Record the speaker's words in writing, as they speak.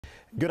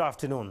Good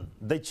afternoon.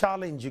 The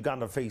challenge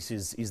Uganda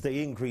faces is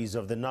the increase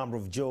of the number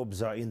of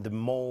jobs in the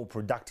more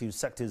productive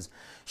sectors,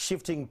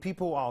 shifting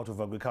people out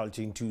of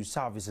agriculture into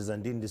services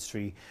and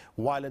industry,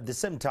 while at the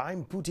same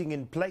time putting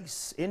in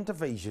place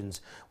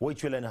interventions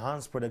which will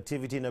enhance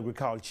productivity in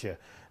agriculture.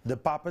 The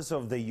purpose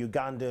of the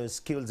Uganda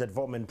Skills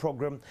Development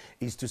Program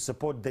is to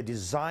support the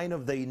design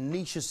of the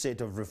initial set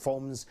of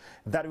reforms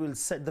that will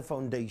set the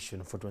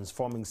foundation for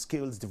transforming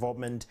skills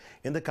development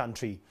in the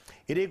country.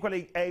 It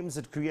equally aims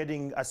at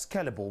creating a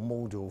scalable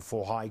model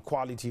for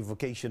high-quality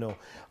vocational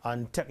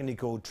and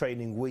technical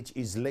training which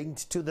is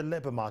linked to the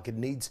labor market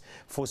needs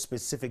for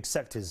specific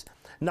sectors.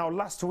 Now,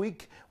 last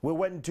week we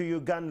went to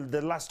Uganda.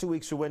 The last 2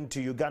 weeks we went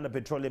to Uganda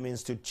Petroleum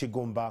Institute,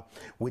 Kigumba.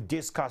 We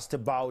discussed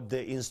about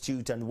the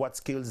institute and what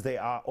skills they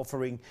are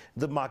offering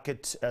the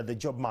market, the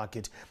job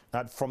market.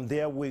 From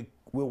there we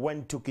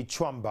went to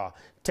Kichwamba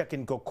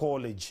Technical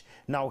College.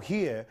 Now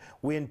here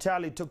we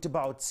entirely talked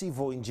about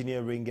civil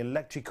engineering,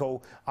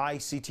 electrical,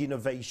 ICT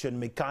innovation,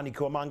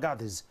 mechanical, among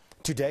others.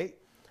 Today,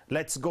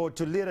 let's go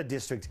to Lira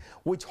district,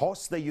 which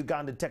hosts the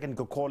Uganda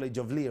Technical College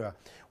of Lira.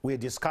 We're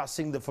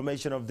discussing the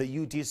formation of the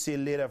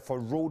UTC-Lira for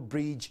road,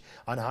 bridge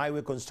and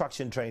highway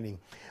construction training.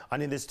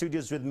 And in the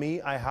studios with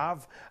me, I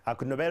have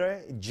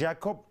Akunobere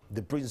Jacob,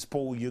 the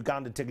principal,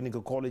 Uganda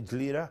Technical College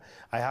Lira.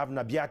 I have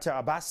Nabiata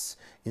Abbas,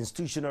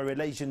 Institutional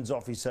Relations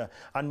Officer,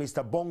 and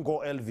Mr.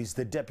 Bongo Elvis,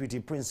 the Deputy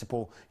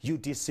Principal,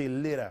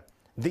 UTC-Lira.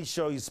 This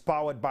show is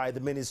powered by the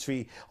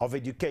Ministry of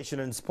Education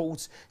and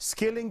Sports,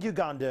 Skilling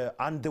Uganda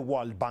and the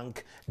World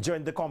Bank.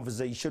 Join the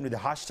conversation with the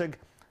hashtag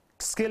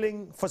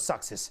Skilling for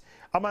Success.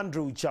 I'm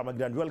Andrew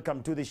Chamagdan.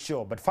 Welcome to the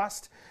show. But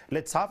first,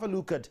 let's have a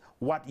look at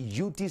what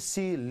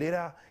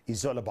UTC-Lira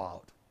is all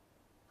about.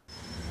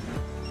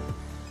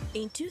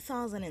 In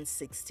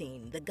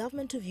 2016, the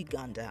government of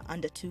Uganda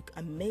undertook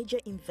a major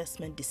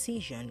investment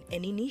decision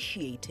and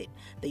initiated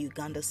the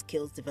Uganda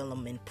Skills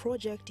Development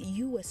Project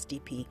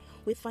USDP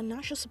with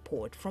financial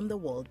support from the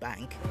World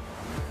Bank.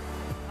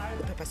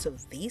 The purpose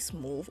of this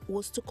move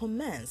was to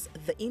commence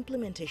the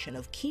implementation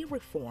of key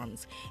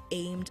reforms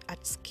aimed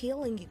at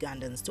scaling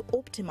Ugandans to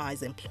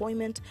optimize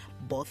employment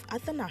both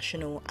at the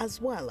national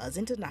as well as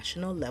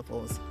international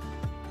levels.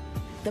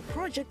 The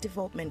project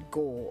development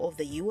goal of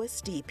the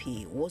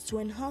USDP was to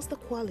enhance the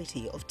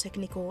quality of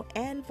technical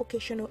and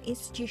vocational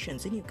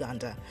institutions in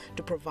Uganda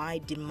to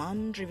provide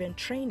demand-driven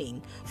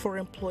training for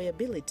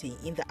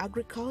employability in the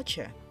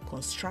agriculture,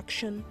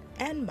 construction,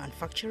 and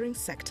manufacturing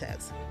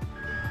sectors.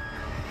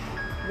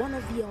 One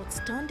of the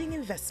outstanding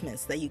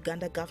investments the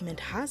Uganda government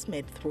has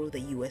made through the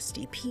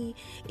USDP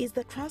is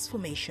the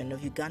transformation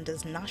of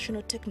Uganda's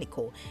national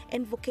technical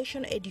and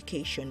vocational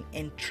education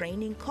and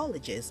training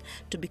colleges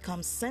to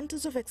become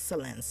centers of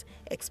excellence,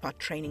 expert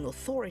training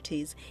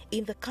authorities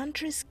in the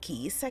country's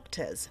key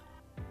sectors.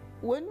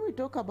 When we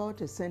talk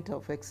about a center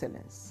of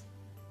excellence,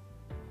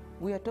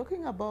 we are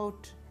talking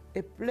about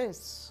a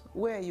place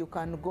where you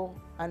can go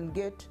and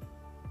get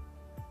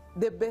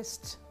the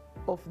best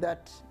of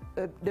that,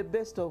 the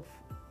best of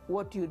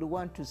what you'd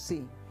want to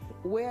see,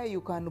 where you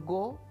can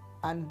go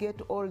and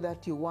get all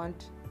that you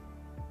want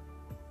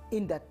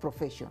in that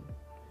profession.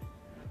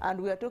 And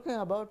we are talking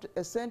about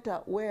a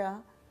center where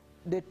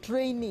the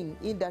training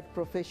in that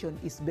profession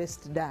is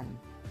best done.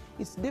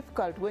 It's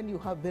difficult when you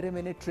have very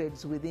many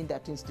trades within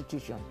that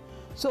institution.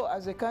 So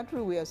as a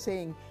country, we are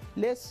saying,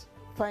 let's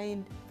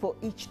find for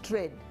each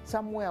trade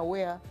somewhere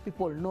where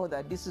people know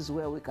that this is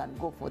where we can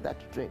go for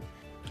that trade.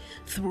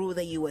 Through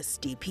the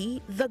USDP,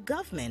 the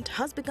government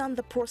has begun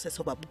the process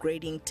of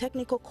upgrading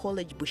Technical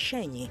College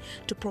Bushenyi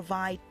to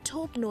provide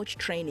top-notch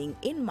training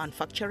in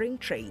manufacturing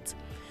trades.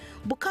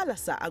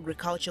 Bukalasa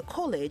Agriculture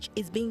College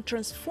is being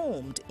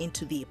transformed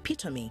into the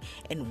epitome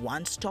and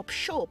one-stop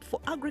shop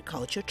for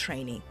agriculture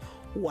training,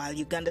 while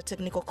Uganda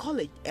Technical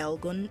College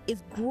Elgon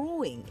is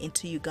growing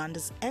into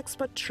Uganda's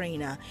expert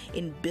trainer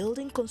in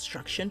building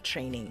construction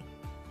training.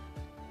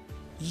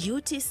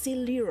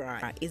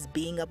 UTC-Lira is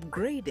being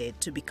upgraded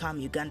to become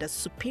Uganda's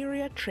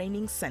superior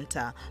training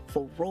center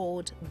for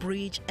road,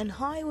 bridge and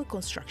highway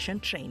construction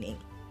training.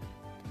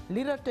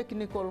 Lira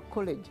Technical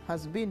College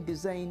has been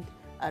designed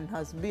and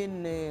has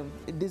been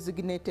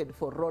designated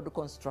for road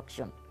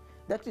construction.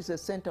 That is a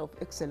center of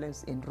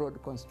excellence in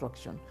road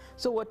construction.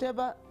 So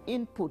whatever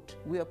input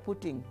we are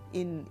putting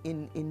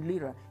in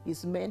Lira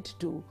is meant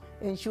to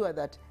ensure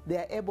that they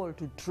are able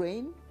to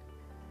train,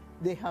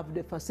 they have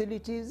the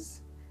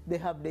facilities, they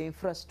have the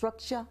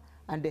infrastructure,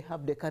 and they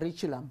have the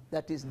curriculum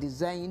that is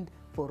designed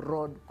for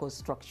road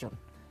construction.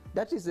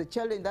 That is a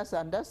challenge,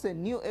 and that's a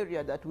new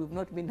area that we've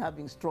not been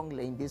having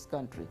strongly in this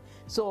country.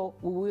 So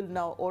we will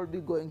now all be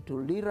going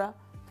to Lira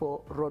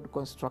for road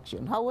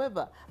construction.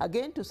 However,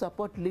 again, to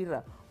support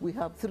Lira, we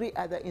have 3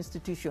 other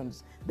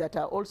institutions that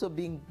are also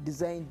being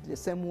designed the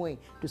same way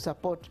to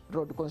support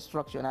road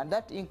construction, and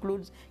that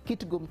includes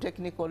Kitgum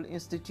Technical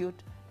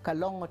Institute,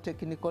 Kalongo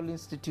Technical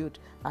Institute,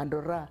 and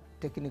Ora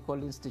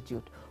Technical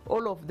Institute.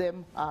 All of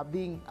them are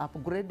being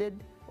upgraded,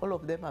 all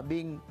of them are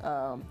being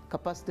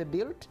capacity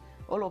built,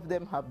 all of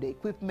them have the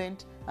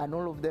equipment, and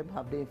all of them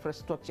have the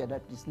infrastructure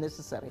that is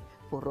necessary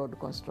for road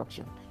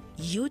construction.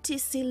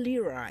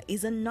 UTC-Lira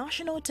is a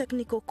national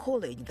technical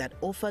college that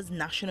offers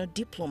national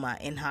diploma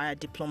and higher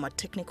diploma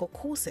technical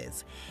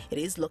courses. It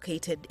is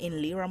located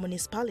in Lira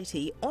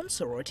Municipality on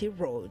Soroti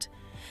Road.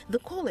 The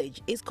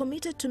college is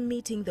committed to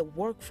meeting the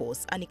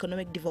workforce and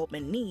economic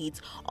development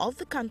needs of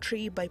the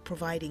country by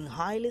providing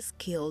highly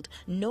skilled,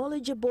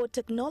 knowledgeable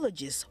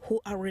technologists who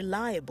are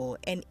reliable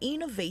and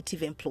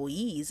innovative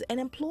employees and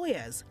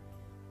employers.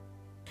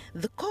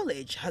 The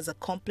college has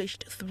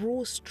accomplished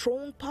through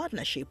strong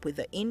partnership with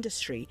the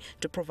industry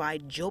to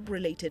provide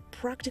job-related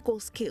practical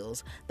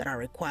skills that are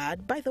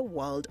required by the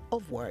world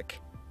of work.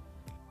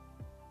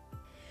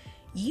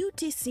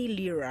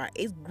 UTC-Lira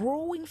is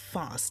growing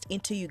fast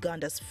into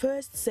Uganda's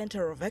first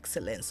center of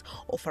excellence,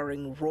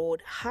 offering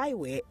road,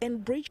 highway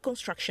and bridge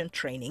construction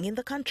training in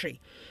the country.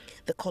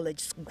 The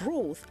college's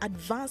growth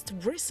advanced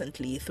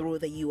recently through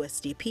the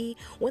USDP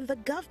when the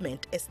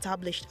government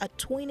established a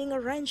twinning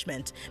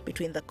arrangement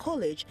between the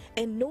college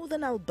and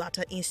Northern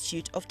Alberta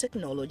Institute of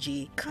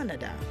Technology,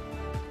 Canada.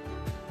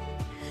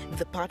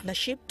 The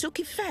partnership took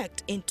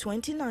effect in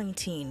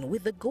 2019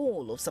 with the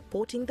goal of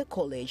supporting the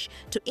college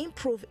to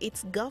improve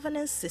its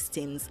governance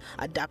systems,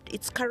 adapt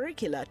its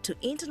curricula to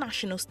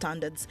international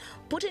standards,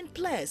 put in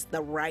place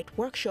the right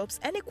workshops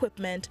and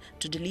equipment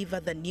to deliver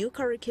the new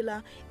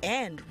curricula,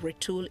 and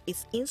retool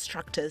its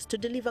instructors to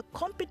deliver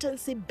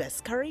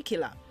competency-based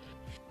curricula.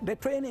 The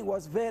training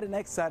was very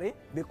necessary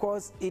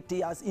because it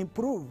has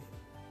improved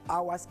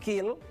our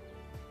skill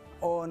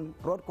on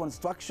road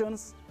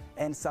constructions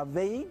and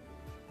surveying,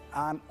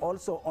 and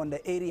also on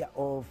the area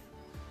of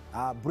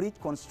bridge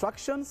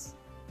constructions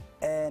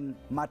and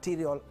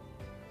material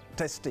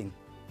testing.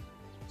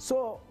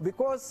 So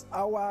because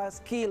our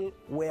skill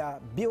were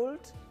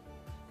built,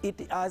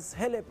 it has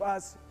helped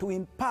us to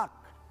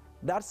impact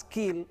that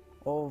skill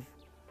of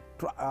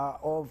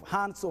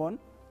hands-on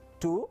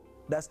to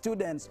the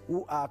students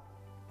who are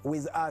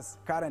with us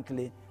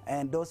currently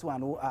and those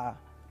ones who are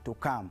to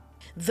come.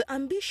 The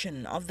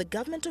ambition of the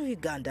government of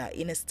Uganda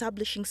in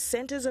establishing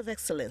centers of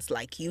excellence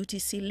like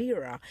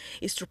UTC-Lira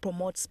is to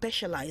promote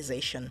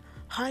specialization,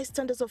 high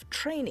standards of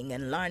training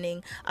and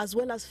learning, as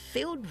well as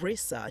field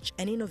research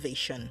and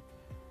innovation.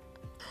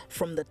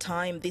 From the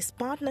time this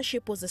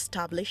partnership was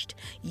established,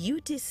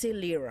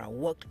 UTC-Lira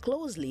worked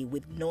closely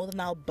with Northern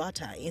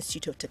Alberta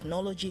Institute of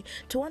Technology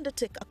to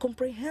undertake a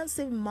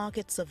comprehensive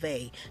market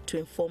survey to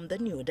inform the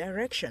new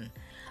direction.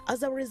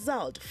 As a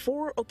result,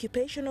 4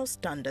 occupational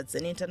standards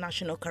and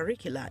international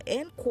curricula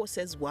and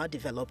courses were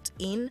developed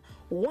in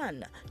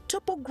 1.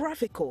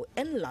 Topographical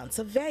and land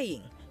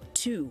surveying,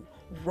 2.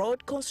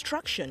 Road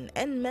construction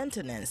and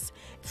maintenance,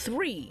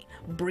 3.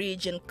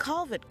 Bridge and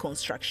culvert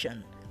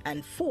construction,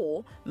 and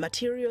 4.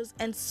 Materials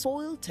and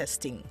soil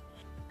testing.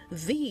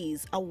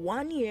 These are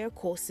 1-year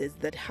courses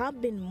that have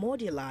been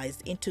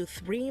modularized into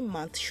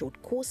 3-month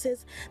short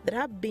courses that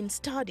have been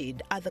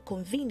studied at the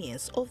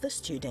convenience of the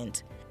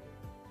student.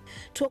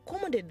 To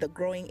accommodate the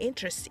growing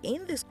interest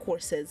in these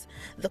courses,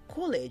 the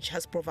college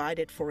has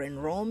provided for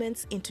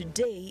enrollments into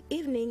day,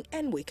 evening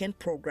and weekend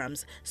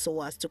programs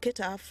so as to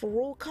cater for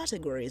all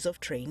categories of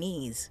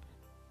trainees.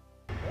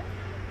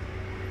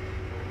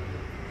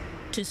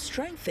 To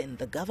strengthen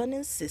the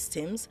governance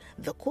systems,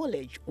 the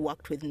college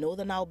worked with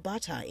Northern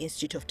Alberta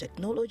Institute of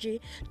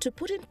Technology to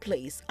put in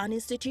place an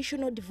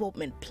institutional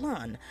development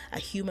plan, a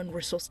human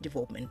resource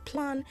development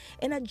plan,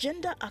 and a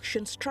gender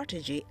action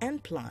strategy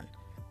and plan.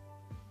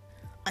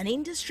 An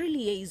industry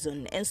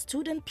liaison and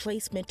student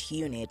placement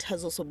unit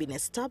has also been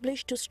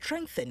established to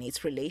strengthen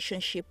its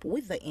relationship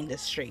with the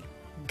industry.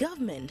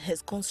 Government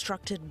has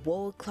constructed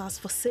world-class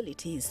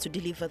facilities to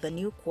deliver the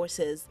new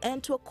courses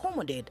and to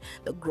accommodate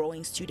the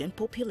growing student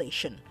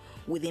population.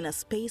 Within a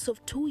space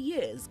of 2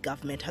 years,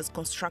 government has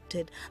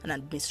constructed an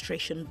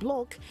administration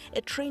block,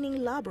 a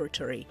training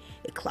laboratory,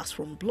 a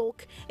classroom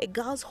block, a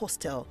girls'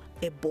 hostel,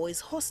 a boys'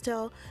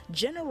 hostel,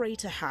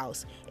 generator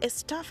house, a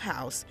staff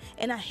house,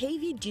 and a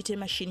heavy-duty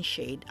machine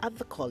shed at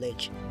the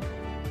college.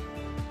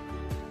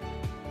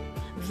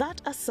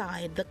 That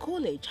aside, the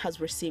college has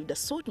received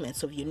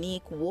assortments of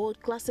unique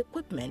world-class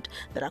equipment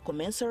that are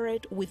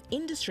commensurate with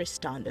industry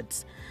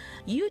standards.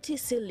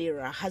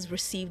 UTC-Lira has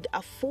received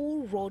a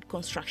full road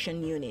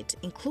construction unit,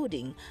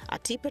 including a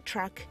tipper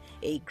truck,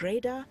 a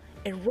grader,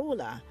 a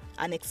roller,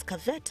 an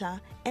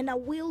excavator, and a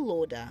wheel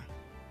loader.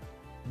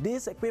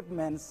 These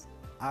equipments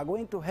are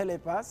going to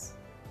help us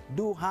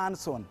do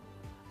hands-on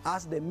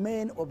as the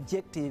main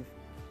objective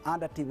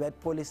under TVET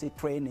policy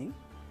training.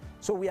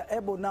 So we are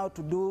able now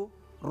to do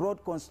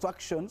road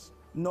constructions,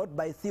 not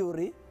by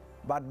theory,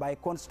 but by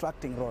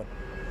constructing road.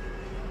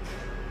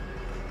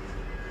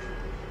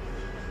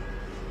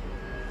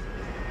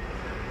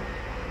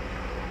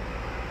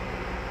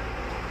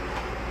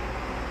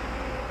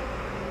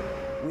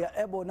 We are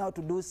able now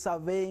to do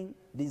surveying,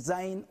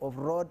 design of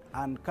road,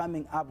 and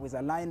coming up with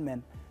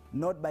alignment,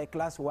 not by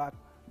classwork,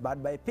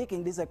 but by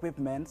picking these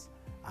equipments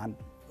and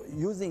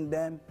using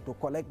them to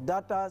collect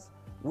data,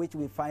 which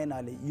we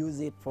finally use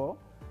it for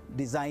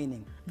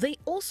designing. They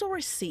also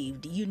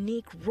received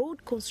unique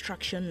road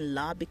construction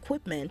lab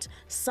equipment,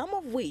 some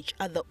of which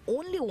are the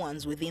only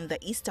ones within the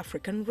East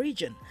African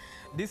region.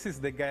 This is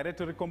the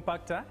gyratory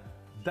compactor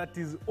that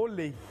is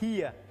only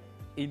here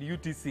in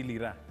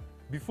UTC-Lira.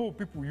 Before,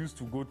 people used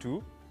to go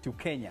to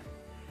Kenya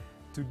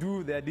to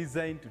do their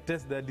design, to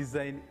test their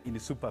design in the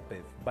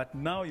SuperPave. But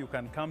now you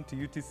can come to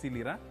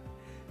UTC-Lira,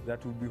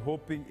 that will be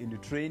helping in the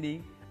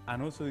training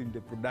and also in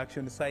the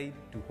production side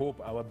to help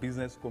our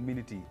business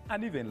community,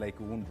 and even like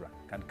Uganda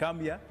can come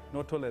here.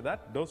 Not only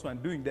that, those who are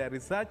doing their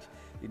research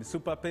in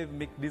SuperPave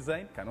make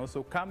design can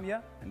also come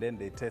here, and then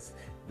they test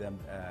them,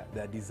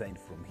 their design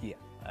from here.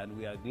 And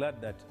we are glad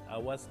that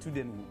our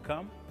students will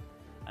come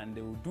and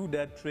they will do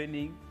their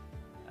training,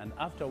 and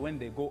after when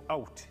they go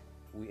out,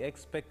 we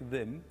expect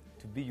them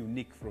to be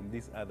unique from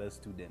these other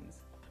students.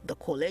 The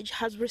college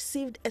has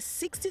received a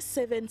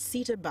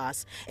 67-seater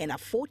bus and a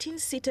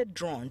 14-seater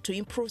drone to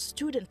improve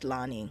student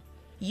learning.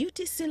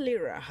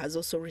 UTC-Lira has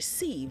also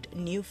received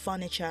new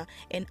furniture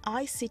and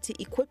ICT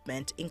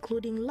equipment,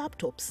 including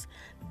laptops,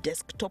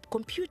 desktop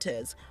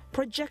computers,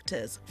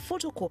 projectors,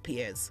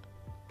 photocopiers.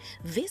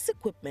 This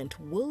equipment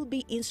will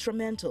be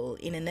instrumental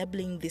in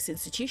enabling this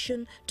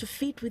institution to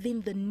fit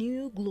within the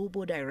new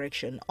global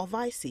direction of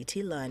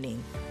ICT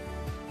learning.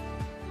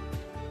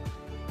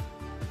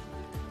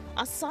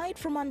 Aside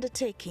from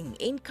undertaking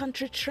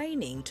in-country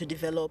training to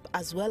develop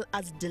as well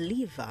as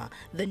deliver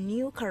the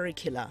new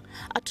curricula,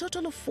 a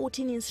total of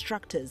 14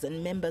 instructors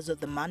and members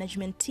of the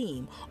management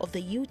team of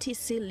the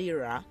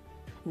UTC-Lira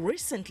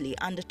recently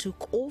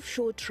undertook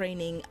offshore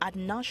training at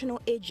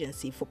National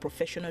Agency for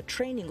Professional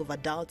Training of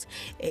Adults,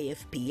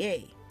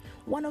 AFPA,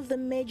 one of the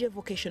major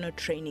vocational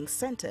training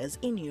centers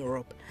in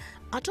Europe.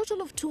 A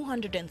total of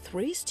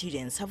 203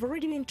 students have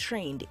already been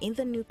trained in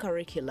the new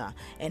curricula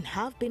and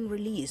have been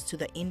released to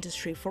the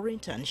industry for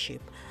internship.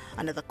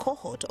 Another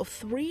cohort of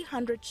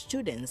 300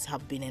 students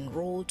have been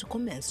enrolled to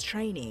commence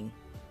training.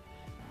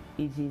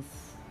 It is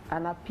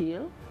an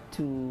appeal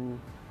to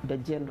the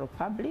general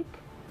public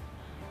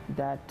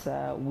that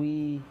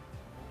we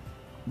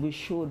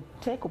should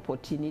take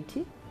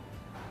opportunity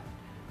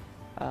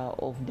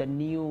of the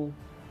new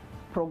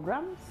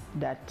programs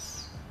that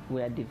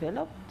were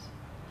developed,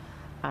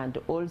 and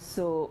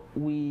also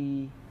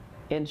we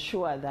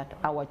ensure that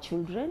our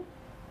children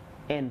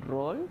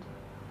enrolled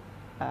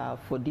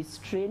for this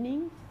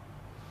training.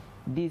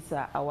 These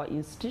are our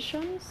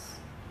institutions.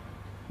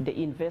 The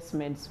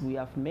investments we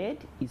have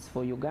made is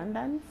for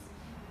Ugandans,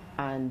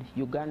 and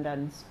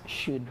Ugandans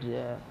should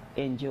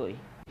enjoy.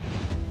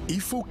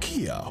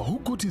 Ifokia, who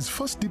got his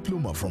first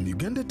diploma from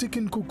Uganda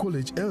Technical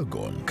College,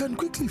 Elgon, can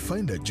quickly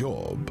find a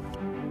job.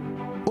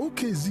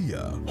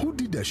 Okezia, who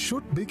did a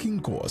short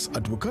baking course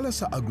at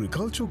Bukalasa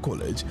Agricultural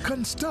College,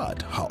 can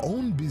start her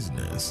own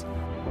business.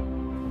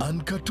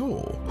 And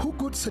Kato, who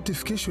got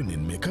certification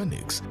in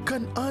mechanics,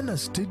 can earn a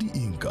steady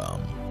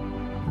income.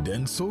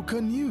 Then so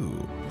can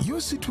you.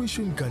 Your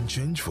situation can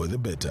change for the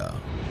better.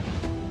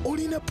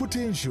 Olina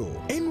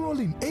Potential. Enroll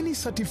in any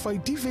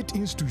certified TVET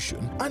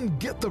institution and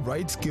get the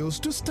right skills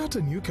to start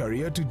a new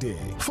career today.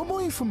 For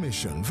more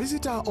information,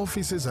 visit our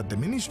offices at the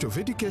Ministry of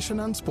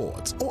Education and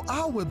Sports or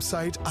our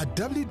website at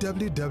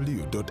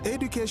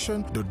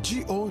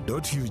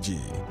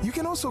www.education.go.ug. You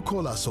can also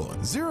call us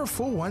on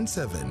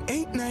 0417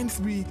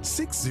 893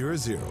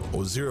 600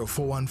 or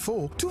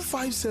 0414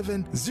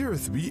 257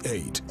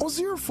 038 or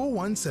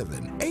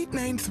 0417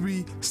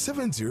 893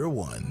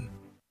 701.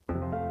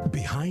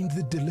 Behind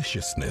the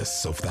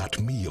deliciousness of that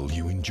meal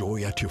you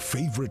enjoy at your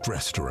favorite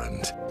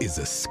restaurant is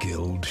a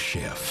skilled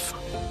chef.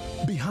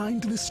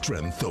 Behind the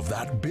strength of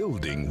that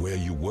building where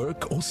you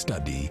work or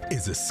study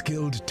is a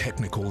skilled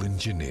technical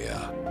engineer.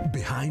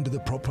 Behind the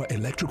proper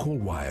electrical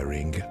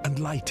wiring and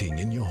lighting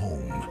in your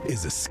home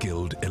is a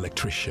skilled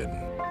electrician,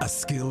 a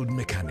skilled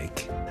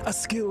mechanic, a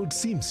skilled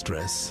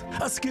seamstress,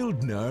 a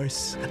skilled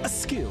nurse, a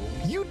skill.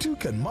 You too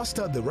can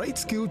master the right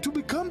skill to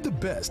become the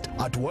best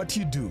at what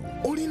you do.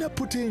 Olina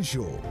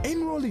Potential.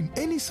 Enroll in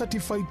any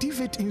certified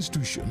TVET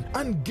institution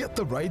and get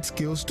the right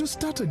skills to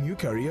start a new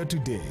career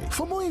today.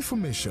 For more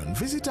information,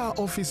 visit our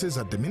offices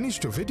at the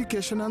Ministry of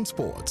Education and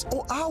Sports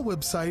or our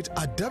website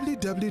at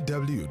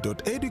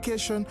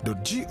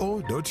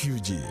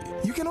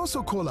www.education.go.ug. You can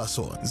also call us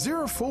on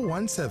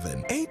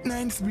 0417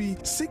 893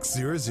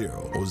 600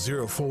 or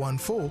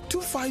 0414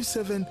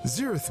 257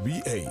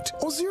 038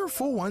 or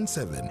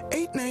 0417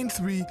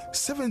 893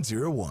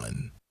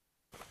 701.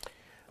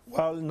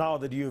 Well, now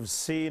that you've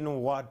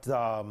seen what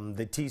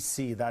the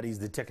TC, that is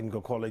the Technical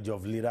College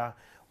of Lira,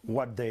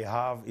 what they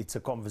have, it's a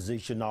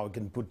conversation now we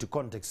can put to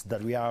context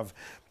that we have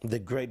the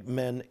great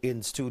men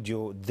in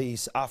studio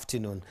this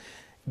afternoon.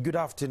 Good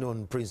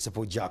afternoon,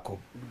 Principal Jacob.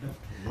 Good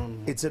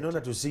afternoon. It's an honor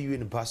to see you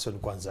in person,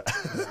 Kwanza.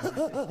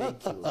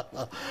 Thank you.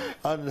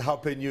 And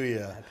Happy New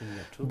Year. Happy New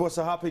Year too.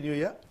 Bossa, Happy New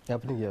Year.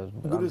 Happy New Year.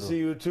 Good to see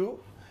you too.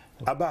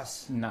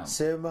 Abbas, No.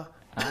 Sema.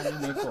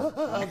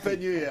 Happy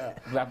New Year.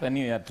 Happy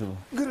New Year too.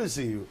 Good to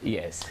see you.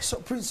 Yes. So,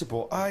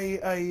 Principal,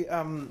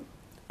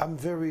 I'm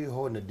very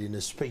honored in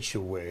a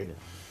special way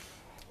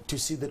to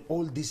see that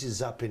all this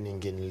is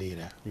happening in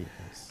Lira.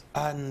 Yes.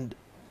 And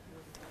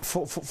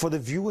for the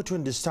viewer to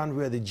understand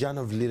where the journey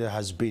of Lira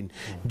has been,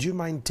 do you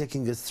mind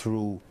taking us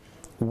through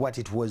what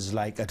it was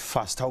like at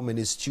first? How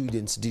many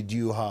students did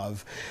you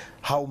have?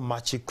 How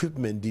much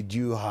equipment did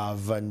you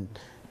have? And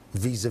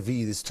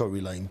vis-a-vis the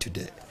storyline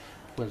today.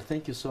 Well,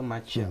 thank you so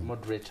much,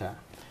 moderator.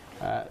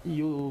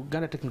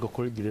 Uganda Technical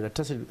College-Lira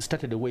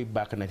started way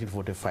back in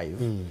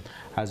 1945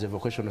 as a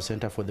vocational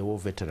center for the war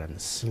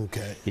veterans.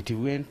 Okay. It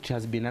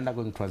has been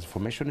undergoing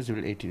transformations.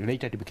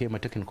 Later it became a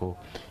technical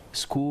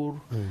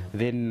school.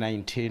 Then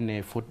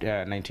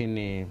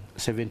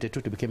 1972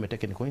 it became a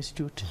technical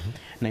institute.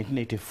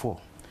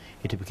 1984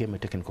 it became a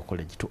technical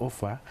college to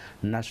offer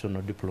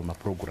national diploma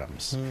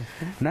programs.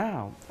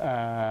 Now,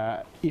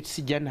 its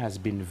journey has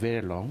been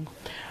very long,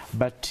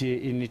 but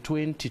in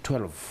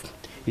 2012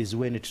 is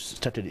when it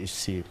started its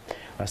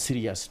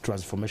serious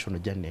transformational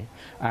journey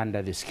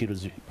under the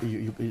skills,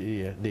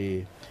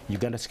 the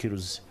Uganda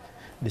skills,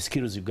 the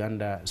Skills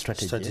Uganda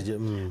strategy.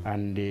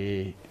 And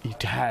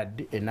it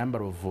had a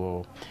number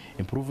of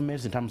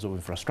improvements in terms of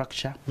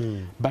infrastructure,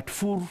 but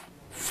full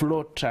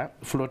float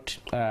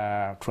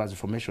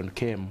transformation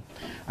came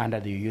under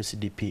the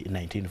USDP in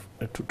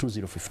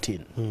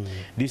 2015.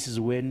 This is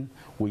when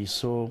we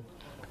saw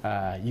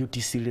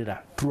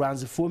UTC-Lira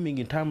transforming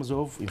in terms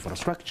of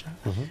infrastructure,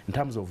 in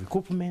terms of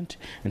equipment,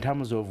 in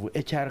terms of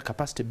HR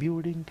capacity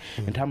building,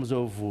 in terms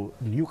of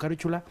new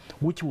curricula,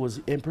 which was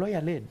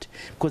employer-led.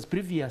 Because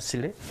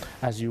previously,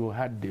 as you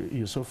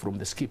saw from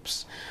the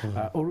skips,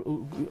 or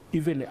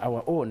even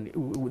our own,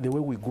 the way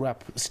we grew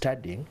up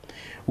studying,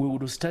 we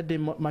would study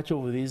much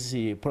of these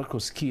practical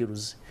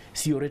skills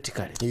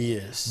theoretically.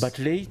 Yes. But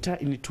later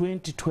in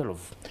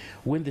 2012,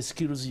 when the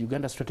Skills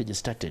Uganda strategy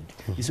started,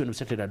 is when we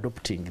started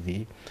adopting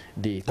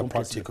the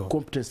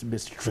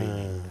competence-based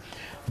training.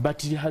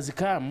 But it has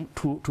come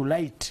to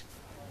light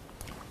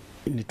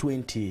in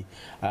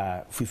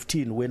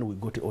 2015 when we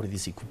got all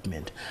this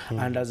equipment.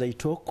 And as I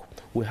talk,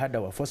 we had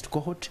our first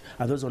cohort,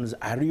 and those ones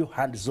are real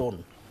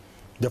hands-on.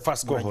 The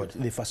first cohort?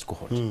 The first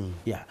cohort,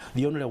 yeah.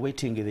 The only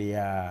awaiting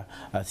the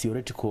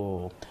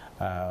theoretical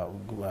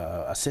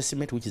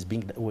assessment, which is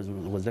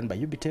was done by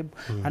UBTEB,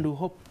 and we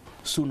hope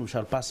soon we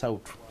shall pass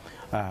out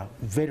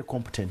very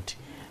competent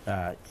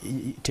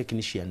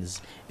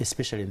technicians,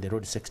 especially in the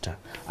road sector,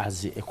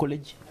 as a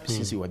college,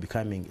 since we are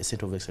becoming a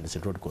center of excellence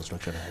in road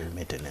construction and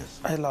maintenance.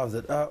 I love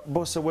that.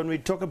 Bossa, when we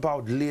talk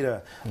about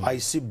Lira, I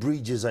see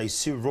bridges, I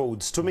see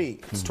roads. To me,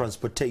 it's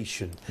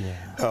transportation,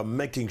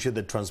 making sure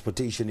that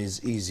transportation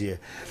is easier.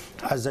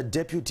 As a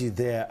deputy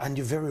there, and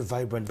you're very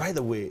vibrant. By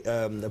the way,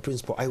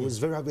 Principal, I was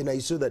very happy when I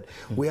saw that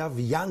we have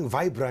young,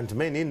 vibrant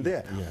men in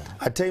there.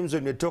 At times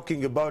when we're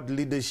talking about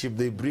leadership,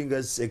 they bring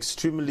us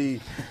extremely...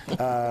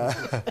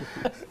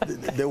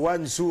 the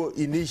ones who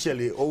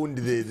initially owned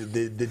the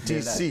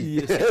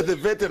TC, the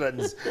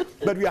veterans,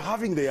 but we are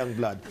having the young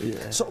blood.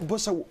 So,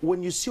 Bossa,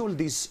 when you see all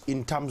this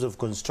in terms of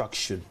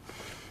construction,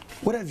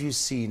 what have you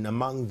seen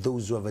among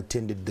those who have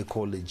attended the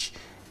college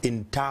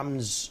in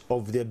terms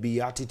of their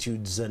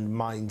beatitudes and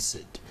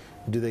mindset?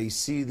 Do they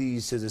see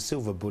this as a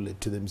silver bullet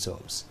to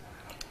themselves?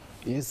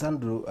 Yes,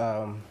 Andrew.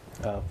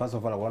 First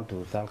of all, I want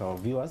to thank our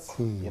viewers.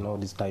 You know,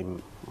 this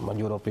time,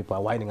 majority of people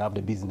are winding up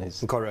the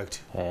business.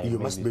 Correct. You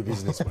must be a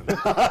businessman.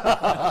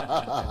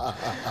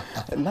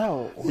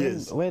 Now,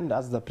 when,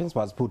 as the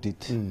principal has put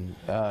it,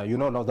 you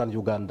know, northern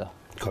Uganda.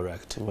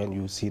 Correct. When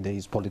you see there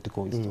is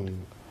political history,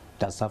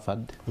 it has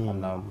suffered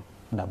and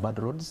the bad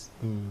roads.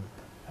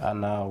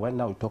 And when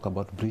now we talk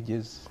about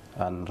bridges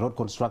and road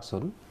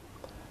construction,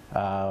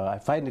 I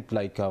find it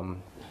like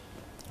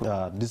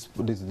this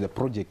is the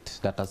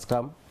project that has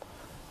come.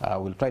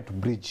 We'll try to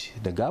bridge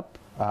the gap.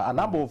 A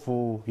number of,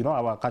 you know,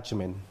 our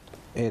catchment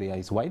area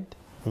is wide.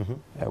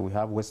 We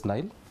have West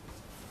Nile.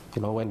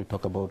 You know, when we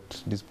talk about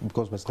this,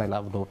 because West Nile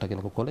have no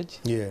technical college.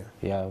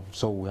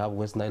 So we have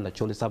West Nile,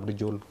 Acholi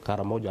sub-region,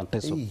 Karamojo, and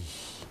Teso.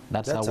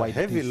 That's how wide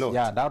heavy load.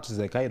 Yeah, that is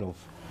the kind of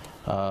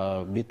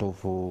bit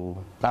of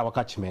our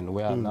catchment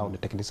where now the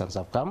technicians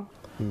have come.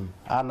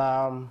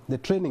 And the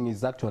training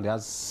is actually,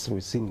 as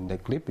we've seen in the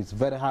clip, it's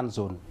very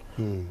hands-on.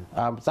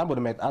 Somebody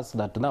might ask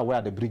that now where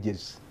are the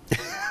bridges?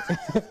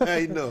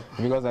 I know.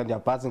 Because when they are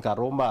passing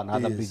Karomba and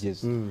other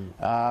bridges.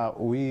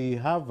 We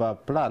have a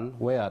plan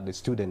where the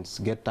students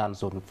get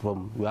hands-on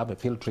from, we have a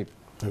field trip.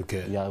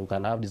 Yeah, we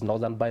can have this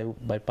northern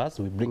bypass,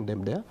 we bring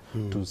them there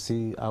to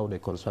see how the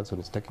construction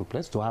is taking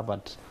place, to have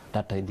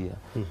that idea.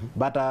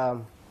 But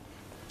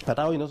at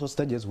our initial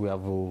stages, we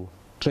have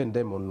trained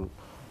them on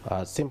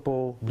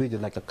simple bridges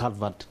like a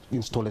culvert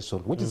installation,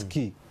 which is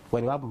key.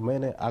 When you have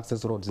many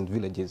access roads in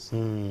villages,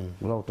 you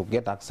know, to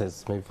get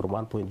access, maybe from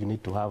one point you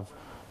need to have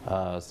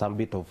some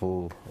bit of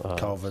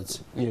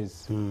culverts.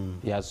 Yes.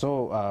 Yeah.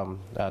 So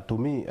to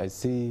me, I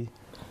see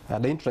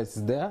the interest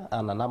is there,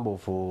 and a number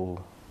of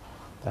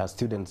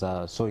students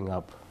are showing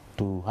up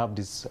to have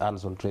this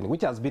hands-on training,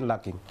 which has been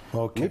lacking.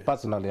 Me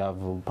personally,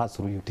 I've passed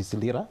through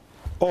UTC-Lira,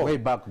 way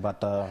back,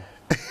 but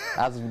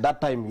as that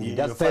time, you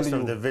just tell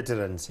you the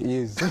veterans.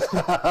 Yes, they'll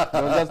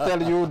just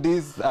tell you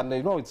this, and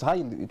you know it's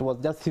high. It was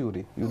just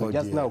theory. You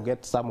just now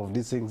get some of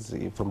these things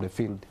from the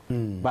field.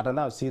 But I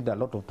now see a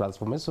lot of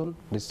transformation.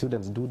 The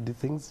students do these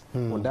things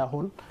on their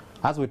own.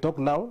 As we talk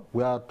now,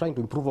 we are trying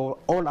to improve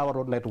all our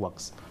road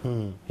networks.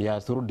 Yeah,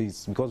 through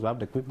this, because we have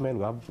the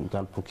equipment, we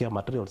can procure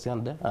materials here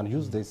and there, and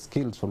use the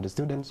skills from the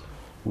students.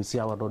 We see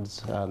our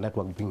roads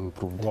network being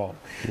improved. Wow,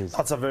 yes.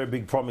 That's a very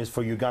big promise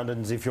for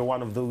Ugandans. If you're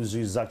one of those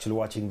who's actually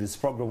watching this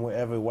program,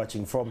 wherever you're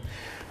watching from,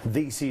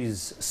 this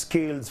is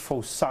Skills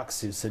for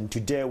Success, and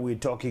today we're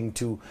talking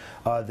to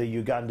the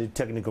Uganda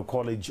Technical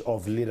College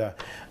of Lira.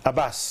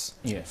 Abbas,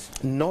 yes,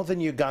 Northern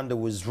Uganda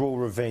was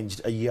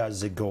row-ravaged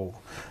years ago.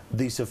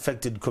 This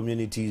affected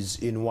communities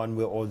in one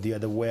way or the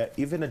other, where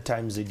even at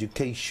times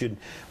education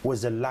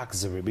was a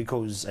luxury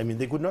because, I mean,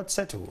 they could not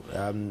settle.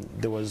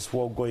 There was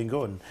war going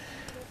on.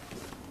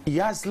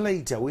 Years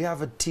later, we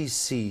have a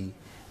TC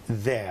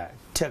there,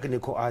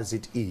 technical as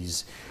it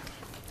is.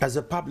 As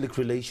a public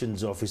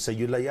relations officer,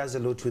 you liaise a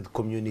lot with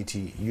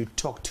community, you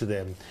talk to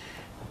them.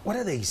 What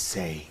are they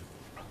saying?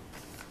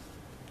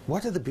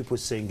 What are the people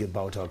saying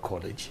about our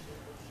college?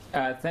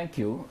 Thank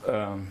you,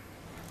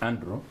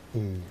 Andrew.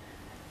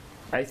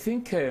 I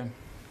think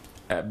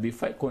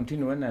before I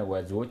continue, when I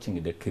was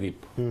watching the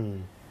clip,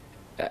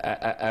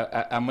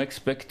 I'm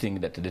expecting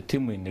that the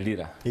team in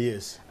Lira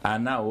are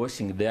now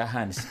washing their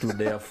hands to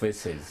their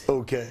faces.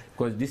 Okay.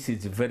 Because this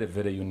is very,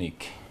 very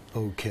unique.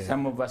 Okay.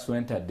 Some of us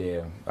went at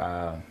the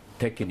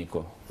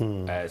technical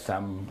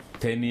some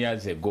 10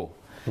 years ago.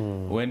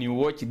 When you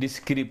watch this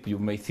clip, you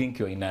may think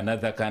you're in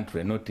another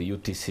country, not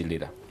UTC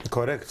Lira.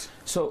 Correct.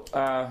 So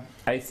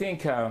I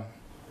think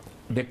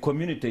the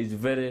community is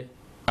very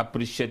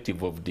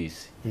appreciative of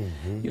this.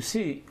 You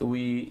see,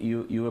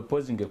 you were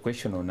posing a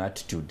question on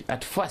attitude.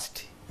 At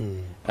first,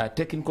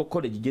 technical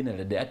college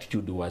generally, the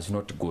attitude was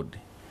not good.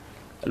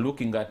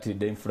 Looking at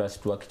the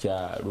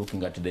infrastructure,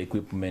 looking at the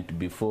equipment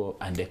before,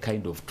 and the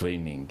kind of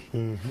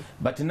training.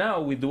 But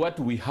now with what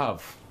we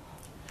have,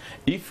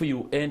 if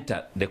you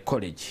enter the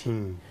college,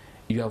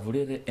 you have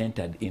really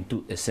entered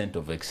into a center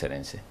of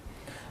excellence.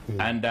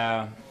 And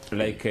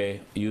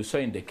like you saw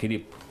in the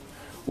clip,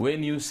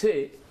 when you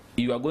say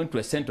you are going to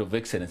a center of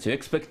excellence, you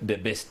expect the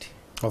best.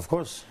 Of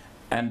course.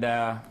 And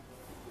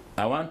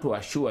I want to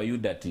assure you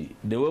that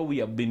the way we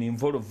have been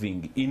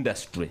involving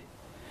industry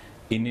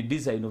in the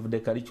design of the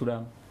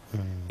curriculum,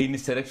 in the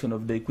selection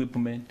of the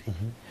equipment,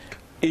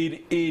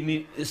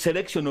 in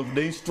selection of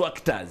the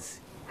instructors.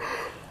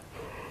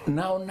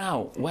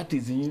 Now, what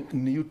is in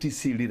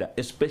UTC Lira,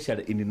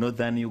 especially in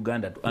northern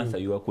Uganda, to answer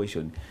your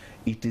question,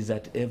 it is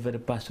that every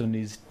person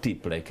is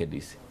tip like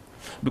this.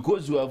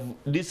 Because you have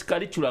this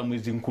curriculum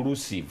is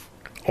inclusive.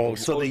 Oh,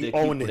 so they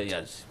own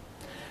it.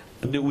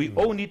 We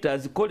own it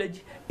as a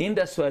college,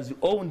 industry has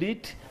owned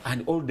it,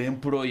 and all the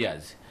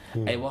employers.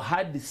 I've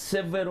had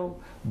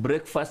several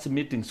breakfast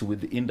meetings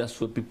with the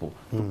industry people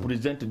to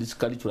present this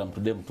curriculum to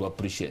them to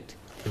appreciate.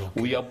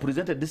 We have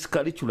presented this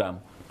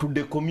curriculum to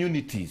the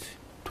communities.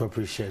 To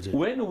appreciate it.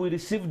 When we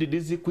received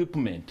this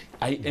equipment,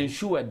 I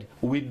ensured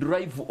we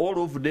drive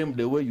all of them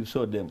the way you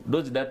saw them,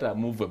 those that are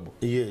movable.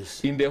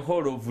 Yes. In the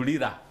whole of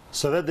Lira.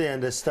 So that they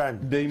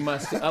understand. They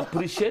must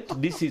appreciate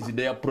this is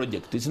their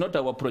project. It's not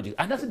our project.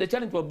 And that's the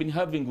challenge we've been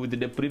having with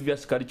the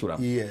previous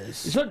curriculum.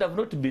 Yes. It's not that have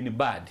not been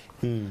bad,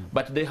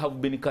 but they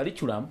have been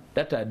curriculum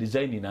that are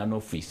designed in an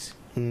office.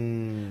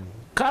 Come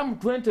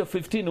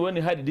 2015, when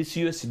we had this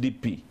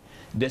USDP,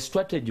 the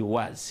strategy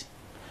was,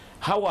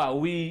 how are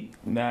we,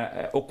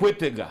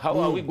 Okwetega, how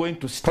are we going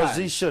to start?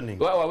 Positioning.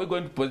 How are we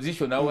going to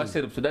position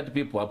ourselves so that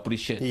people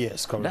appreciate?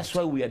 Yes, correct. That's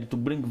why we had to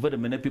bring very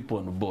many people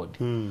on board.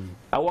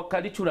 Our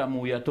curriculum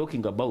we are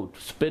talking about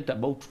spent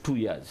about 2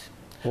 years.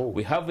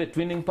 We have a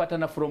twinning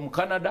partner from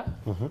Canada.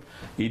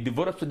 He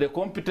developed the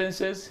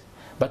competences,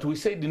 but we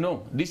said,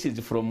 no, this is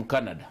from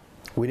Canada.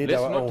 We need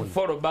Let's our not own.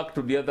 follow back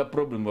to the other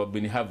problem we've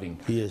been having.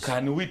 Yes.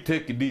 Can we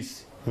take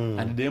this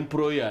and the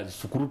employers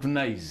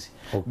scrutinize?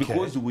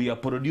 Because we are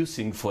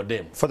producing for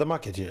them. For the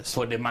market, yes.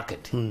 For the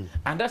market.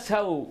 And that's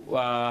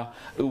how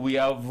we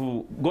have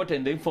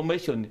gotten the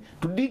information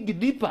to dig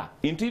deeper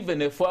into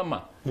even a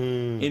farmer.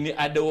 In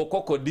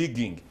Adewokoko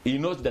digging, he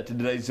knows that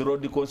there is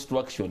road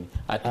construction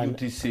at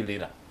UTC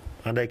Lira.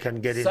 And I can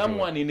get it.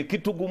 Someone in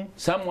Kitugum,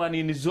 someone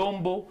in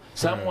Zombo,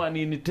 someone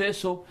in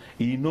Teso,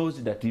 he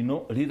knows that,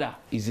 Lira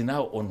is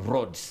now on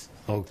roads.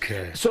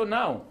 Okay. So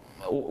now,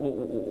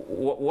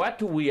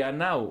 what we are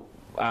now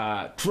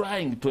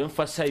trying to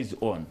emphasize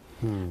on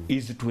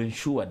is to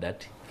ensure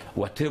that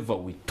whatever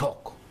we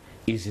talk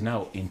is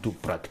now into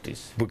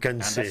practice. We can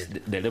and say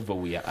that's the level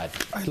we are at.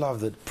 I love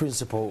that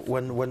principle.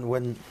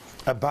 When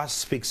Abbas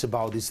speaks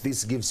about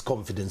this gives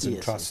confidence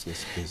and trust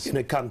in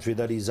a country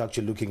that is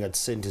actually looking at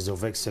centers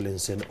of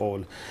excellence and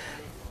all.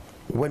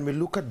 When we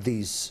look at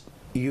this,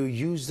 You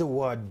use the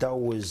word that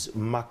was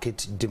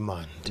market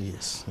demand.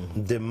 Yes.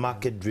 The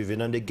market driven.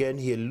 And again,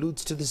 he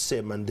alludes to the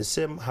same, and the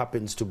same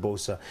happens to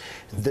Bosa,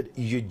 that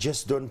you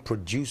just don't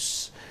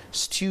produce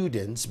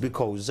students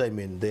because, I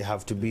mean, they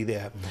have to be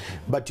there,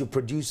 but you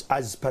produce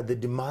as per the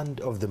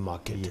demand of the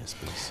market. Yes,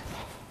 please.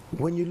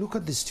 When you look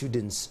at the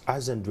students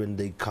as and when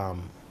they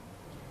come,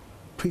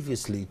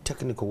 previously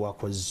technical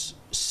work was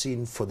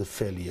seen for the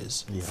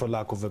failures, for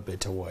lack of a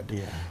better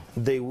word.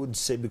 They would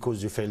say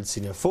because you failed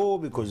senior 4,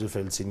 because you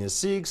failed senior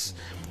 6,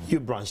 you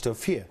branched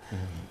off here.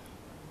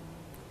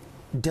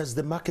 Does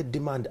the market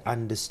demand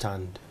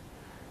understand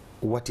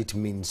what it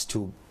means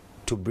to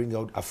bring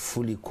out a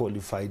fully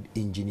qualified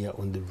engineer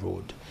on the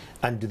road?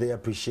 And do they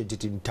appreciate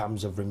it in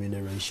terms of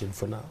remuneration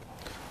for now?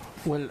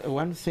 Well,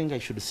 one thing I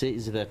should say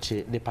is that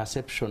the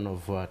perception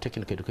of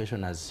technical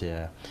education as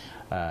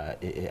an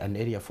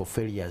area for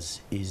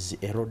failures is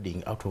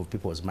eroding out of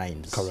people's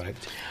minds.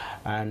 Correct.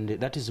 And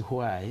that is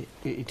why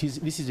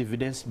this is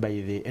evidenced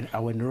by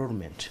our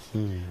enrollment.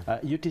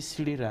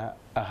 UTC-Lira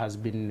has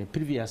been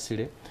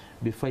previously,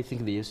 before I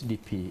think the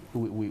USDP,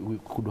 we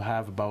could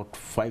have about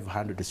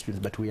 500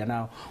 students, but we are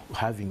now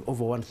having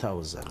over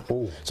 1,000.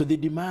 So the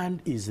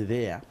demand is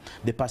there.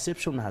 The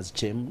perception has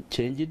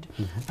changed,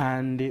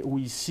 and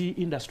we see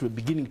industry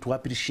beginning to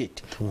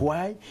appreciate.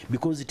 Why?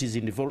 Because it is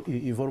involved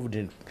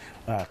in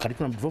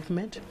curriculum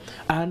development,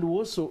 and we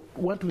also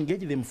want to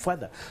engage them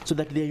further so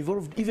that they are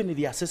involved even in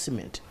the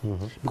assessment.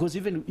 Because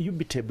even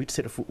UBTEB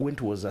itself, when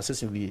it was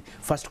assessing the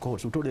first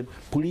cohorts, we told them,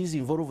 please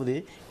involve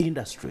the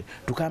industry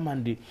to come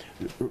and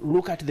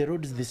look at the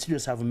roads the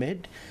students have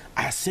made,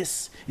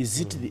 assess,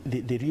 is it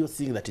the real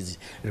thing that is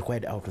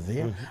required out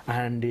there?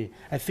 And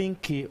I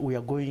think we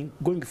are going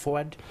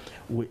forward,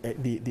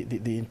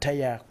 the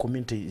entire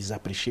community is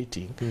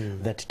appreciating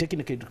that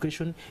technical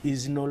education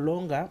is no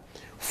longer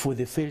for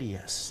the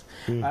failures.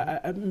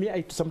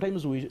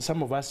 Sometimes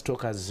some of us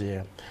talk as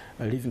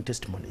living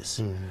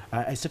testimonies.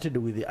 I started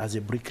with as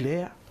a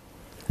bricklayer.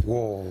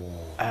 Whoa.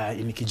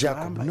 In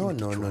Jacob, no,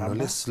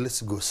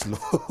 let's go slow.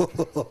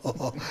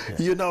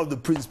 You're now the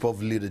principal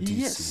of Lira TC.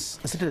 Yes,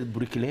 I started as a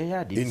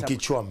bricklayer. In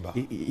Kichwamba?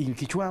 In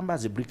Kichwamba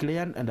as a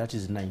bricklayer, and that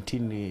is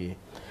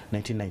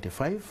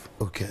 1995.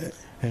 Okay.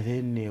 And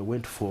then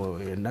went for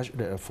a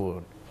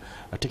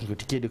technical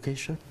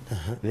education.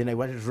 Then I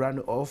wanted to run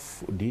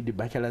off, did the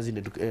bachelor's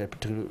in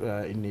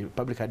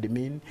public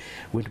admin,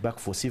 went back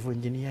for civil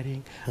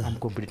engineering. I'm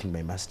completing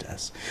my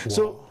master's.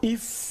 So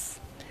if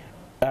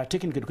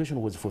technical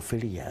education was for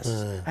failures,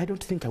 I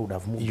don't think I would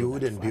have moved. You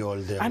wouldn't be all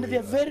there. And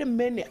there are very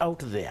many out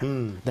there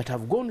that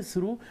have gone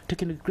through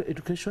technical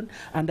education,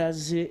 and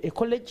as a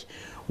college,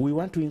 we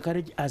want to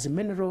encourage as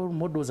many role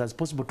models as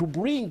possible to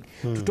bring,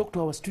 to talk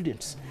to our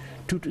students.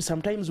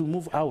 Sometimes we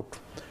move out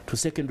to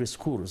secondary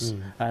schools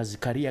as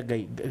career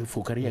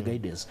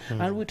guidance,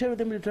 and we tell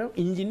them that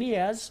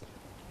engineers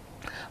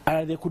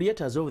are the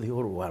creators of the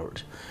whole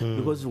world,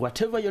 because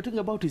whatever you're talking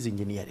about is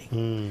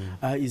engineering,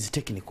 is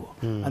technical,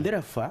 and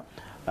therefore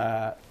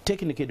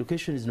technical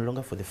education is no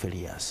longer for the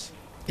failures.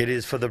 It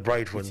is for the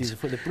bright ones. It is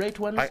for the bright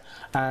ones,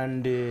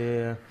 and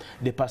the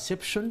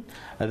perception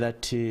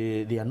that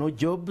there are no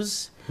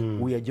jobs,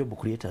 we are job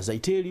creators. I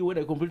tell you, when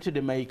I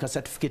completed my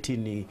certificate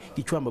in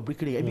Kichwamba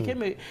bricklaying, I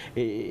became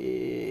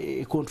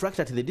a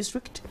contractor to the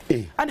district.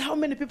 And how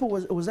many people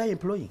was I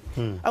employing?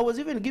 I was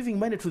even giving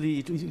money to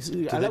the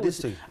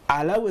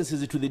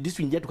allowances to the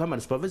district to come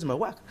and supervise my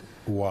work.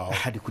 Wow. I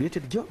had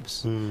created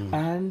jobs.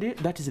 And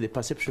that is the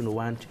perception we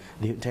want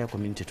the entire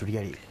community to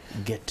really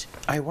get.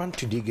 I want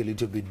to dig a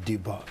little bit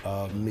deeper,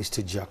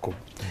 Mr. Jacob.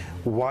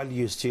 While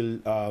you're still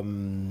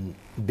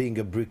being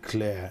a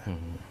bricklayer,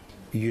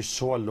 you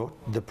saw a lot,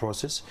 the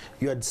process.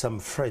 You had some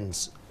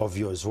friends of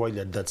yours while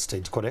at that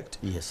stage, correct?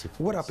 Yes.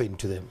 What happened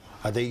to them?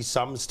 Are they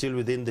some still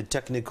within the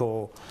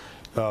technical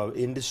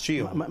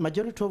industry?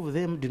 Majority of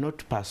them do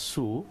not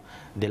pursue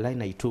the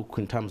line I took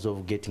in terms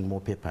of getting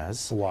more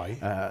papers. Why?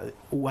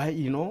 Why,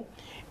 you know,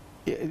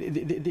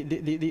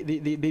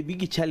 the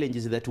big challenge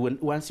is that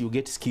once you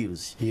get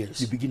skills, you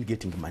begin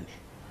getting money.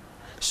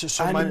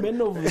 So and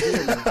many of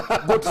them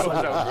got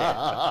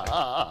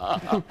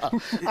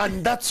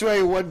and that's where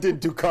I wanted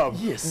to come.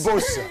 Yes.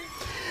 Bosa,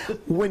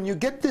 when you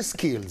get the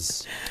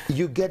skills,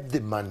 you get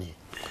the money.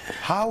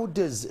 How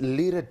does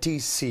Lira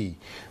TC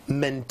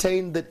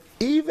maintain that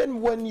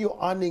even when you're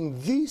earning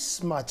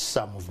this much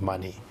sum of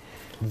money,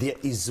 there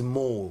is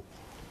more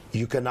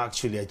you can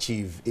actually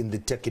achieve in the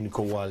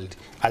technical world,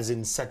 as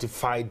in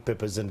certified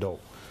papers and all?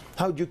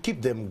 How do you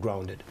keep them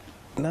grounded?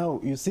 Now,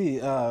 you see,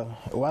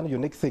 one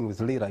unique thing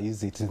with Lira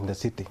is it's in the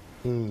city,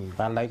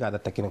 unlike other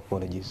technical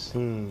colleges.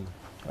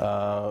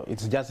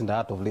 It's just in the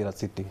heart of Lira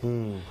city.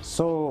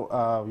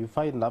 So you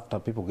find after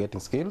people getting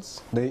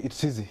skills,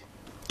 it's easy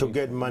to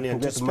get money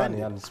and to spend.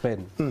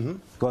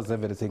 Because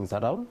everything is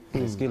around,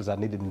 the skills are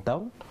needed in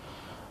town.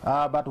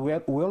 But we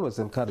always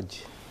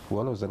encourage.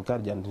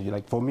 And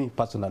like for me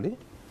personally,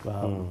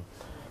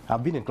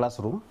 I've been in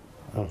classroom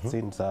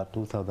since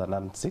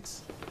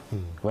 2006.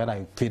 When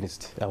I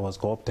finished, I was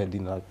co-opted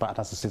in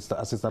as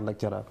assistant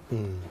lecturer.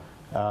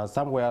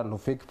 Somewhere no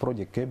fake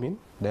project came in,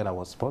 then I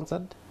was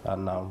sponsored,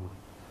 and I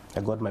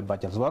got my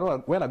bachelor's.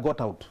 When I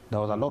got out, there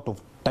was a lot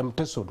of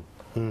temptation.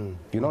 You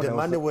know, the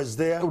money was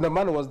there. The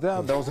money was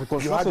there. There was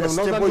reconstruction You had in a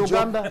northern stable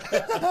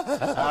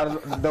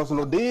Uganda. There was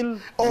no deal.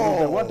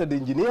 They wanted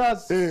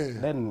engineers.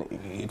 Then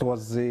it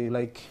was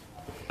like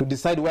to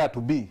decide where to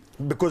be.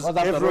 Because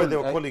everywhere they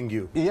were calling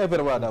you.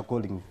 Everywhere they were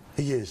calling me.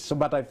 Yes. So,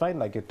 but I find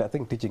like I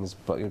think teaching is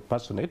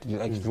passionate.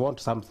 Like if you want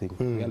something,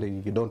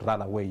 really, you don't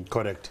run away.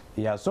 Correct.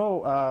 Yeah.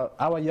 So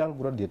our young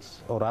graduates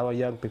or our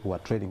young people who are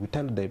training, we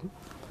tell them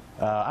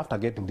after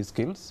getting these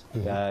skills,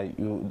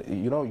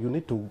 you know you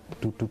need to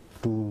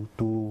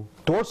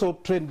also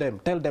train them,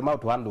 tell them how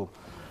to handle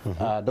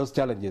those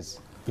challenges.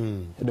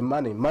 The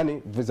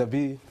money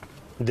vis-a-vis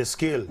the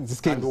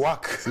skills and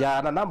work. Yeah,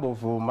 and a number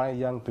of my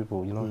young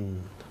people, you know,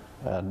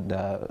 and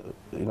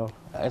you know,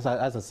 as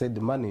I said,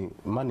 the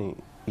money.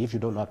 If you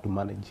don't know how to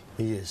manage,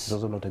 it's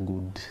also not a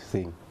good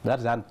thing.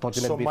 That's the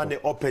unfortunate. So money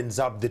opens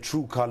up the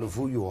true color of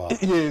who you are.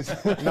 Yes.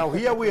 Now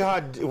here we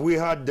had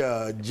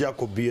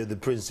Jacob here, the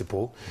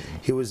principal.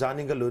 He was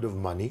earning a lot of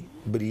money,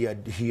 but he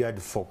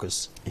had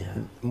focus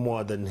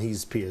more than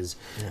his peers,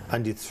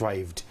 and he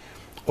thrived.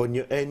 On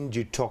your end,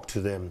 you talk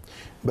to them,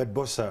 but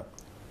Bossa,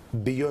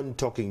 beyond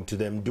talking to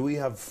them, do we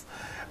have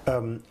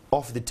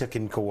off the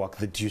technical work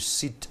that you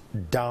sit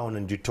down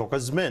and you talk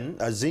as men,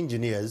 as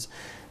engineers?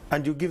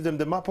 And you give them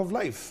the map of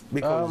life?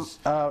 Because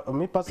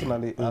me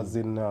personally, as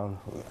in,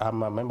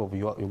 I'm a member of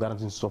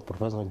Uganda Institute of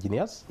Professional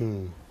Engineers,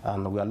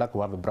 and we are lucky to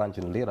have a branch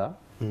in Lira.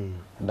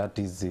 That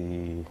is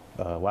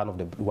one of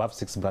the, we have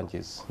 6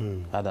 branches.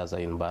 Others are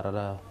in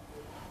Barada,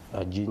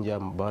 Jinja,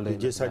 Mbale. You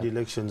just had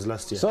elections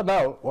last year. So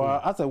now,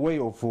 as a way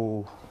of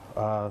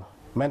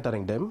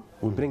mentoring them,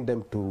 we bring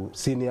them to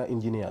senior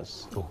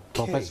engineers,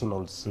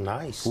 professionals.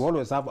 Nice. We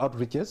always have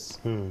outreaches.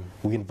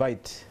 We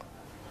invite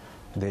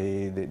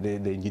the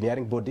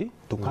engineering body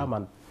to come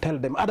and tell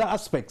them other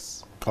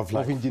aspects of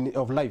life,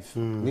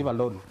 leave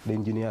alone the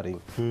engineering.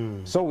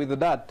 So with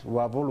that, we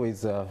have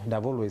always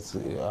they've always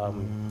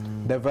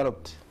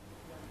developed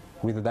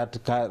with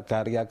that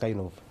career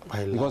kind of,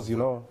 because you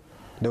know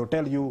they will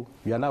tell you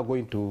are now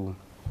going to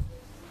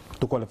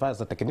qualify as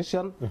a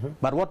technician,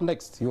 but what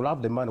next? You'll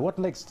have the money. What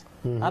next?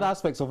 Other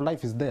aspects of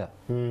life is there.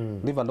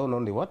 Leave alone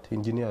only what?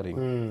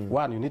 Engineering.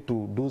 One, you need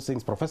to do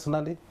things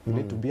professionally. You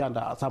need to be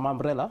under some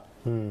umbrella,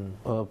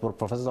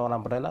 professional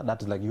umbrella,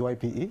 that is like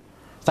UIPE,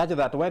 such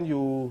that when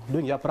you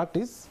doing your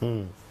practice,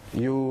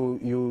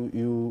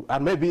 you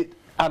and maybe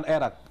an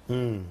error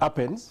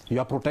happens, you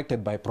are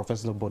protected by a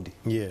professional body.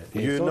 Yeah,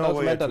 you so know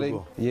where to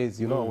go. Yes,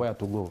 you know where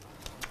to go.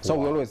 So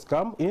we always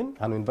come in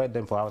and invite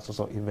them for our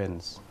social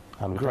events,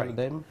 and we tell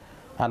them.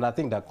 And I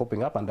think they're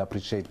coping up and they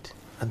appreciate.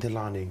 And they're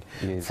learning.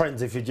 Yes.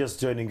 Friends, if you're just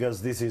joining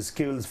us, this is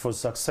Skills for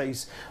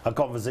Success, a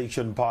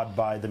conversation powered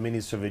by the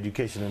Ministry of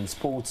Education and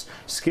Sports,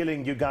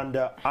 Skilling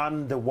Uganda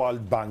and the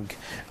World Bank.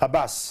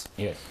 Abbas,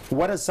 yes.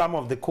 What are some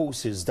of the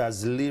courses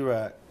does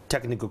Lira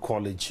Technical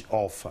College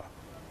offer?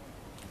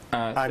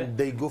 And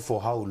they go for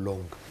how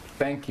long?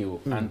 Thank you,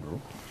 Andrew.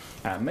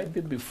 Maybe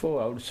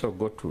before I also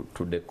go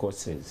to the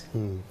courses.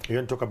 You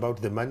want to talk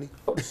about the money?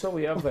 Also,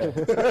 we have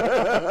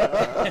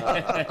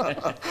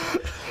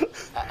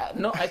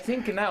no, I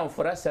think now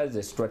for us as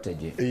a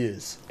strategy,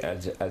 yes,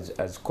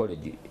 as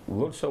college,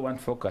 we also want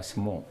to focus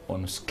more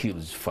on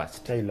skills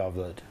first. I love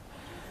that.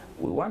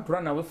 We want to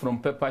run away from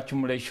paper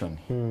accumulation.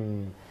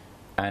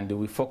 And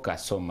we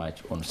focus so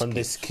much on skills. On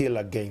the skill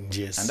again,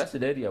 yes. And that's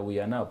the area we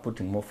are now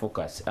putting more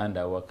focus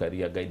under our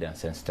career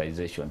guidance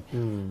sensitization.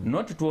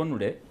 Not to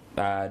only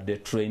the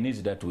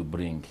trainees that we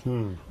bring,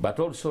 but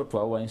also to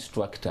our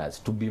instructors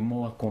to be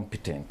more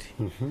competent.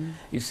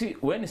 You see,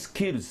 when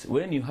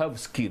you have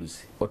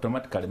skills,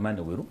 automatically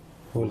money will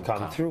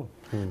come through.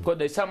 Because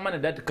there's some money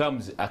that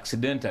comes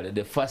accidentally,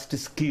 the first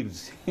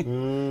skills.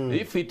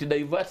 If it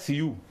diverts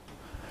you,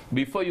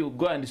 before you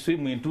go and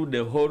swim into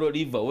the whole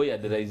river where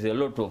there is a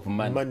lot of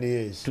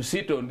money, to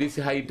sit on this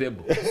high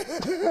table,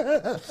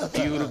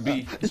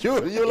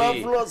 you'll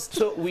have lost.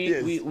 So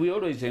we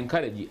always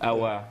encourage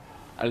our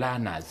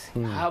learners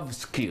have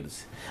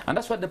skills, and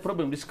that's what the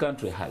problem this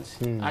country has.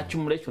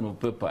 Accumulation of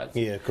papers.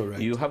 Yeah, correct.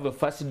 You have a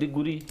first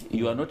degree,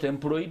 you are not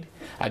employed.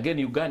 Again,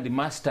 you got the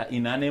master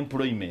in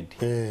unemployment.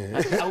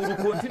 I will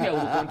continue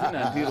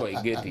until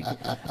I get it.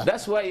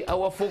 That's why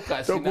our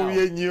focus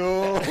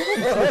now.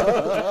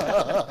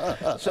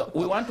 So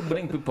we want to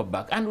bring people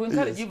back, and we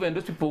encourage even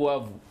those people who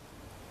have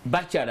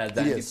bachelors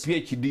and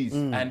PhDs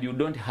and you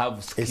don't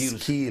have skills. A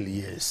skill,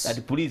 yes.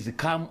 That please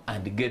come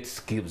and get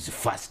skills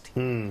first.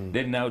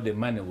 Then now the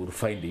money will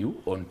find you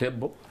on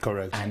table.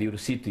 Correct. And you'll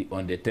sit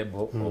on the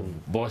table of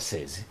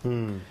bosses.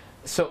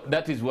 So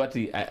that is what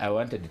I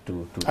wanted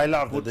to I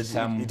love put that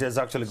some, it has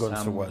actually gone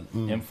so well.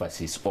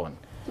 Emphasis on.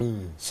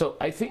 So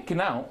I think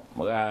now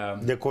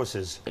the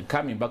courses.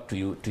 Coming back to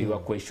your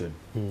question.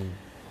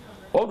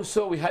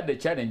 Also, we had the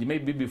challenge,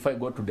 maybe before I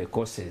go to the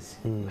courses,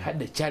 we had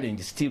the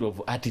challenge still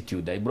of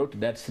attitude. I brought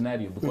that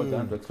scenario because I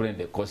want to explain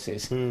the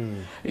courses.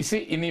 You see,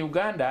 in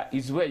Uganda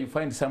is where you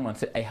find someone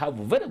say, I have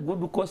very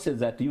good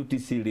courses at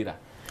UTC-Lira.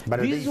 But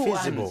are they These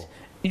feasible? ones,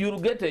 you'll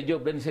get a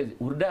job, then he says,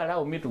 would they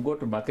allow me to go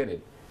to Makerere?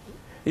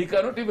 He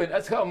cannot even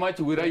ask how much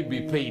will I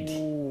be paid.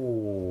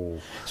 Ooh.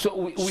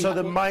 So, So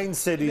the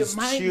mindset is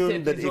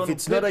tuned that if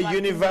it's not a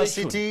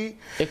university,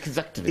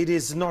 exactly, it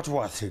is not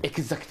worth it.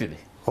 exactly.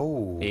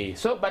 Oh.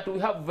 So, but we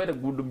have very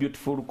good,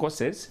 beautiful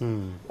courses.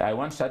 I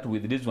want to start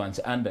with these ones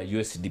under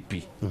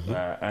USDP,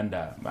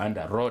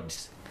 under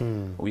roads.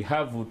 We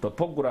have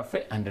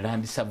topography and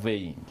land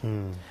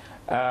surveying.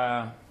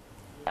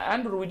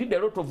 And we did a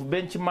lot of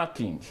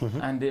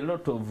benchmarking and a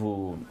lot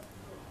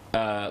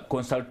of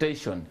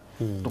consultation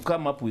to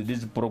come up with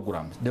these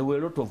programs. There were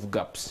a lot of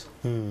gaps.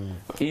 I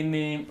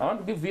want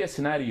to give you a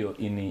scenario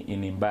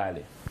in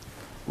Mbale.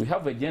 We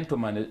have a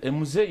gentleman, a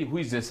Muzei, who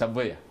is a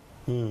surveyor.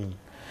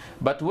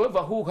 But whoever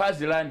who has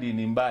land in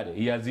Mbale,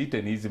 he has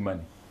eaten his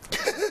money.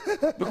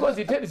 Because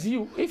he tells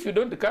you, if you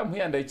don't come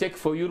here and I check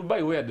for you,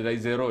 by where there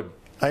is a road.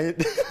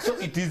 So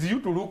it is you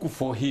to look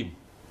for him.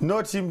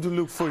 Not him to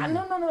look for you.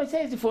 No, it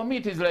says for me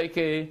it is like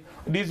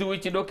these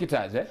witch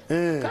doctors.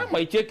 Come,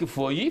 I check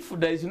for you. If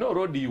there is no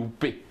road, you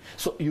pay.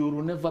 So you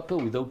will never pay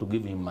without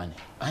giving money.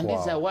 And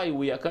this is why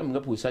we are coming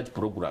up with such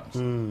programs.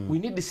 We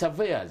need the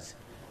surveyors,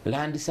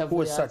 land surveyors,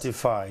 who are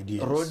certified,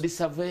 yes. Road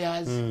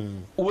surveyors,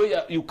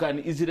 where you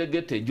can easily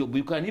get a job.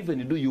 You can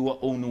even do your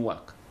own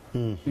work.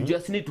 You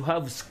just need to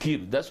have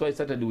skills. That's why I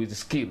started with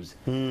skills.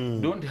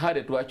 Don't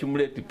hurry to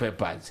accumulate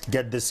papers.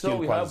 Get the skill. So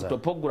we have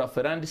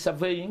topography and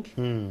surveying,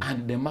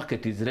 and the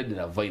market is readily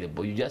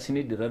available. You just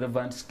need the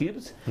relevant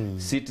skills.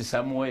 Sit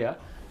somewhere,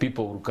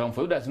 people will come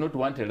for you. Who does not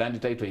want a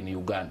land title in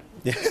Uganda?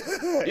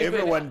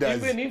 Everyone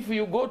does. Even if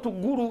you go to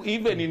Guru,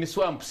 even in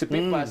swamps,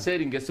 people are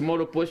selling a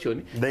smaller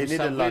portion. They need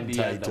a land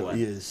title,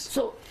 yes.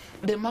 So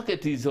the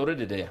market is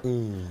already there.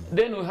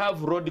 Then we have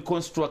road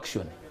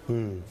construction.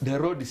 The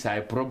roads are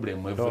a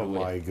problem everywhere. Oh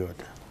my God.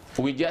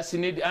 We just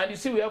need, and you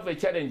see we have a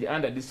challenge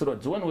under these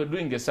roads. When we're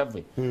doing a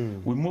survey,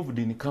 we moved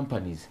in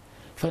companies,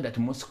 find that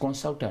most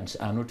consultants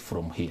are not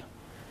from here.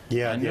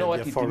 Yeah, and you know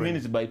what it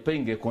means by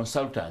paying a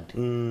consultant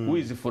who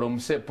is from,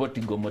 say,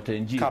 Portugal,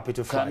 Motenji,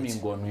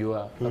 coming on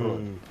your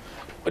road.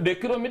 The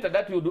kilometer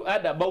that you do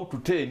add about to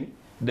 10,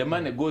 the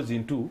money goes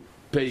into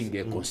paying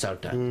a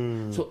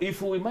consultant. So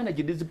if we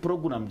manage these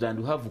programs and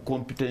we have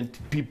competent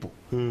people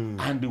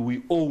and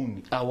we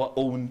own our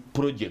own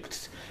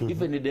projects,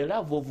 even the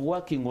love of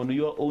working on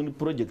your own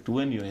project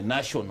when you're a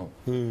national,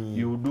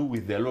 you do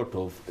with a lot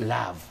of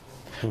love.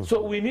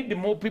 So we need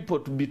more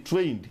people to be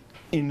trained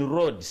in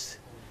roads,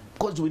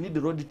 because we need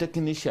road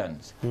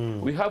technicians.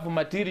 We have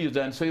materials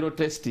and soil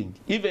testing.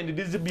 Even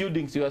these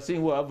buildings you are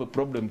seeing who have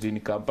problems in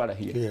Kampala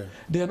here,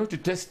 they are not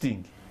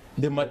testing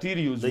the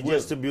materials. They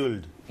just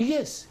build.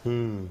 Yes.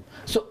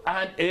 So,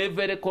 and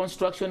every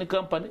construction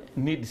company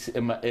needs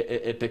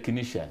a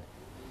technician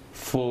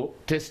for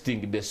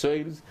testing the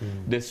soils,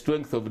 the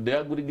strength of the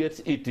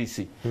aggregates,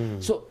 etc.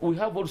 So we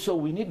have also,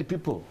 we need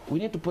people. We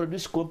need to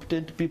produce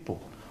competent people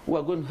who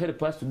are going to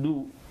help us to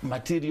do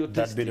material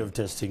testing. That bit of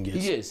testing, yes.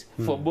 Yes,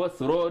 for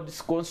both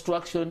roads,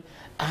 construction,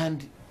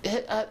 and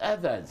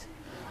others.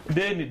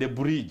 Then the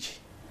bridge.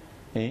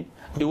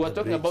 You were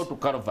talking about to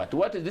culvert.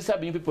 What is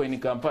disturbing people in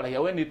Kampala here?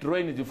 When it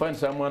rains, you find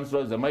someone's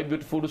lost my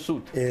beautiful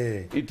suit.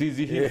 It is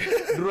here.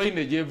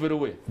 Drainage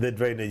everywhere. The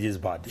drainage is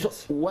bad. So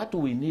what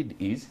we need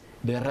is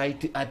the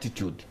right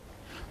attitude.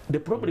 The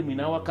problem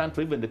in our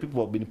country, even the people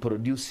who have been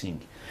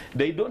producing,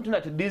 they don't know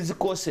that these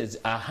courses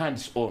are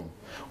hands-on.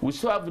 We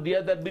still have the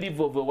other belief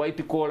of a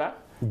white-collar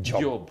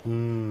job.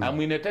 I'm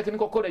in a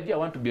technical college, I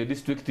want to be a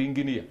district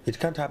engineer. It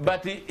can't happen.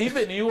 But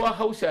even your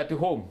house at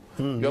home,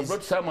 you have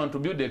brought someone to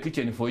build a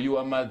kitchen for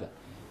your mother.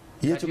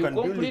 Yet you can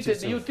completed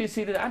build it the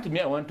UTC, and me,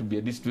 I want to be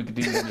a district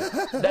engineer.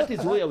 That is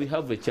where we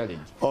have a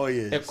challenge. Oh,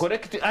 yes. A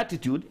correct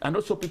attitude, and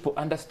also people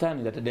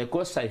understand that the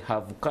course I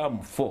have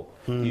come for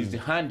is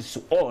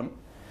hands-on.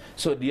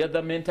 So the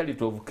other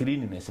mentality of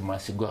cleanliness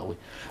must go away.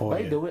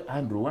 By the way,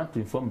 Andrew, I want to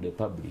inform the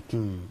public,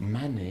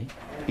 money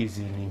is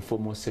in the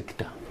informal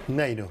sector.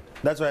 No, I know.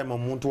 That's why I'm a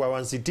muntu. I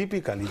want to see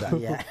typically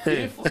that.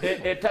 If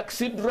a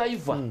taxi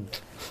driver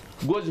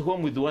goes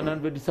home with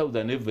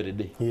 100,000 every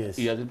day,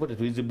 he has reported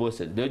to his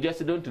bosses. They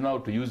just don't know how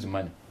to use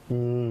money.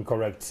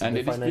 Correct. And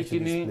the district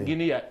in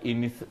Guinea,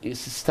 in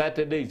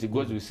Saturday, it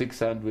goes with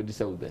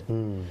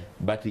 600,000.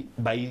 But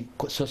by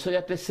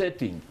society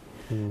setting,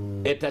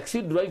 a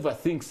taxi driver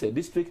thinks a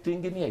district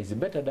engineer is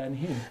better than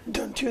him.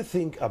 Don't you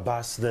think,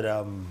 Abbas, that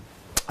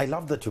I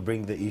love that you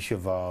bring the issue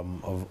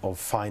of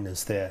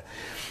finance there.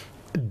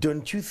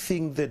 Don't you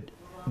think that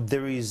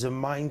there is a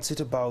mindset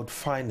about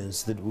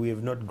finance that we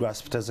have not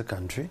grasped as a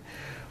country?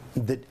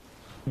 That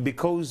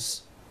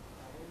because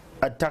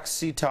a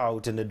taxi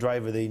tout and a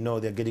driver, they know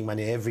they're getting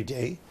money every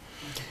day,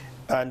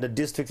 and the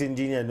district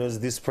engineer knows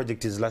this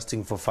project is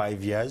lasting for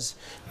 5 years.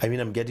 I mean,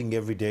 I'm getting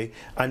every day.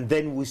 And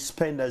then we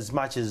spend as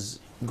much as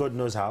God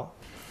knows how.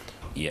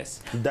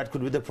 Yes. That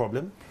could be the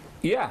problem.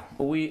 Yeah,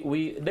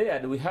 we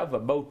have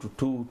about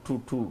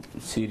two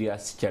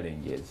serious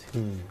challenges.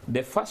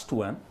 The first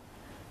one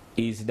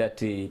is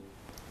that, you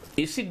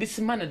see, this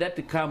money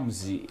that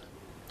comes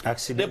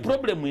The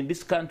problem in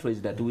this country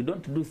is that we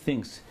don't do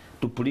things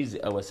to please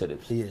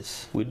ourselves.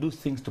 Yes. We do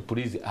things to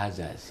please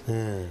others.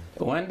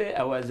 One day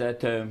I was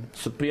at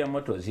Superior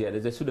Motors here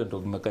as a student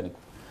of mechanical.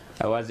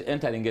 I was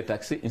entering a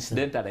taxi.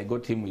 Incidentally, I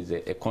got him with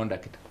a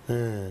conductor.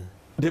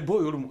 The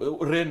boy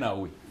ran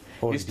away.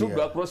 He stood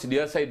across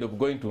the other side of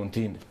going to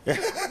Ntinda.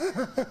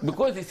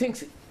 Because he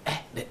thinks,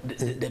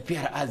 the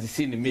PR has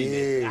seen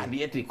me, and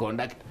yet he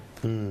conducted.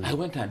 I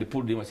went and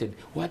pulled him and said,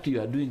 what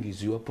you are doing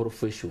is your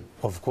profession.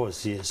 Of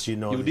course, yes, you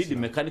know. You did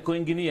mechanical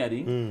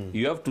engineering.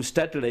 You have to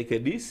start like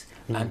this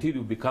until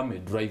you become a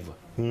driver.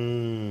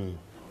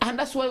 And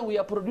that's why we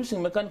are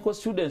producing mechanical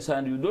students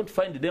and you don't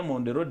find them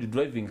on the road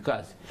driving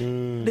cars.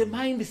 The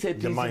mindset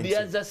is the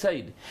other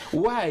side.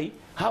 Why?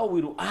 How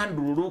will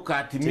Andrew look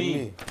at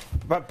me?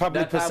 But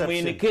public that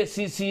perception. I'm in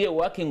KCCA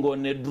working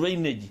on a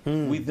drainage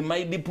with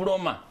my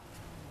diploma.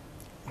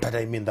 But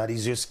I mean, that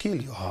is your skill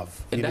you have.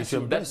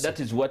 That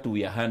is what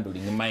we are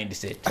handling,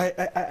 mindset.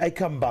 I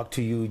come back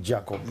to you,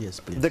 Jacob.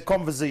 Yes, please. The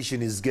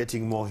conversation is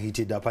getting more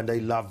heated up, and I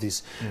love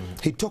this.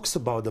 He talks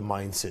about the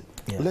mindset.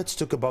 Let's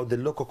talk about the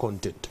local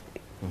content.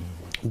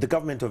 The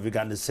government of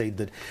Uganda said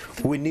that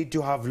we need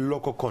to have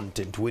local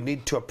content. We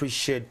need to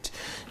appreciate,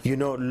 you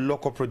know,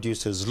 local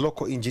producers,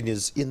 local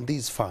engineers in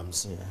these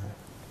farms.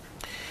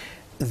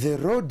 The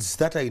roads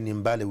that are in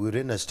Mbale, we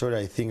ran a story,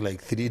 I think,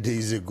 like 3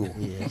 days ago.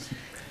 Yes.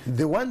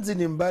 The ones in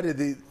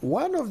Mbale,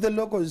 one of the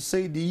locals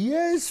said,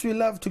 yes, we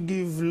love to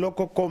give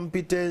local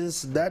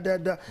competence,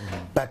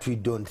 but we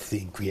don't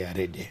think we are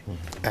ready.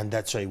 And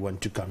that's why I want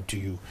to come to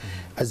you.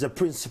 As a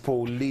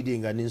principal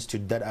leading an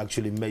institute that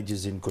actually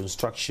majors in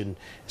construction,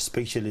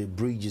 especially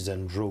bridges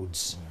and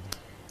roads,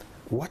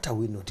 what are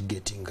we not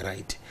getting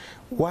right?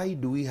 Why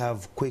do we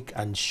have quick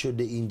and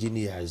shoddy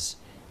engineers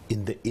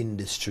in the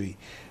industry?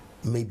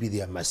 Maybe they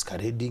are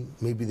masquerading,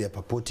 maybe they are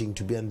purporting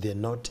to be and they're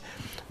not,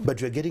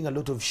 but we're getting a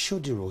lot of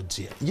shoddy roads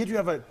here. Yet we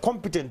have a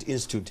competent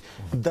institute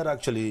that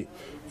actually,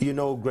 you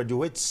know,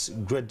 graduates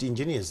great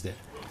engineers there.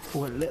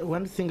 Well,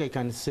 one thing I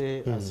can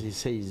say, as he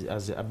says,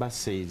 as Abbas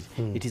says,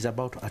 it is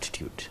about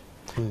attitude.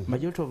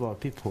 Majority of our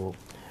people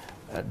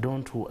they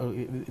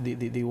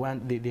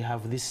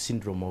have this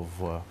syndrome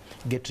of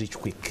get rich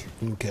quick.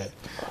 Okay.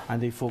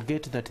 And they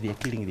forget that they are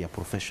killing their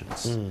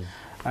professions.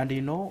 And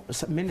you know,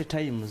 many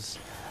times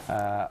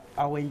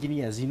our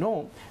engineers, you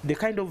know, the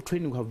kind of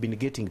training we have been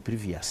getting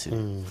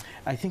previously,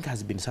 I think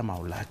has been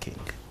somehow lacking.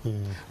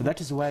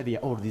 That is why there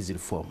are all these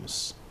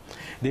reforms.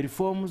 The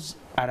reforms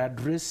are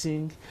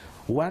addressing,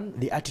 one,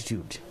 the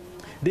attitude.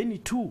 Then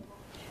two,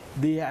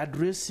 they are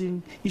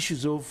addressing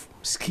issues of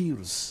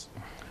skills.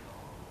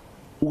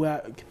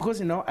 Because,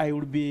 you know, I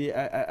will be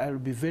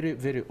very,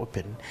 very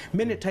open.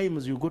 Many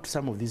times you go to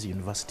some of these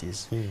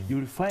universities, you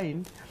will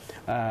find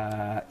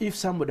if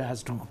somebody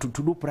has to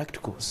do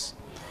practicals,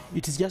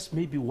 it is just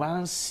maybe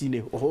once in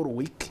a whole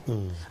week,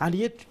 and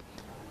yet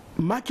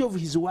much of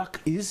his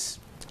work is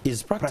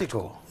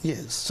practical.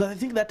 Yes. So I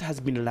think that has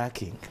been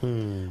lacking.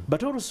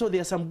 But also there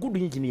are some good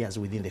engineers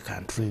within the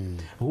country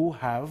who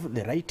have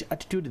the right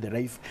attitude, the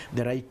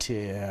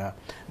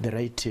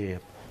right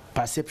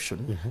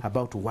perception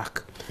about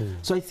work.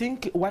 So I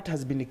think what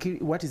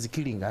is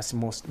killing us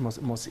most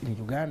in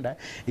Uganda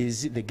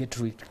is they get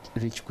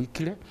rich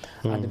quickly,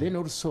 and then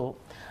also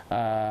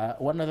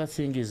one other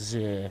thing is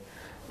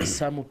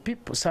some of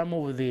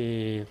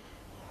the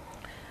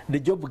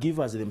job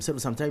givers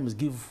themselves sometimes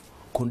give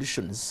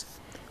conditions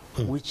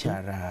which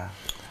are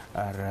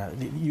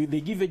they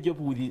give a job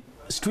with the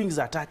strings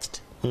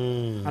attached,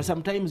 and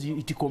sometimes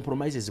it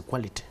compromises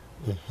quality.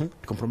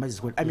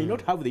 I may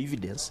not have the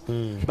evidence,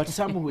 but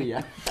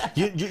somewhere.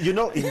 you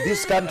know, in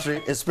this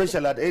country,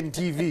 especially at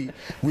NTV,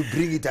 we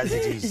bring it as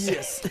it is.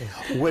 Yes.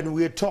 When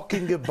we're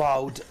talking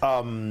about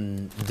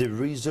the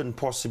reason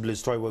possibly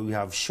story where we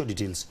have shoddy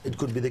deals, it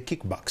could be the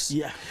kickbacks.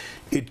 Yeah.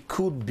 It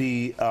could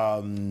be, you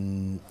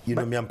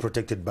know me, I'm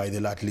protected by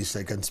the law, at least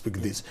I can speak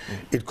this.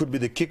 It could be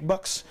the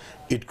kickbacks,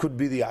 it could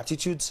be the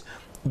attitudes,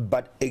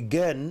 but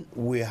again,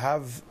 we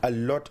have a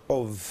lot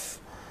of,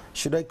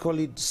 should I call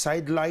it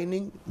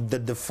sidelining,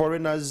 that the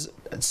foreigners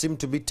seem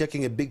to be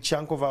taking a big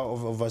chunk of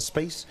our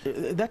space?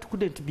 That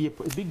couldn't be a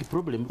big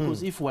problem,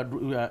 because if we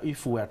are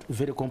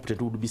very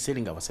competent, we would be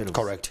selling ourselves.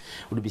 Correct.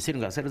 We would be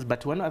selling ourselves.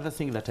 But one other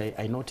thing that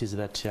I noticed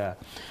that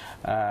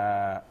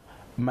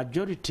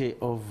majority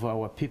of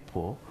our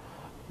people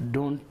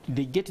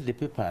they get the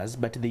papers,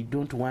 but they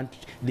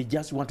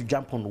just want to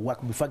jump on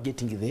work before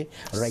getting the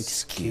right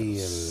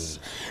skills.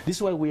 This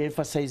is why we're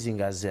emphasizing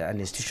as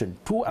an institution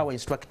to our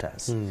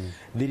instructors,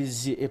 there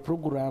is a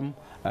program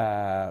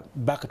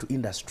back to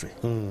industry.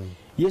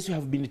 Yes, you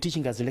have been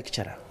teaching as a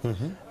lecturer,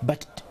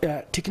 but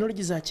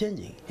technologies are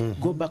changing.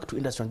 Go back to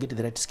industry and get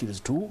the right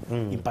skills to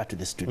impart to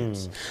the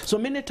students. So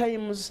many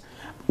times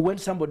when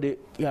somebody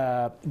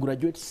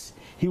graduates,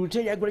 he will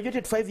tell you, I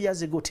graduated 5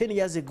 years ago, 10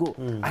 years ago,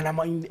 and I'm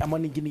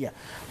an engineer. engineer.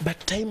 But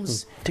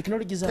times,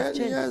 technologies have 10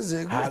 changed. years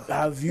ago.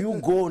 Have you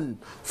gone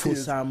for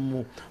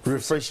some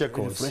refresher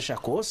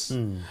course?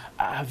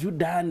 Have you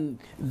done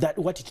that?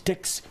 What it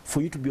takes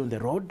for you to be on the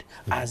road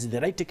as the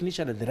right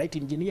technician and the right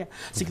engineer?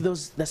 I think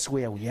that's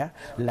where we are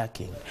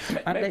lacking.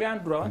 Maybe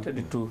Andrew, I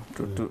wanted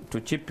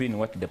to chip in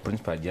what the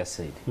principal just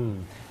said.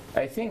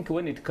 I think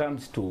when it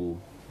comes to,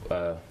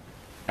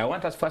 I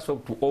want us first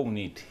of all to own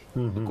it,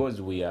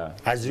 because we are,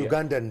 as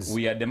Ugandans,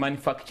 we are the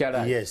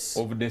manufacturers yes.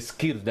 of the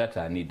skills that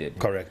are needed.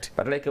 Correct.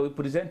 But like we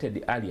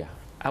presented earlier,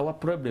 our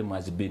problem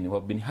has been,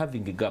 we've been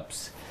having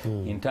gaps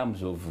in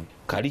terms of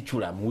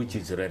curriculum which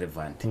is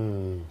relevant.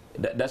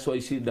 That's why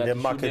you see that the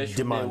market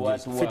demand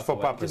is fit for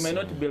purpose. It may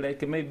not be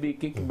like maybe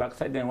kicking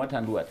backside and what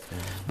and what.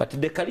 But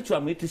the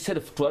curriculum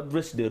itself to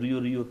address the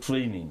real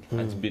training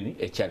has been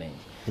a challenge.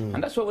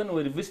 And that's why when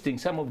we're visiting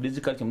some of these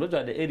curriculum, those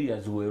are the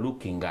areas we're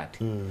looking at.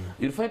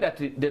 You'll find that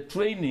the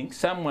training,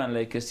 someone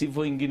like a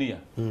civil engineer,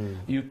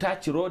 you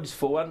touch roads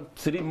for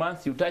 3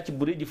 months, you touch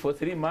bridge for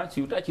 3 months,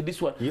 you touch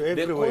this one.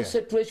 The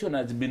concentration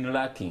has been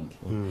lacking.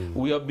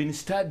 We have been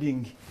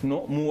studying a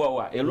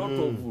lot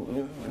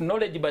of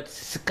knowledge, but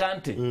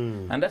scanty.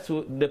 And that's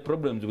the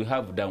problems we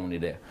have down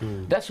there.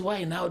 That's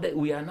why now that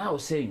we are now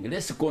saying,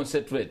 let's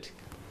concentrate.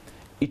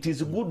 It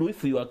is good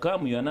if you are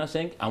calm, you are now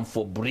saying, I'm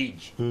for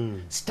bridge.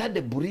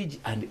 Study bridge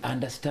and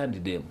understand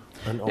them.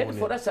 Then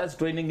for us as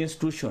training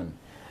institution,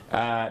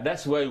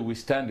 that's why we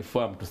stand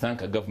firm to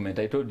thank a government.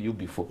 I told you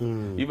before,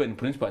 even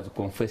principals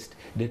confessed,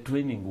 the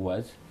training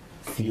was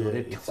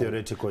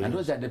theoretical. And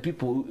those are the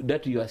people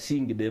that you are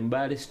seeing, the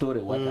Mbale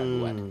story, what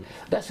and what.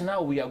 That's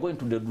now we are going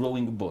to the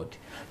drawing board.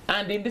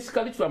 And in this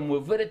curriculum, we're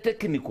very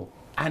technical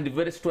and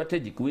very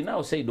strategic. We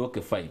now said,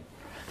 okay, fine.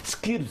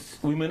 Skills,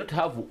 we may not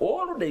have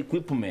all the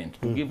equipment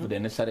to give the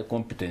necessary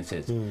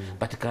competences,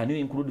 but can you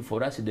include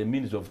for us the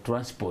means of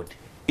transport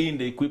in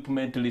the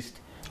equipment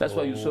list? That's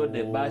why you saw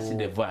the bus,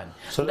 the van.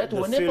 So that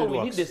whenever we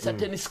need a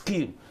certain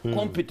skill,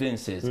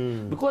 competences,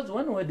 because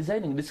when we were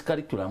designing this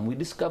curriculum, we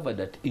discovered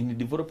that in the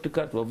developed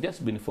countries, we've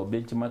just been for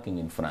benchmarking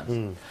in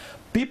France.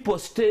 People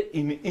stay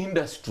in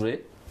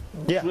industry,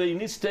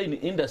 trainees stay in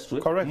industry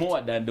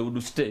more than they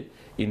would stay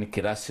in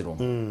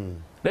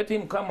classroom. Let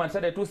him come and say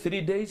that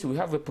 2-3 days we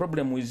have a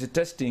problem with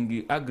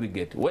testing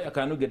aggregate. Where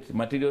can you get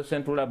material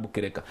central lab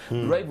Kireka?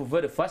 Drive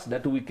very fast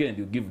that weekend,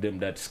 you give them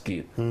that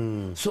skill.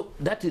 So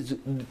that is,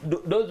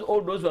 all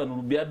those ones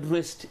will be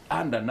addressed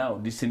under now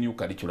this new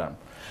curriculum.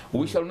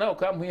 We shall now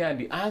come here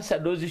and answer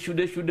those issues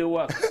they should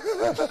work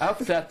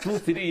after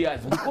 2-3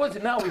 years, because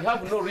now we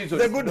have no reason.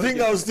 The good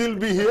thing I'll still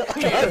be here.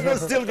 I'm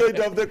still going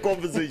to have the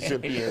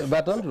conversation.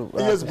 But Andrew,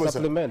 to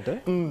supplement,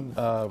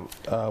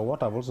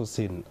 what I've also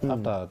seen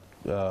after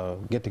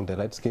getting the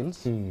right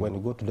skills, when you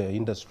go to the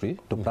industry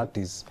to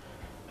practice,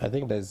 I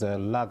think there's a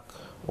lack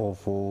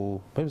of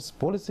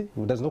policy.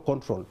 There's no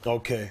control.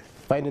 Okay.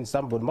 Finding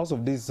somebody, most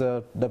of these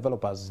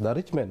developers, the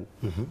rich men,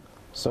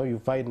 so you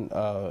find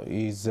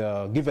is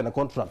given a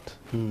contract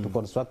to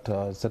construct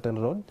a certain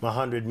road.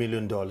 $100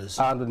 million.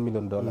 $100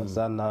 million.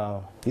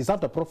 And it's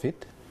after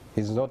profit.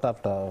 It's not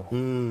after.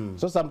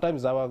 So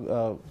sometimes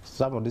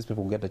some of these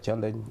people get a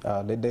challenge.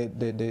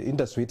 The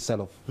industry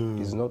itself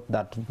is not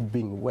that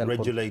being well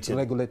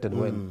regulated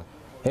well.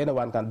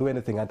 Anyone can do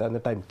anything at any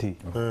time.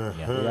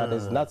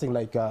 There's nothing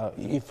like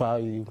if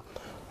I'm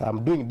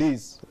doing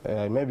this,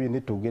 maybe you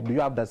need to get, do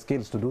you have the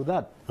skills to do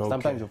that?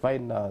 Sometimes you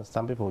find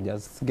some people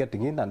just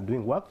getting in and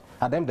doing work.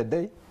 At the end of the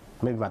day,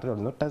 maybe material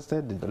is not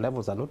tested, the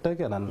levels are not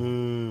taken,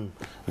 and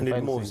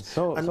it moves.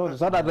 So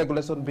that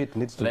regulation bit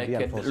needs to be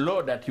enforced. The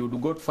law that you would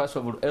go to, first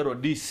of all,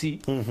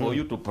 RODC for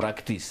you to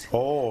practice.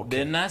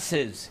 The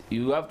nurses,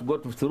 you have to go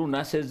through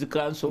Nurses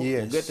Council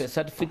to get a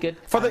certificate,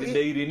 and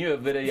they renew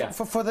every year.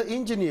 For the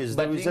engineers,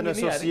 there is an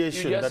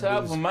association. You just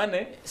have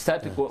money,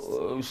 start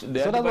so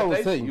that's what I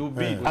was saying.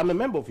 I'm a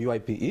member of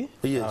UIPE.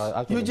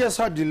 Yes. You just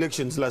had the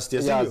elections last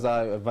year. Yes,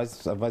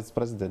 a vice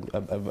president,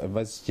 a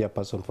vice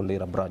chairperson for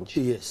Lira branch.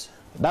 Yes.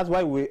 That's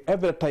why we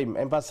every time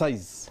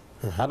emphasize,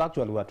 and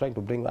actually we are trying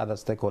to bring other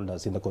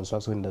stakeholders in the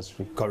construction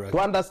industry to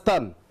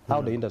understand how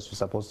the industry is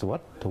supposed to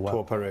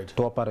operate.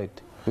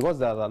 Because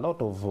there are a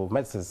lot of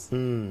messes.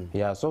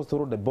 So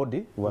through the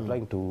body, we are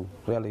trying to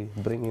really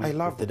bring in. I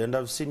loved it, and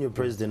I've seen your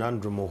president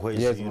Andrew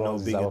Mohwezi,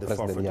 being at the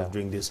forefront of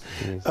doing this.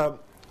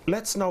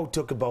 Let's now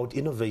talk about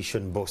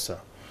innovation,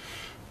 Bosa.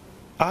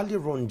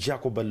 Earlier on,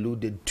 Jacob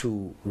alluded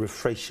to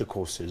refresher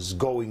courses,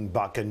 going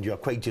back and you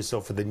acquaint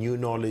yourself with the new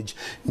knowledge,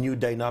 new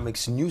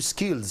dynamics, new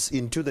skills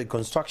into the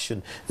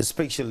construction,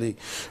 especially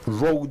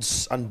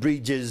roads and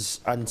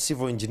bridges and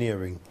civil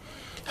engineering.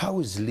 How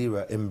is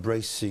Lira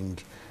embracing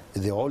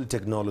the old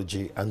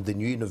technology and the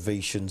new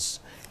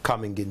innovations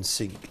coming in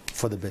sync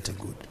for the better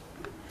good?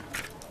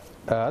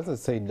 As I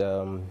said,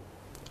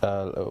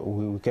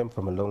 we came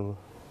from a long,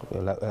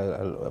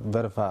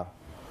 very far.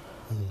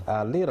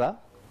 Lira,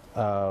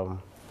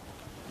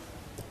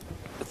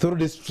 through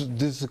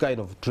this kind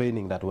of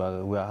training that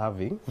we are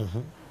having,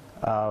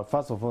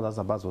 first of all, as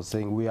Abbas was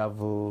saying, we have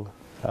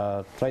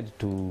tried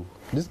to,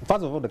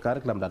 first of all, the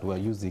curriculum that we are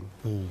using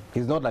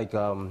is not like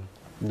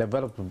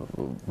developed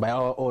by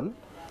our own,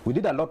 We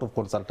did a lot of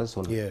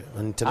consultation. Yeah,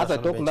 as I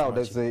talk now, benchmarking.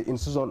 there's the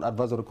Institution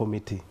Advisory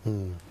Committee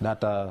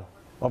that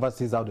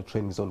oversees how the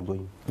training is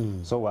ongoing.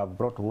 So we have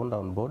brought Wanda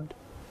on board.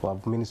 We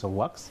have Minister of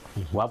Works,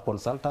 we have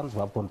consultants,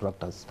 we have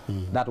contractors.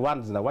 That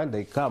once in a while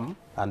they come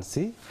and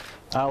see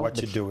how What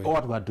you're doing.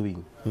 what we're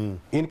doing.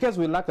 In case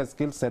we lack a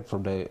skill set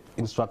from the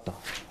instructor,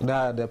 there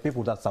are the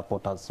people that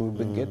support us. We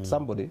will get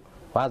somebody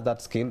who has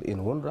that skill in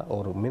WUNRWA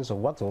or Minister of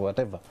Works or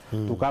whatever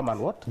to come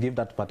and give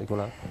that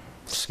particular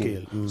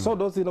skill. So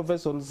those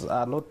innovations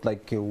are not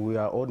like we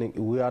are owning,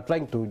 we are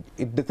trying to,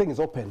 the thing is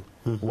open.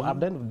 At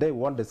the end of the day, we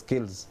want the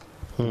skills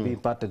to be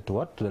imparted to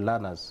what? To the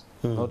learners,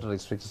 not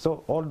restricted.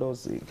 So all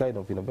those kind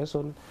of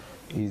innovation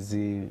is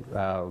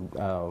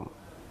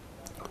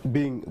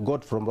being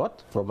got from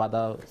what? From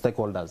other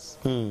stakeholders.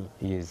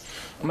 Yes.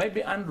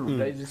 Maybe, Andrew,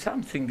 there is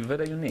something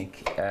very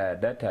unique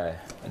that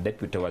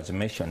Deputy was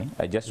mentioning.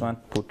 I just want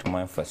to put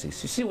more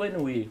emphasis. You see, when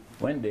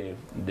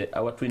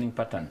our twinning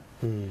pattern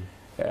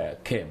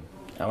came,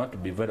 I want to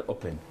be very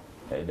open.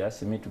 They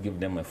asked me to give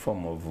them a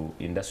form of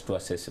industrial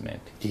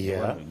assessment.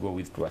 Yeah. We go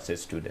with to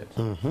assess students.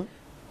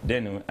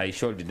 Then I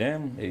showed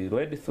them, they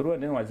read through,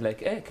 and then I was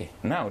like, okay,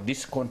 now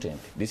this content,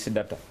 this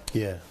data,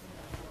 Yeah.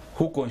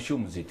 who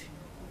consumes it?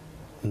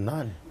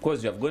 None.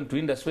 Because you have gone to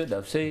industry, they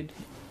have said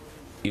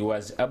he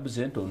was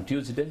absent on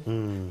Tuesday,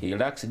 he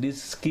lacks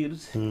these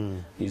skills,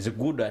 he's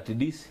good at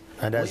this.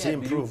 And has Where do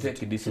you improved.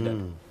 take this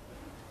data?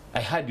 I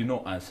had no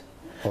answer.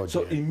 Oh,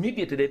 So dear.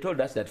 immediately they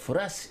told us that for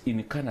us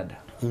in Canada,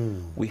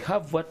 we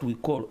have what we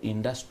call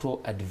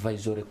Industrial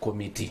Advisory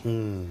Committee.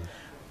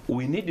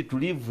 We need to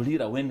leave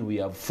Lira when we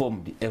have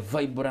formed a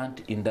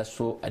vibrant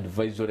Industrial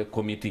Advisory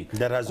Committee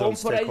That has all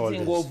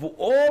comprising stakeholders. of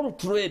all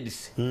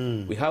trades.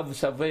 We have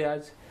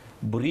surveyors,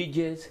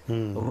 bridges,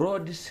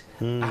 roads,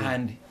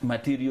 and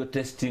material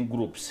testing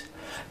groups.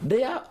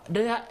 Their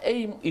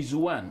aim is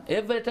one.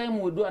 Every time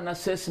we do an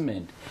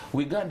assessment,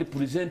 we going to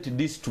present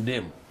this to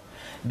them.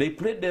 They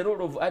play the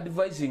role of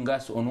advising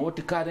us on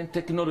what current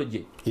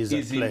technology Is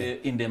at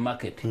play. in the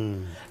market.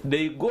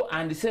 They go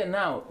and say,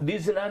 now,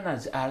 these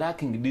learners are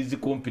lacking these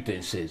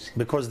competences.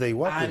 Because they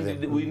work with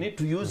And them. we need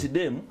to use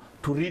them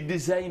to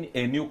redesign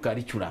a new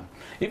curriculum.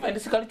 Even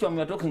this curriculum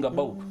we are talking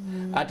about,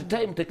 at the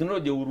time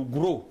technology will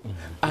grow,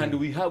 and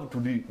we have to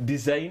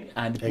design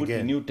and put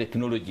Again. new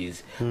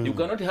technologies. You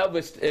cannot have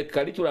a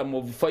curriculum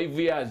of 5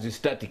 years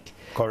static.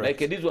 Correct.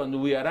 Like this one,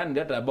 we are running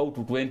at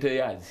about 20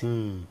 years.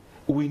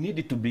 We need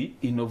it to be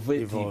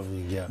innovative.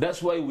 Evolving, yeah.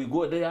 That's why we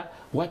go there.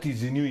 What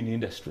is new in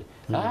industry?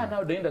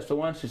 Now the industry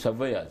wants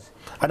surveyors.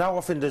 And how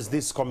often does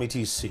this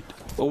committee sit?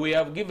 We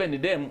have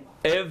given them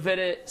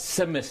every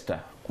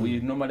semester. We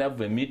normally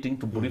have a meeting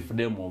to brief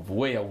them of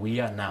where we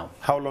are now.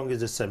 How long is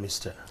the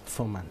semester?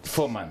 4 months.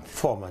 4 months.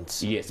 4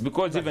 months. Yes,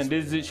 because even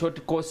these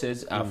short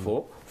courses are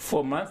for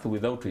 4 months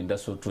without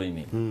industrial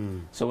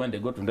training. So when they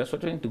go to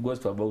industrial training, it goes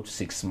to about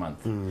 6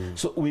 months.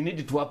 So we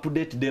need to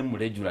update them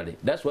regularly.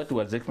 That's what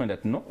was explained,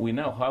 that no, we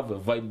now have a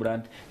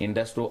vibrant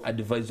industrial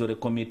advisory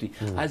committee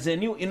as a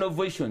new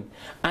innovation.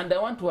 And I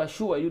want to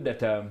assure you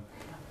that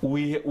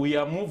we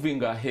are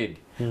moving ahead.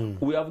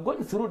 We have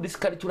gone through this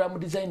curriculum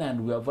design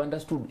and we have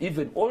understood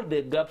even all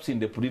the gaps in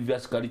the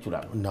previous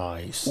curriculum.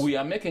 Nice. We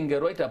are making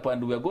a write-up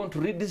and we are going to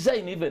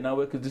redesign even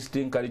our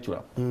existing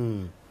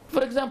curriculum.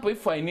 For example,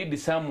 if I need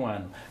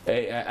someone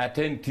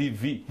attend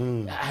TV,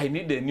 I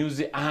need a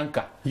news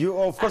anchor. You,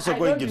 of course, are I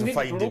going don't to need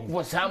find to look them.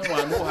 for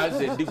someone who has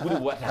a degree,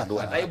 what and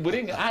what. I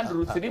bring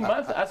Andrew 3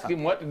 months, ask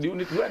him what do you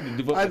need to do and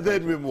develop. And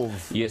then we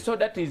move. Yes, so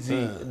that is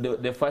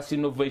the first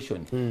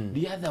innovation.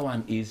 The other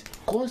one is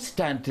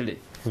constantly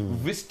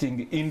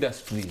visiting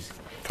industries,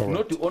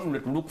 not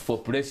only to look for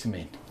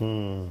placement.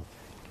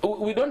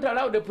 We don't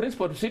allow the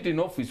principal to sit in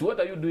office. What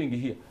are you doing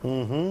here?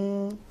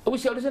 We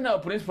shall listen. Our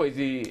principal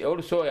is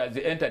also has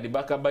entered the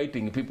back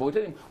biting people. We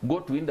tell him, go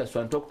to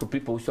industry and talk to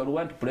people. We shall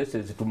want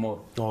places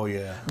tomorrow. Oh,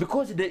 yeah.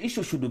 Because the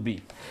issue should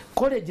be,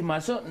 college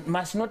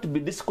must not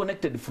be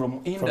disconnected from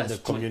industry. From the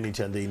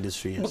community and the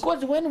industry, yes.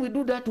 Because when we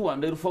do that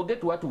one, they'll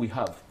forget what we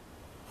have.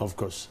 Of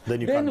course.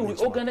 Then you Then can't we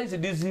benchmark. organize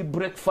these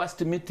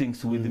breakfast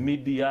meetings with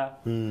media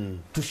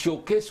to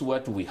showcase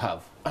what we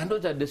have. And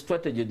those are the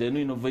strategy, the new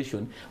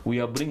innovation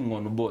we are bringing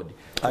on board.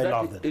 So I that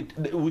love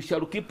that. We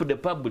shall keep the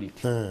public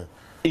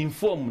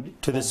informed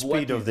To the of what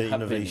speed of is the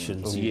happening.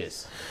 innovations.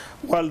 Yes.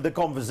 Well, the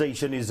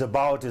conversation is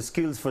about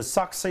skills for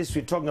success.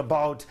 We're talking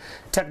about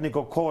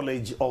Technical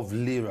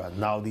College-Lira.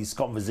 Now, this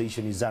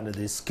conversation is under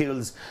the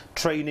skills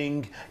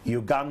training,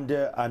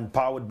 Uganda, and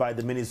powered by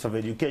the Minister of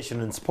Education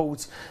and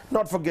Sports,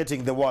 not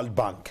forgetting the World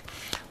Bank.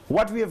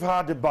 What we have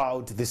heard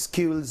about the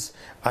skills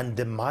and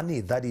the money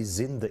that is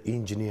in the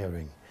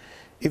engineering.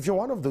 If you're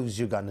one of those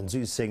Ugandans who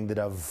is saying that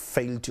I've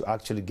failed to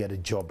actually get a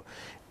job,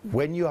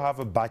 when you have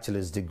a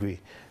bachelor's degree,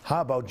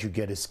 how about you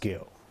get a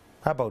skill?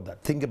 How about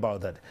that? Think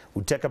about that.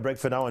 We'll take a break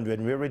for now, and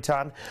when we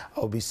return,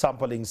 I'll be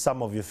sampling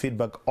some of your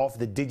feedback off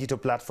the digital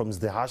platforms.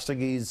 The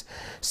hashtag is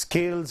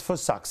Skills for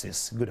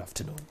Success. Good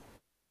afternoon.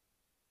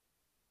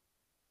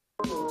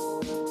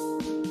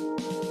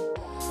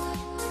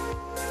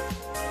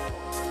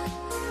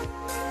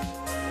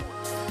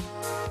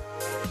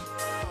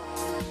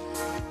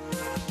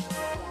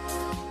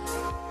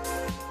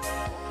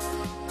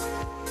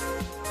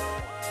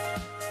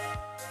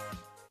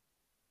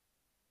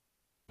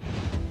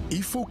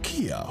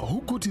 Ifokia,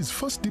 who got his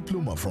first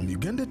diploma from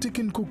Uganda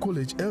Technical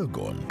College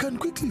Elgon, can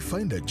quickly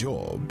find a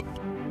job.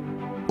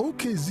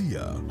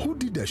 Okezia, who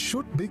did a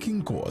short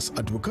baking course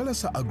at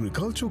Bukalasa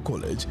Agricultural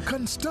College,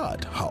 can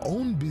start her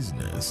own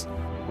business.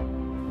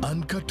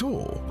 And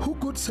Kato, who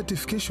got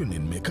certification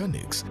in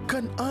mechanics,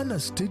 can earn a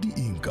steady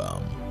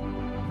income.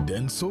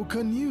 Then so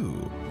can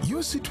you.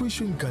 Your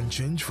situation can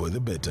change for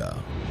the better.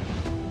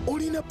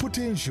 Olina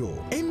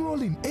potential.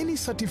 Enroll in any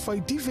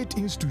certified TVET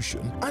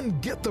institution and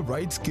get the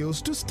right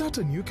skills to start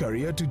a new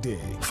career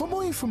today. For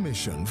more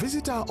information,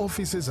 visit our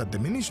offices at the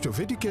Ministry of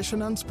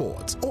Education and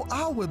Sports or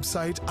our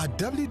website at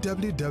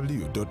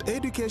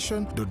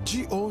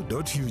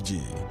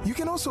www.education.go.ug. You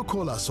can also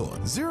call us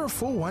on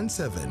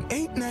 0417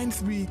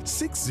 893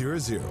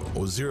 600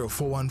 or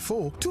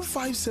 0414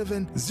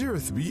 257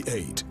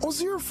 038 or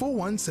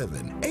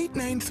 0417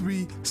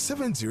 893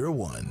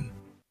 701.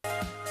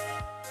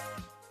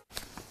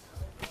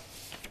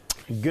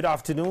 Good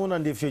afternoon,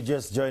 and if you're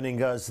just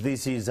joining us,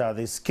 this is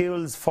the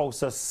Skills for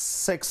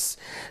Success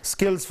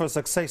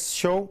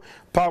show,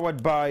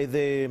 powered by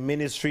the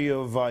Ministry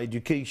of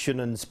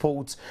Education and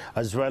Sports,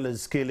 as well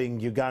as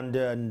Skilling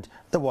Uganda and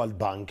the World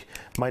Bank.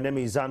 My name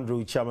is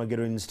Andrew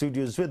Chamagero. In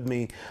studios with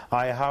me,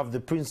 I have the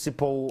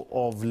principal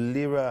of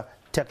Lira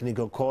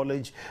Technical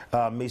College,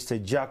 Mr.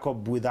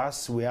 Jacob, with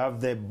us. We have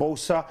the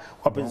Bosa,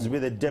 who happens to be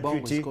the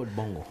deputy.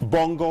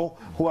 Bongo,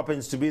 who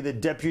happens to be the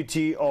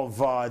deputy of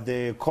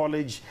the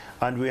college,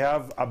 and we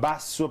have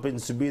Abbas, who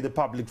happens to be the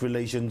public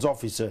relations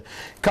officer.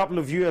 A couple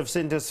of you have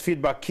sent us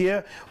feedback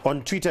here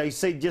on Twitter. He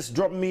said, just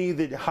drop me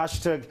the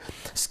hashtag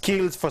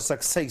Skills for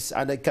Success,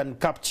 and I can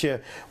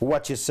capture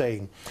what you're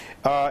saying.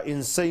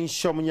 Insane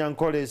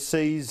Shomunyankole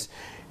says,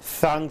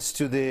 thanks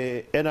to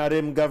the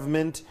NRM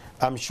government,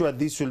 I'm sure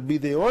this will be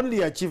the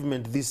only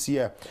achievement this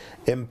year,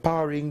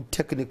 empowering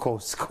technical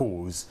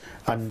schools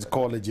and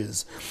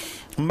colleges.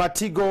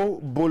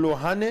 Matigo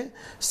Bolohane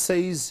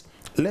says,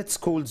 let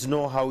schools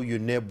know how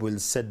UNEB will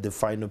set the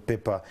final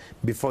paper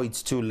before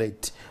it's too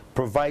late.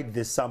 Provide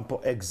the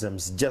sample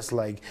exams, just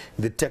like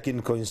the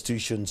technical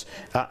institutions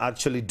are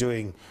actually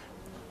doing.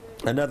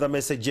 Another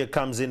message here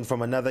comes in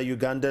from another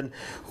Ugandan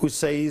who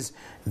says,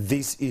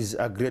 this is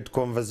a great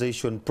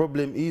conversation.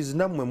 Problem is,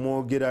 I'm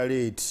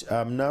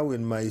now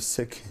in my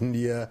second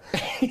year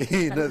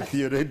in a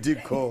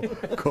theoretical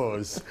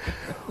course.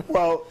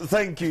 Well,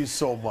 thank you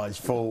so much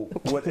for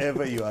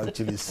whatever you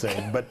actually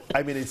saying. But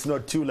I mean, it's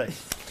not too late.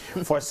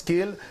 For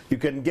skill, you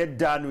can get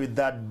done with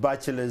that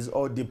bachelor's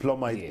or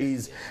diploma it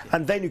is,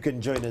 and then you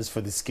can join us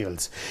for the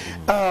skills.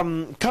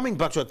 Coming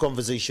back to a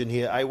conversation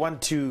here, I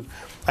want to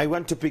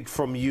pick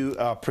from you,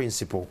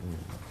 principal.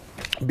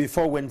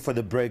 Before we went for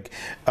the break,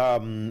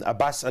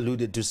 Abbas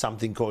alluded to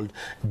something called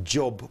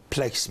job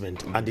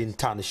placement and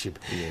internship.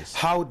 Yes.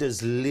 How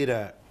does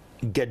Lira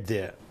get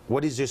there?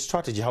 What is your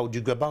strategy? How do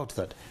you go about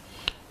that?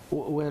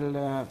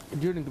 Well,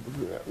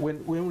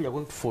 when we are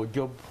going for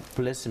job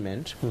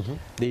placement,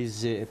 there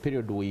is a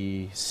period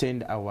we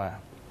send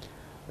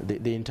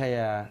the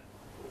entire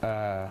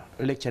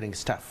lecturing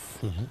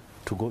staff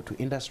to go to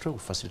industry, we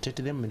facilitate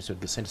them, Ministry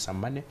will send some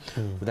money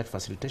for that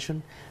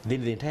facilitation.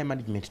 Then the entire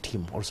management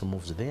team also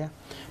moves there.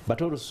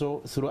 But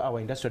also through our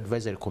industrial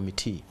advisory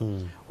committee,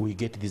 we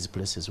get these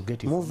places. We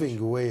get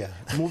moving where?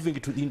 Moving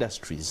to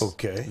industries.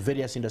 Okay.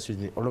 Various industries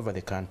all over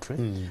the country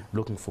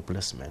looking for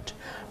placement.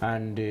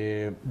 And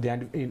the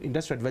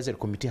industrial advisory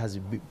committee has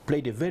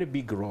played a very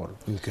big role.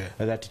 Okay.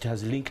 That it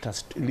has linked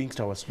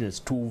our students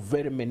to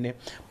very many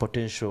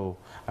potential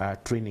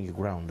training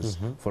grounds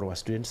for our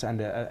students.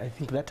 And I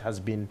think that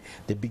has been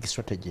the big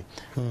strategy.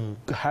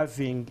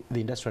 Having the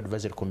industrial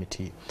advisory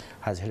committee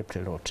has helped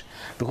a lot,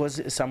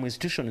 because some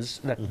institutions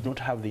that do not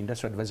have the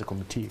industrial advisory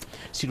committee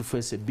still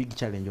face a big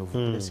challenge of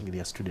placing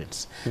their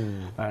students.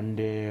 And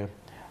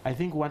I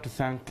think we want to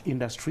thank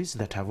industries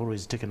that have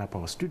always taken up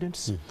our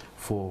students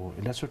for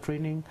industrial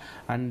training,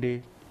 and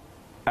in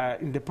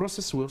the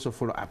process we also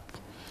follow up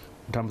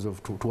in terms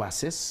of to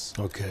assess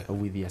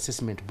with the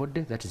assessment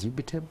body, that is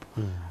UBTEB,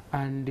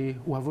 and we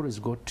have always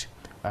got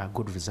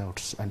good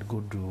results and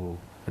good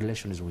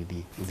relations with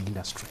the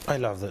industry. I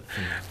love that.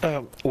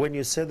 When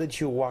you say that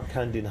you work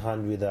hand in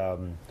hand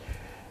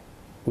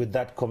with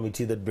that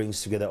committee that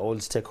brings together all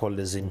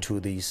stakeholders into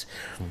this,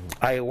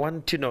 I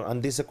want to know,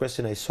 and this is a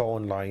question I saw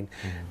online,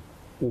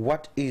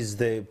 what is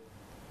the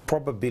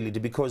probability,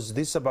 because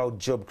this is about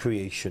job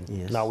creation.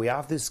 Now we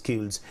have the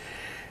skills.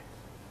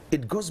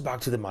 It goes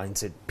back to the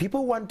mindset.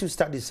 People want to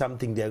study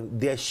something,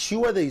 they're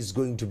sure there is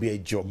going to be a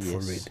job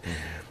for it.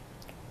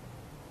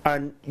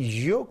 And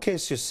your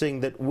case, you're saying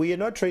that we are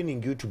not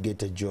training you to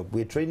get a job.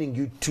 We're training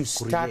you to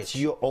start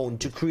your own,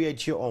 to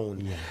create your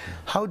own.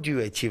 How do you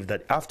achieve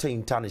that after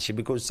internship?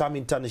 Because some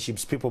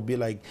internships, people be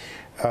like,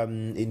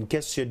 in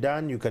case you're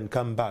done, you can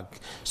come back.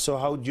 So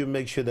how do you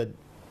make sure that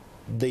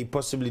they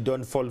possibly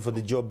don't fall for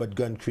the job but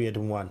go and create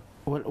one?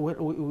 Well,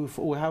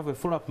 we have a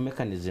follow-up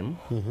mechanism,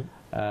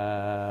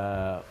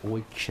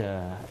 which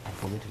I'm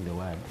forgetting the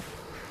word.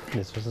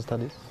 Yes, social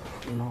studies?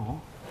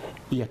 No.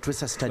 Yeah,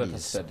 tracer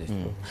studies.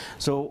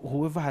 So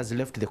whoever has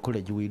left the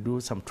college, we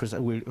do some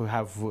tracer. We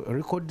have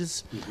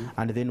records,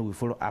 and then we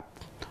follow up.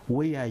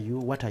 Where are you?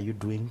 What are you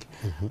doing?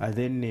 And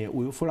then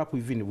we follow up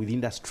even with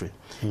industry.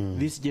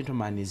 This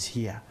gentleman is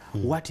here.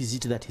 What is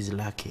it that is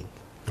lacking?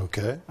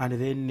 Okay. And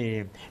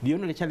then the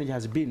only challenge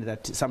has been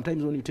that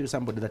sometimes when you tell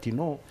somebody that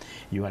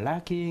you are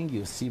lacking,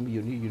 you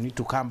need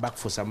to come back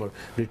for some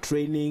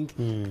retraining.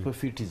 People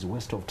feel it is a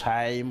waste of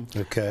time.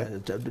 Okay.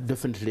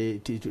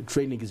 Definitely,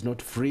 training is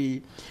not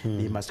free.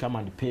 They must come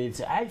and pay.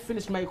 Say, I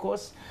finished my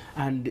course,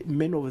 and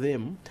many of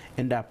them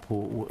end up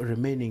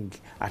remaining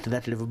at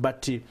that level.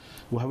 But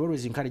we have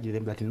always encouraged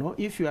them that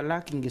if you are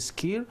lacking a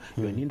skill,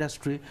 you're in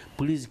industry,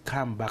 please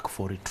come back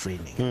for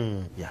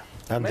retraining. Yeah.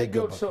 And maybe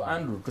also,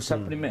 Andrew, to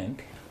supplement,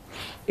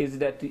 is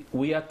that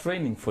we are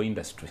training for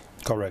industry.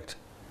 Correct.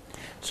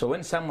 So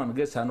when someone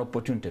gets an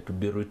opportunity to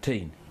be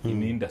retained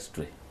in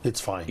industry,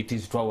 it's fine. It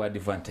is to our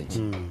advantage.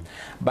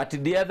 But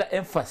the other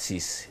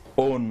emphasis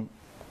on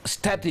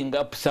starting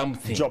up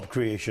something, job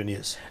creation,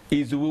 yes,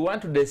 is we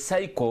want the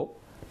cycle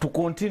to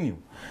continue.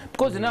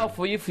 Because now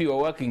if you are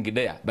working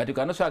there, but you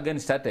can also again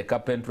start a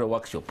carpentry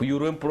workshop, you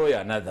will employ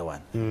another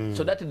one.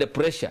 So that the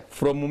pressure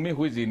from me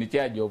who is in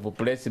charge of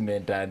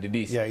placement and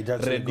this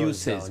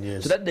reduces. Down,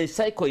 yes. So that the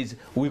cycle is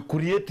we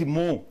create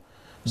more.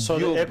 So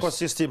jobs. The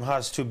ecosystem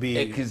has to be...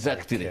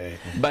 Exactly. Okay.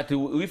 But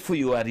if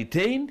you are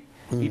retained,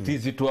 it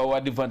is to our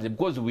advantage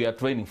because we are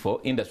training for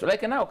industry.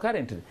 Like now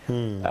currently,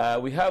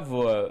 we have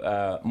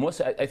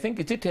most, I think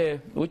it's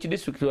which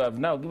district we have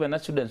now given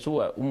us students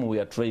whom we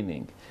are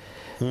training.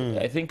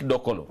 I think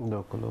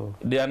Dokolo.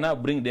 They are now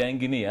bringing their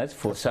engineers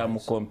for some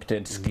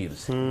competent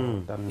skills.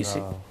 You see?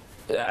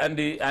 And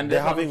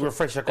they're having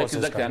refresher courses.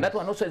 Exactly. And that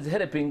one also is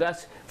helping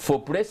us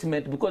for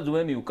placement because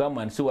when you come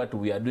and see what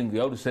we are doing, we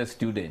have to say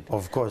student.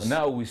 Of course.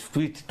 Now we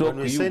street talk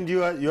you. Send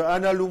you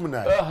an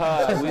alumni.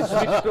 We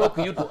street talk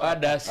you to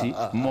add us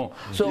more.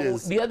 So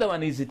the other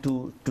one is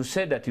to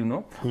say that,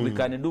 we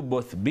can do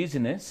both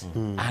business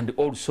and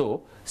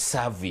also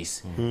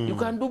service. You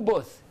can do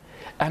both.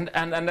 And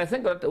I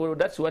think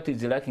that's what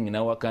is lacking in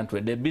our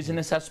country. The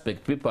business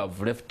aspect, people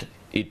have left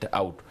it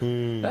out.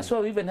 That's why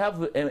we even have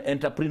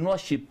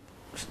entrepreneurship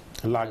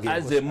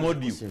as a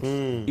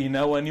module in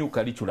our new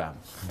curriculum.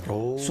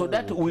 So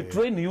that we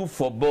train you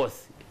for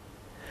both.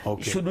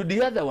 Okay. Should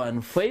the other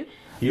one fail,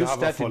 you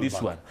start this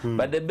one.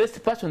 But the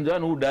best person is the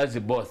one who does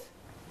both.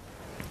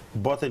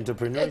 Both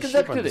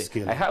entrepreneurship and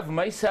skill. I have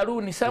my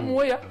saloon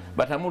somewhere,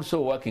 but I'm also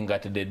working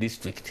at the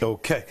district.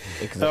 Okay.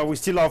 Exactly. We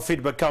still have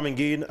feedback coming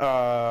in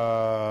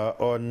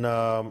on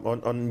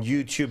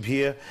YouTube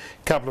here.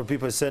 A couple of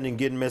people sending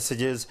in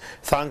messages.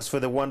 Thanks for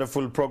the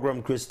wonderful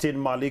program, Christine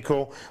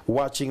Maliko,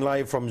 watching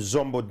live from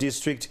Zombo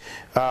district.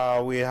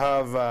 We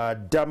have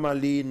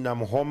Damali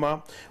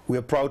Namhoma. We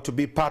are proud to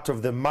be part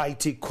of the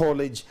mighty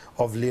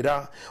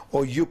College-Lira.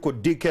 Oyuko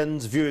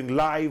Dickens viewing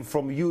live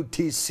from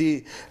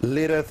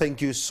UTC-Lira.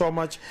 Thank you so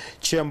much.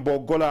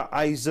 Chembogola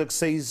Isaac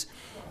says,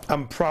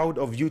 I'm proud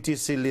of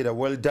UTC-Lira.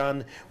 Well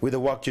done with the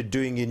work you're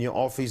doing in your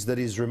office. That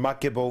is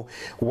remarkable.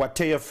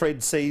 Wateya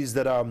Fred says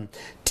that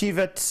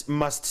TVET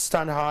must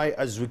stand high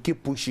as we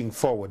keep pushing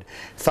forward.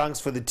 Thanks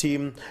for the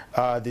team,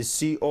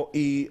 the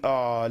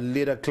COE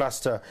Lira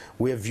cluster.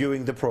 We're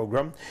viewing the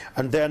program.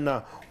 And then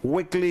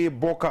Weekly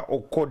Boka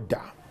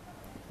Okoda.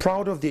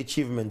 Proud of the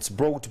achievements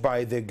brought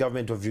by the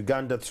government of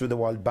Uganda through the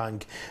World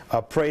Bank.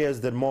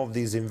 Prayers that more of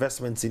these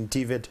investments in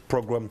TVET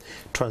program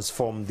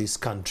transform this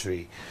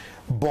country.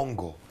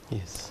 Bongo.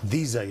 Yes.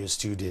 These are your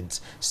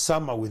students.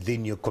 Some are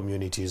within your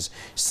communities.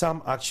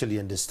 Some actually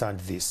understand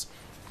this.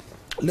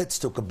 Let's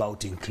talk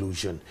about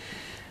inclusion.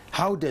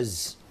 How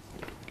does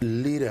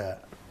Lira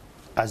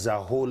as a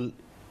whole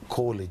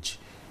college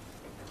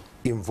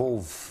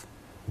involve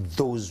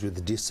those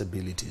with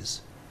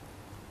disabilities?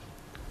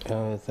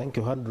 Thank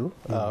you, Andrew.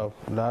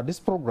 Now this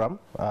program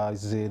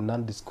is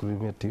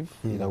non-discriminative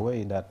in a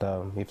way that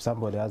if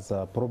somebody has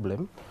a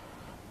problem,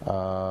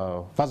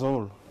 first of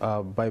all,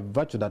 by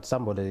virtue that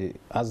somebody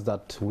has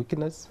that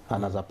weakness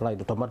and has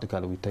applied,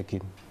 automatically we take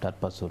in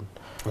that person.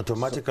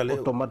 Automatically?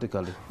 So,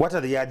 automatically. What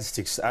are the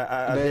yardsticks?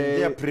 Are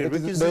there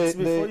prerequisites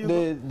before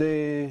you?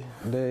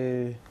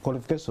 The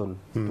qualification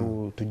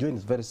to join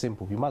is very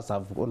simple. You must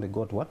have only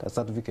got what? A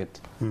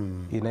certificate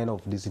in any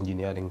of these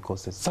engineering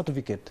courses.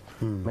 Certificate,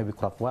 maybe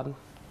craft 1,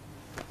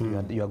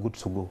 you are good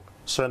to go.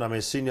 So when I'm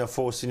a senior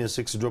 4, senior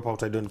 6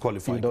 dropout, I don't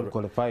qualify? You don't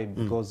qualify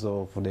because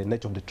of the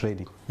nature of the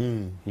training.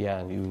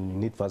 Yeah, you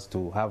need first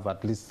to have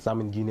at least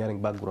some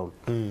engineering background.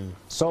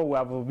 So we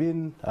have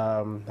been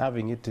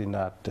having it in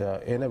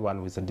that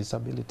anyone with a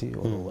disability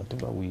or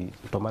whatever, we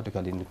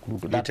automatically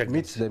include. That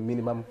meets the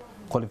minimum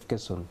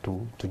qualification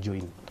to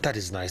join. That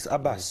is nice.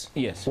 Abbas,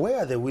 yes. Where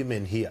are the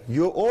women here?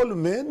 You're all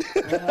men?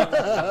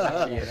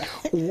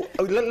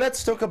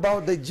 Let's talk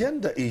about the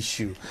gender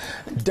issue.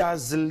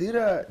 Does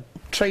Lira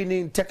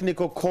Training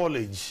Technical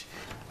College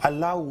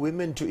allow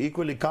women to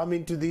equally come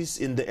into this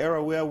in the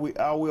era where we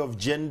are of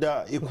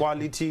gender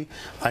equality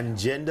and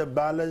gender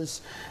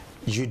balance?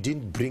 You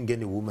didn't bring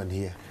any woman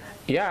here.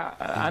 Yeah,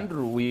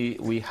 Andrew,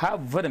 we have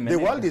very many.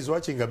 The world is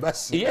watching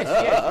us. Yes,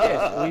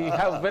 yes. We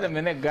have very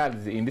many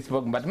girls in this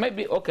program. But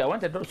maybe, okay, I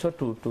wanted also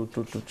to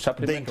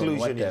supplement the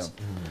inclusion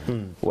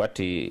on what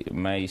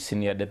my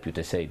senior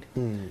deputy said.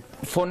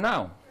 For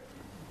now,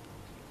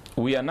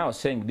 we are now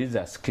saying these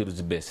are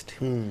skills-based.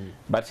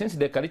 But since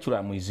the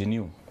curriculum is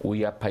new,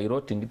 we are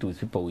piloting it with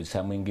people with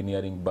some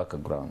engineering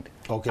background.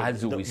 Okay, As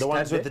the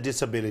ones with the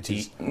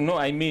disabilities. No,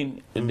 I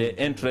mean the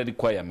entry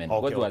requirement.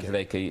 Okay, what was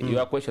like,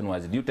 your question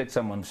was, do you take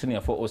someone senior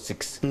 4 or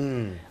 6?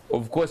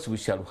 Of course, we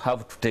shall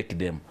have to take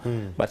them.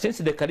 But since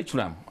the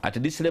curriculum,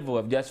 at this level, we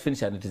have just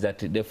finished, and it is at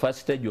the first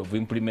stage of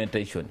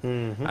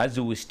implementation. As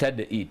we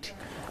study it,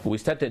 we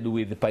started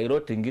with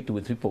piloting it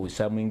with people with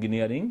some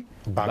engineering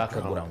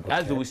background. Okay.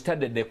 As we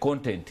studied the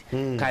content,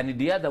 can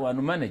the other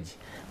one manage?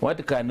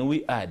 What can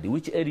we add?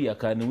 Which area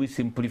can we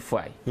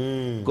simplify?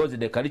 Because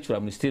the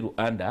curriculum is still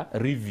under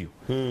review,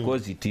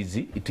 because it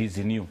is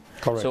new.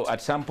 Correct. So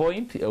at some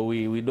point,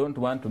 we don't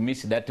want to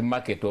miss that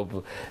market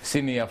of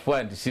senior 4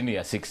 and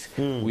senior 6.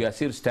 We are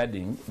still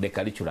studying the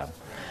curriculum.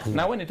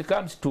 Now, when it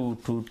comes to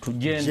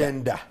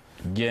gender,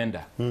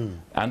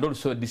 and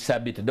also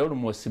disability, they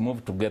almost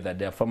move together,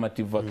 the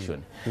affirmative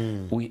action.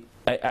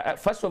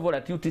 First of all,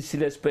 at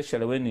UTC,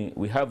 especially when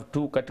we have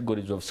 2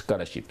 categories of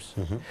scholarships.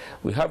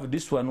 We have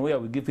this one where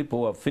we give people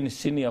who have finished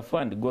senior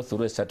 4 and go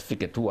through a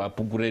certificate who are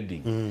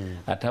upgrading.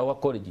 At our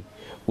college,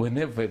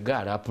 whenever a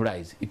girl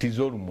applies, it is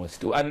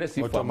almost, unless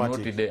if automatic.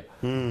 I'm not there.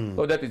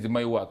 Oh, that is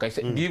my work. I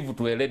say, give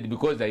to a lady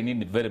because I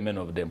need very many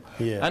of them.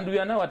 And we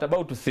are now at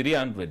about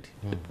 300.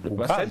 The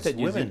percentage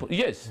is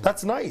yes.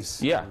 That's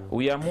nice. Yeah,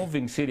 we are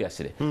moving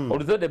seriously.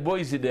 Although the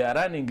boys, they are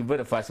running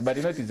very fast, but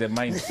you know, it is a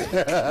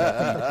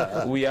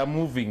mindset. We are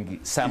moving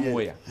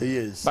somewhere.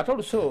 Yes. But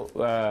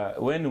also,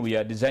 when we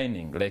are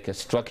designing like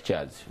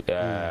structures,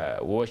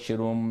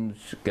 washrooms,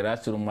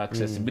 classroom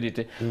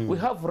accessibility, we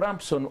have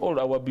ramps on all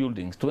our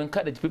buildings to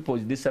encourage people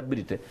with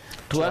disability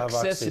to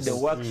access the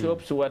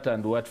workshops, what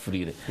and what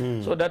freely.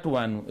 So that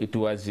one, it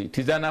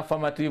is an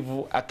affirmative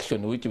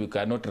action which we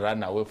cannot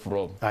run away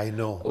from. I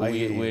know.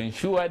 We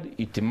ensured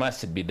it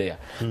must be there.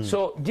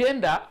 So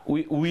gender,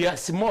 we are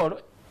small,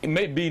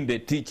 maybe in the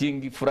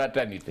teaching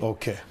fraternity.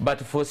 Okay.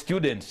 But for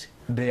students,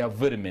 there are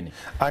very many.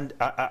 And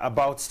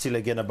about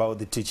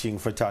the teaching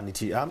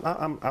fraternity,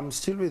 I'm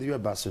still with you,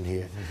 Abasun,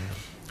 here.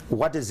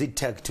 What does it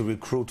take to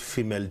recruit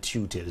female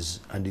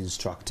tutors and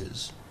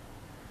instructors?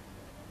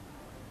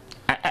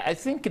 I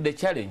think the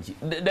challenge,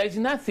 there is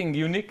nothing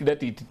unique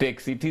that it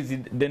takes. It is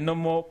the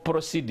normal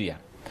procedure.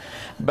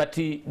 But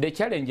the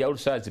challenge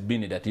also has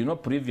been that, you know,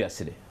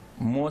 previously,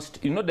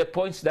 the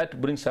points that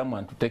bring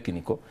someone to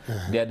technical,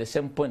 they are the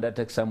same point that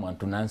takes someone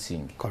to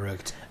nursing.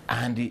 Correct.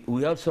 And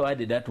we also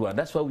added that one.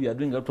 That's why we are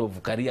doing a lot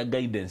of career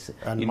guidance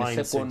and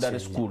in secondary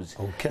schools.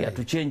 Okay. Yeah,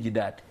 to change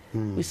that.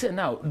 We say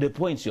now the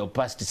points your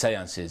past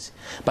sciences,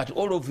 but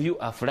all of you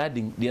are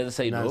flooding the other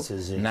side of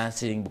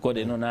nursing, because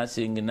they know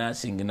nursing.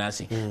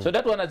 So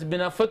that one has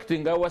been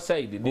affecting our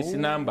side, this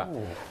number.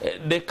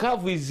 The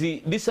curve is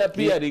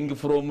disappearing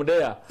from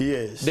there.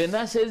 Yes. The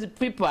nurses,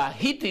 people are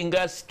hitting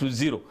us to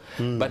 0.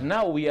 But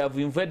now we have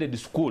invaded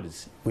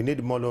schools. We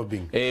need more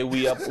lobbying.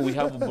 We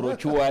have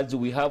brochures,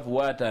 we have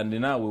what, and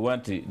now we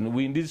want it.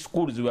 In these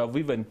schools, we have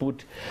even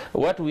put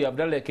what we have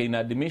done, like in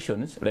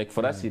admissions, like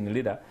for us in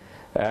Lira,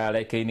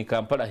 like in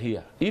Kampala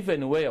here,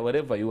 even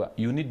wherever you are,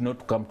 you need not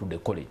to come to the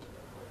college.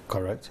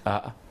 Correct.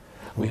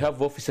 We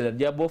have officers,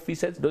 job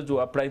officers, those who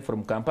are applying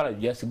from Kampala, you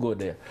just go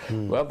there.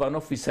 We have an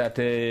office at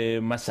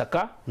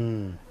Masaka,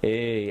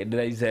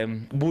 there is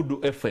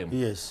Budu FM.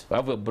 Yes. We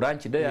have a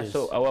branch there,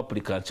 so our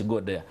applicants go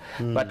there.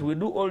 But we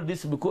do all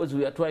this because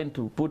we are trying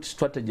to put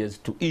strategies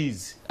to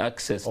ease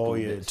access to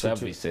the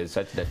services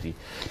such that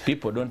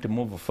people don't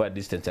move far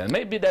distance. And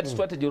maybe that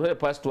strategy will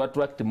help us to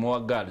attract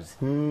more girls.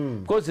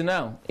 Because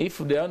now, if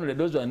they are only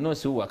those who are not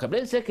who work,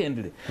 then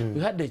secondly, we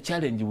had the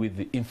challenge with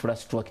the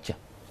infrastructure.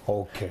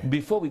 Okay.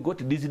 Before we got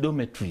these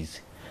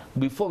dormitories,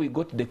 before we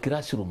got the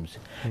classrooms,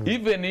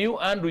 even you,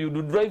 Andrew, you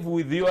do drive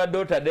with your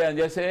daughter there and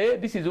just say, hey,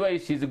 this is why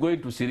she's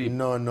going to sleep.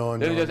 No.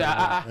 Then you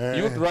just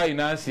you try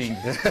nursing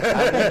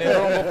and in the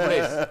wrong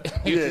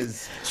place.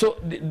 Yes. So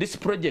this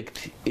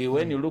project,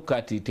 when you look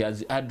at it,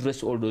 has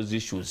addressed all those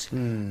issues.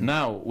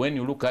 Now, when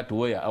you look at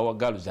where our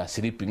girls are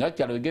sleeping,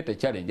 actually we get a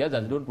challenge.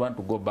 Others don't want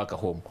to go back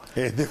home.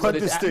 They want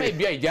to stay.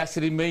 Maybe I just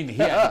remain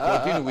here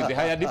and continue with the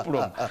higher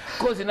diploma.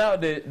 Because now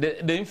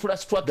the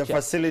infrastructure, the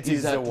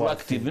facilities is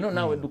attractive. You know,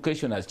 now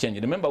education has changed.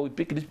 Remember, we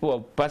picked these people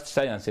of past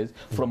sciences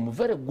from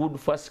very good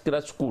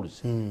first-class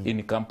schools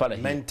in Kampala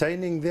here.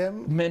 Maintaining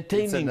them?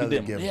 Maintaining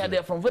them. Yeah, they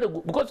are from very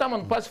good. Because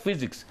someone passed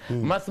physics,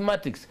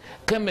 mathematics,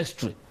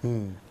 chemistry.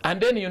 And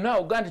then you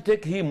now going to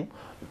take him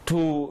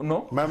to,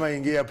 Mama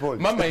Ingia Poli.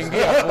 Mama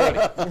Ingia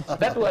Poli.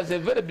 That was a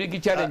very big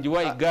challenge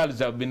why girls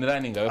have been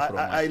running away from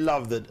us. I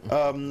love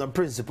that.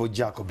 Principal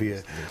Jacob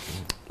here.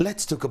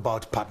 Let's talk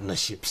about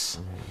partnerships.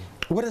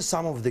 What are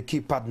some of the key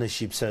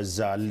partnerships has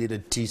Lira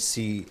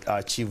TC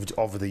achieved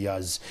over the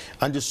years?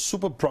 I'm just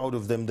super proud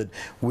of them that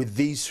with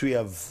these we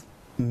have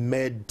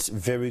made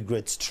very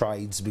great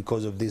strides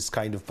because of this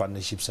kind of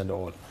partnerships and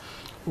all?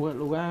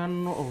 Well,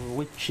 one of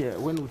which,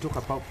 when we talk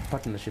about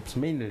partnerships,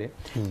 mainly,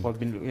 we've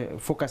been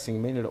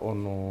focusing mainly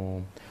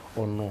on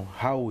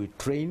how we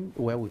train,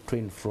 where we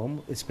train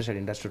from, especially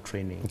industrial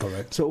training.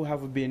 Correct. So we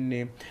have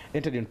been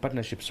entered in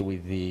partnerships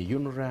with the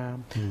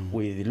UNRWA,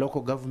 with the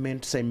local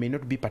governments. I may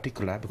not be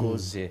particular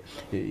because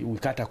we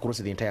cut across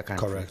the entire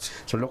country. Correct.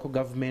 So local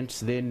governments,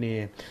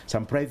 then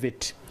some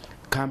private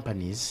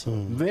companies,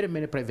 very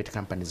many private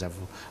companies have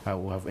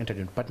entered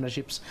into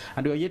partnerships,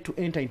 and we are yet to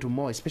enter into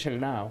more, especially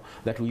now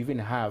that we even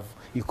have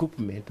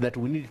equipment that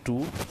we need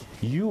to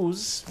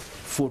use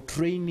for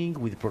training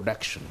with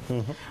production.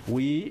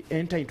 We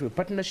enter into a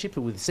partnership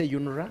with, say,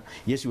 UNRWA.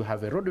 Yes, you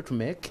have a road to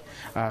make.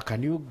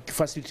 Can you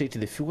facilitate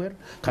the fuel?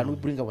 Can we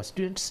bring our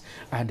students?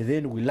 And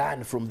then we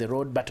learn from the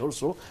road, but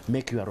also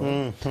make your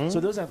own.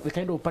 So those are the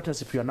kind of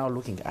partnerships we are now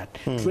looking at,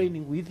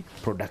 training with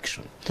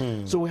production.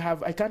 So we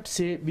have, I can't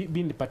say,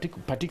 being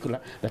particular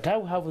that I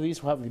will have this,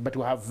 but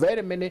we have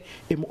very many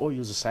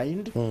MOUs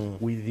signed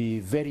with the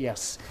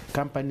various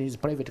companies,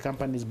 private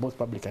companies, both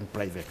public and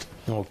private.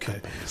 Okay.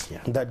 Companies,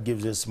 yeah. That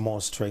gives us more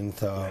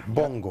strength.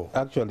 Bongo.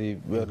 Actually,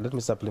 let me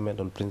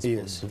supplement on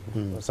principles.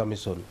 Yes.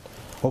 Submission.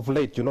 Of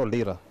late, you know,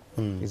 Lira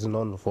is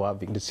known for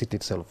having, the city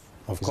itself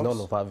is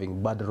known for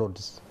having bad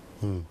roads.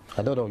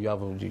 I don't know, you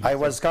have... I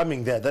was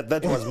coming there.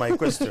 That was my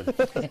question.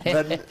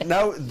 That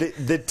now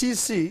the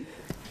TC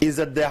is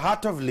at the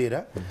heart of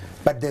Lira,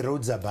 but the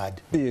roads are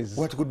bad. Yes.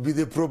 What could be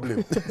the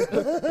problem?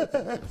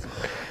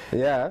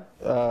 Yeah,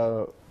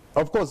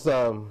 of course,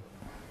 I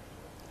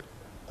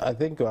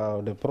think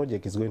the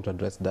project is going to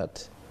address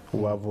that.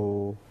 We have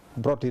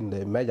brought in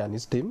the mayor and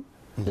his team,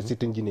 the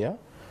city engineer.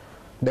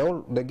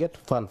 They get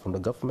funds from the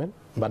government,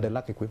 but they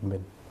lack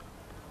equipment.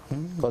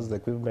 Because the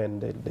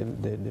equipment,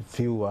 the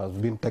few has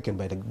been taken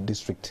by the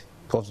district.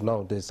 Because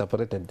now they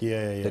separated.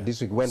 The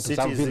district went to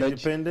some village.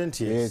 Independent,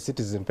 yes. Yeah,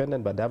 city is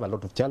independent, but they have a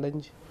lot of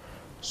challenge.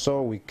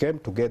 So we came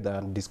together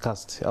and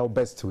discussed how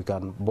best we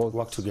can both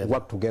work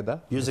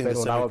together using the on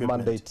same our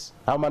equipment. mandate.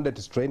 Our mandate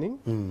is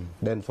training.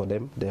 Then for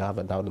them, they have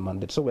another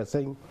mandate. So we're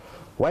saying,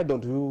 why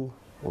don't you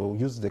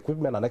use the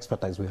equipment and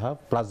expertise we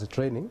have, plus the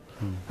training,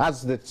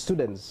 as the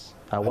students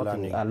are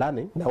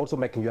learning, they're also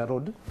making your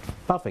road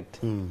perfect.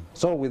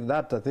 So with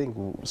that, I think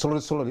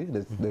slowly,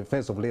 the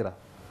face of Lira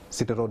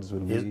city roads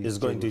will be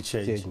going to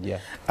change. Yeah.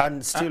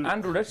 And still,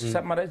 Andrew, let's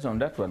summarize on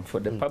that one for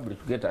the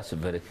public to get us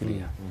very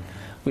clear.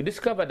 We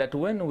discovered that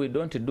when we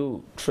don't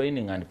do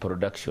training and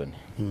production,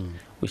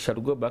 we shall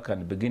go back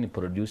and begin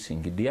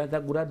producing the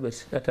other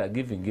graduates that are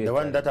giving you. The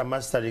one that are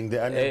mastering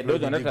the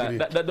unemployed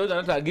those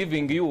that are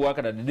giving you work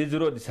that these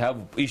roads have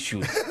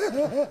issues.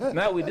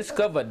 Now we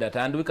discovered that,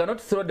 and we cannot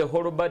throw the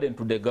whole burden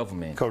to the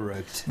government.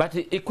 Correct. But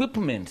the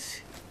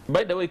equipment,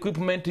 by the way,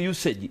 equipment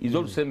usage is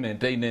also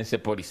maintenance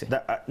policy.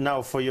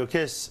 Now, for your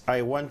case,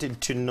 I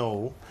wanted to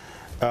know,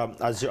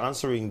 as you're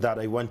answering that,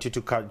 I want you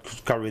to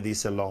carry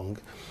this along.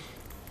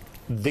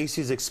 This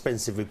is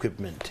expensive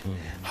equipment.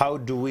 How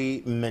do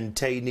we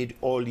maintain it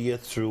all year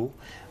through?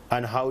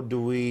 And how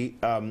do we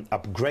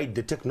upgrade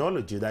the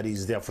technology that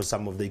is there for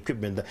some of the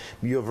equipment?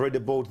 You have read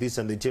about this,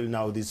 and until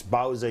now, this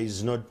Bowser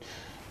is not,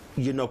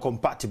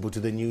 compatible to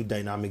the new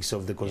dynamics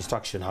of the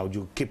construction. How do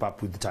you keep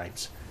up with the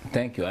times?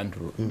 Thank you,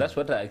 Andrew. That's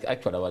what I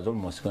was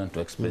almost going to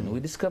explain. We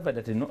discovered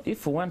that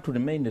if we want to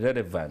remain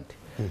relevant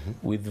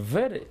with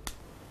very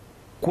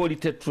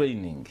quality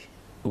training,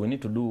 we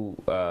need to do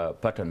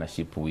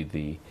partnership with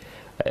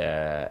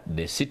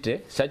the city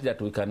such that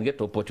we can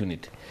get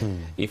opportunity.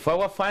 If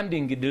our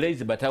funding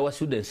delays but our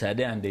students are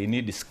there and they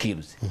need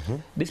skills,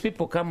 these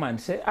people come and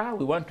say,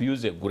 we want to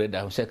use a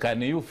grader. I say,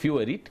 can you fuel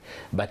it?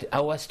 But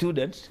our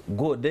students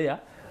go there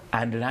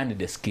and learn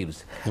the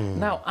skills.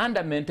 Now,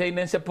 under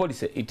maintenance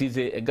policy, it is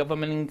a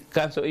government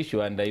council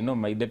issue, and I know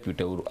my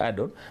deputy will add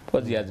on,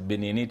 because he has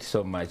been in it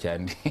so much,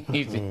 and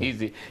he's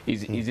the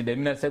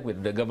minister secretary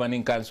of the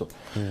governing council.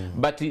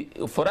 But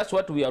for us,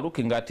 what we are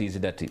looking at is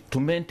that to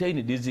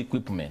maintain this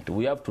equipment,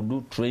 we have to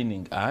do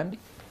training and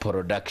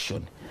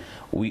production.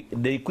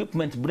 The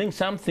equipment brings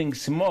something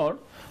small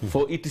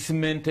for its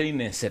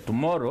maintenance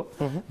tomorrow,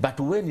 but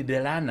when the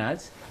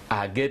learners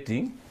are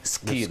getting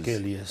skills. The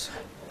skill, yes.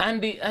 And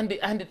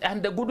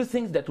the good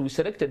things that we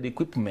selected the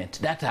equipment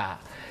that are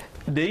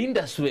the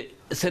industry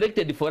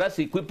selected for us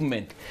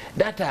equipment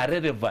that are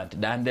relevant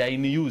and they are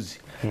in use.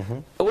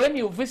 When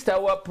you visit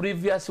our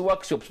previous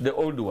workshops, the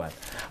old one,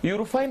 you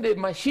will find a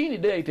machine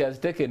there, it has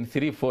taken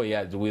 3-4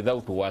 years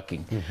without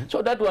working.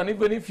 So that one,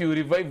 even if you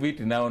revive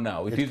it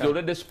now, it is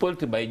already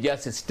spoiled by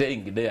just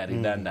staying there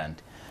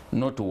redundant,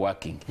 not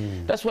working.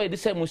 That's why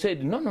this time we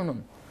said, no.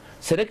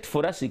 Select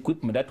for us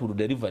equipment that will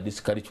deliver this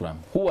curriculum.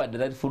 Who are the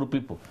rightful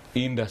people?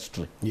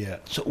 Industry. Yeah.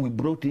 So we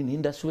brought in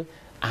industry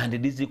and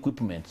these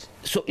equipment.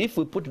 So if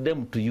we put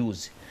them to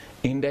use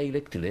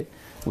indirectly,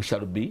 we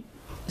shall be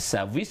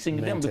servicing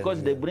them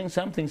because they bring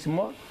something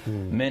small.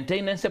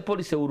 Maintenance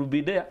policy will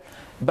be there.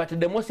 But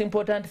the most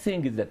important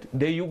thing is that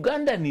the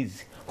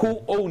Ugandans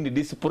who own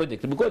this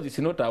project, because it's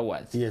not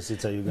ours. Yes,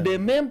 it's a Ugandan. The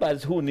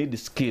members who need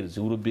skills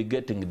will be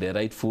getting the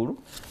rightful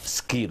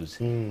skills.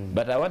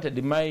 But I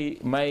wanted my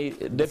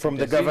deputy from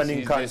the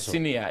governing council. The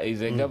senior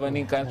is a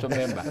governing council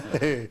member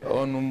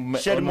on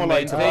Shed more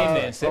light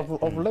maintenance.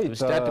 Of late, to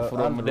start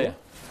from Andrew, there.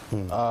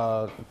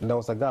 There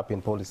was a gap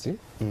in policy.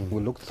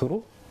 We looked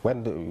through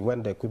when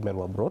the equipment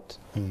were brought.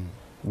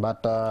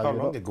 But how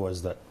long ago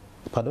was that?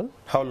 Pardon?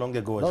 How long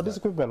ago was No, that? this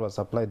equipment was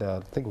supplied, I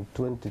think,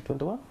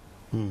 2021.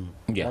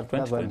 Yeah,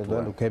 That's when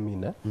it came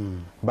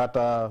in. But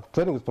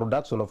training with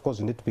production, of course,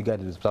 you need to be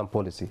guided with some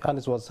policy, and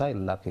it was highly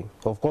lacking.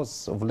 Of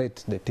course, of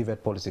late, the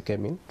TVET policy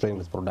came in, training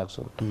with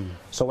production.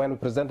 So when we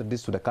presented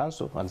this to the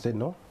council and said,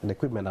 no, the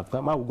equipment have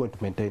come, how are we going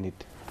to maintain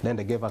it? Then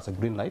they gave us a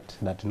green light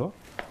that, you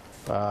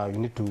know, you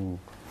need to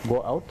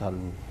go out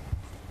and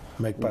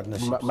make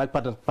partnerships. Make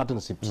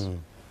partnerships.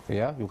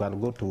 Yeah, you can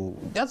go to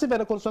just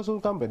even a construction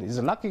company is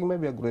lacking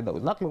maybe a grader,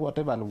 lacking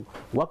whatever, and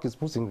work is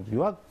pushing.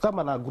 You come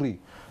and agree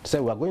to say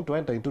we are going to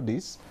enter into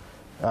this,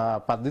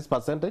 but this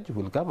percentage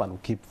will come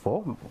and keep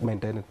for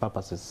maintenance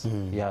purposes.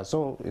 Yeah,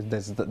 so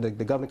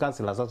the governing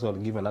council has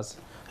actually given us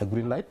a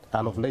green light,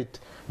 and of late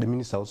the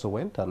minister also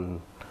went and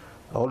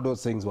all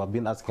those things were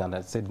being asked, and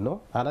I said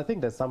no. And I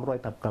think there's some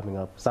write-up coming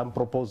up, some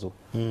proposal,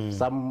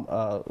 some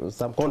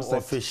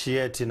concept.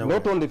 Officiate in a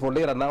not way. only for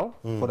Lira now,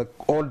 for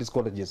all these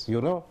colleges.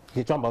 You know,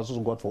 Kichwamba also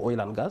got for oil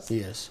and gas.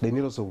 Yes. They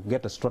need also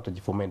get a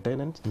strategy for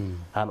maintenance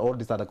and all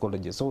these other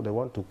colleges. So they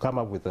want to come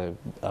up with a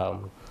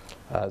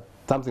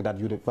something that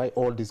unify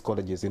all these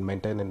colleges in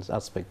maintenance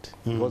aspect,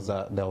 because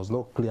there was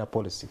no clear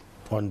policy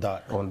on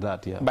that. On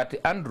that, yeah. But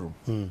Andrew,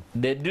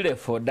 the delay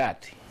for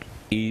that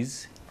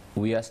is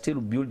we are still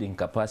building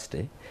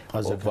capacity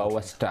of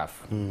our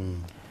staff.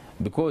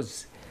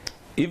 Because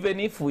even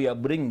if we are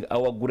bringing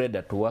our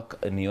grader to work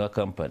in your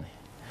company,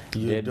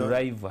 the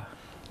driver,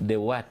 the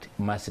what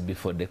must be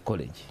for the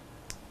college.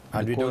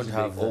 And we don't because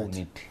have they that. own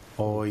it.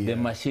 Oh, yeah. The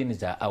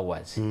machines are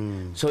ours.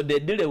 So the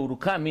delay will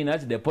come in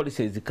as the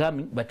policy is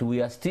coming, but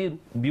we are still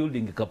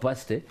building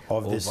capacity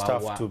of the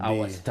staff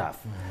our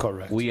staff.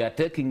 Correct. We are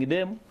taking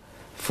them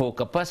for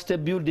capacity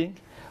building,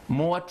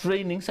 more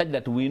training, such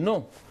that we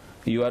know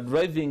you are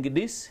driving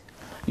this,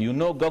 you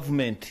know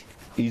government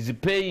is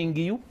paying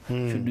you,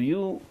 should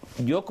you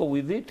joke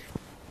with it?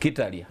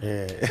 Kitalia.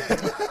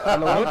 Yeah.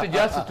 Not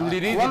just to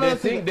release the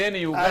thing, then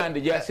you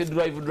can just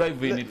drive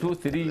in 2,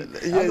 3.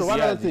 Yes,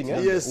 one other thing,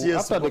 yes,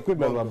 after the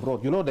equipment were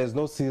brought, you know, there's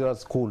no serious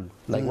school,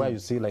 like where you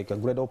see like a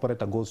grade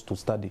operator goes to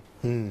study.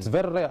 It's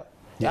very rare.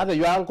 Either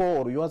your uncle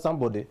or you are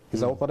somebody,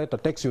 is an operator,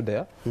 takes you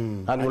there,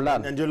 and you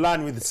learn. And you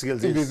learn with the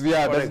skills.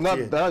 Yeah, there's not,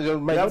 you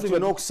have to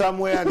knock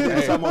somewhere and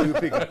then somehow you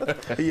pick up.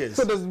 Yes.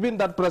 So there's been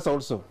that pressure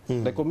also.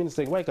 The community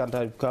saying, why can't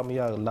I come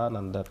here and learn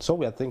and that? So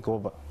we are thinking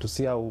over to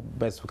see how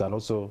best we can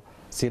also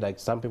see, like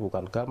some people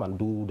can come and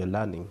do the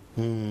learning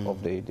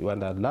of the, when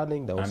they're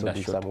learning, they also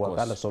do some work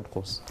under short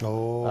course.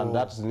 And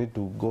that's need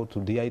to go to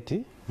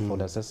DIT for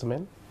the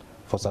assessment,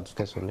 for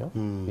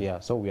certification. Yeah,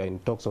 so we are in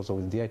talks also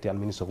with DIT and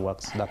Ministry of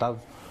Works that have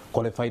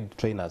qualified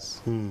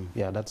trainers.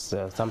 Yeah, that's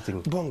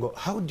something. Bongo,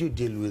 how do you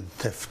deal with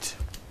theft?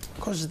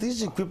 Because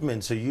these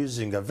equipments are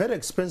using a very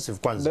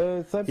expensive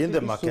kwanza in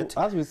the market.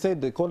 As we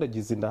said, the college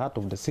is in the heart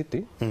of the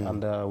city,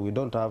 and we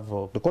don't have,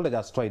 the college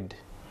has tried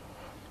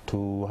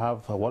to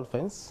have a wall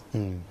fence.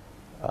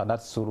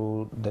 That's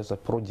through, there's a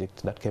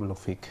project that came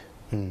Nofik,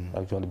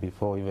 actually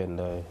before even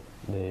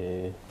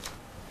the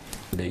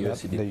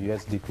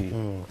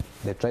USDP.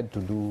 They tried to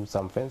do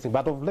some fencing,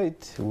 but of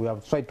late we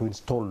have tried to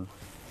install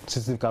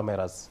CCTV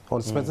cameras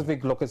on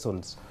specific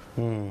locations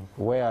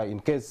where in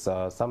case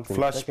something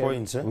flash taken,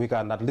 points, we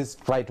can at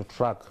least try to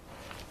track.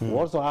 We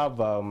also have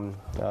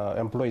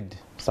employed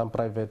some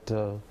private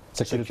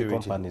security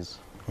companies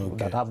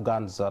that have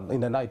guns in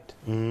the night.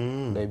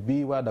 They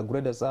be where the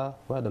graders are,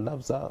 where the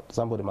labs are.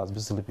 Somebody must be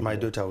sleeping. My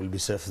daughter will be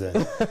safe there.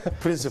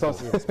 Principal.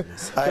 So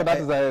that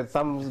is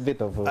some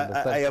bit of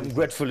I am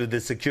grateful with the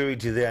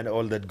security there and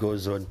all that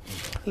goes on.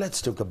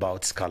 Let's talk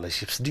about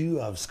scholarships. Do you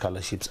have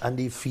scholarships? And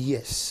if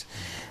yes,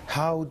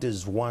 how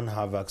does one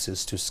have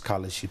access to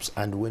scholarships,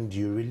 and when do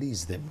you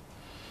release them?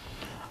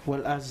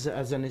 Well, as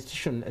an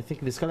institution, I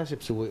think the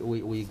scholarships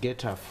we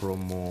get are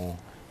from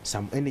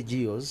some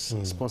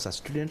NGOs sponsor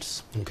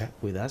students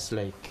with us,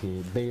 like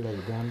Baylor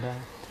Uganda,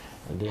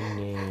 and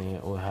then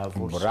we have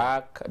also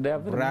BRAC,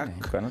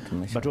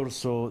 but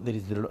also there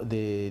is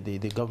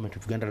the government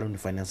of Uganda loan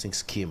financing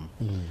scheme,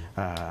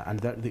 and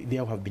they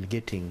have been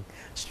getting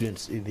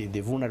students,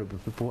 the vulnerable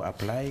people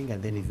applying,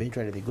 and then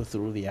eventually they go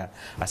through their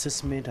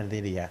assessment, and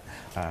then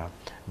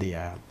they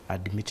are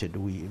admitted.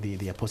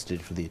 They are posted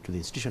to the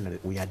institution, and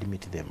we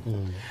admit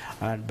them.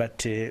 But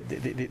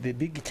the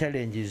big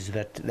challenge is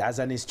that as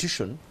an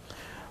institution,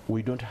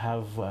 we don't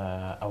have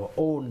our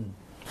own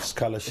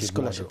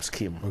scholarship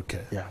scheme.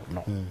 Okay. Yeah.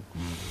 No.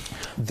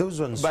 Those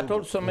ones. But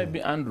also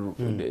maybe Andrew,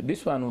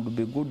 this one would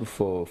be good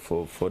for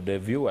the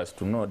viewers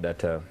to know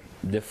that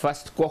the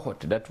first cohort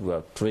that we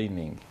are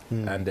training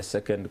and the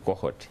second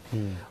cohort,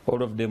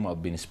 all of them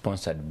have been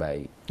sponsored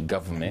by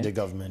government. The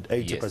government,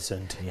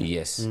 80%.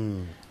 Yes.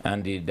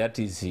 And that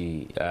is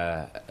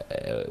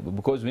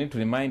because we need to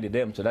remind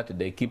them so that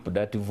they keep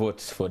that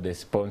votes for the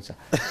sponsor.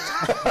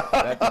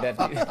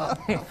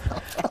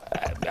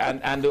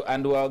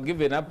 and we are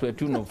giving up to a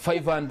tune of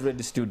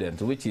 500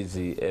 students, which is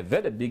a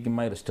very big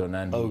milestone.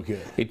 And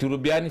it will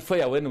be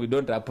unfair when we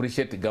don't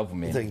appreciate the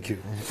government. Thank you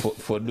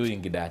for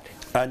doing that.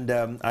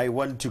 And I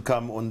want to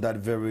come on that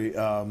very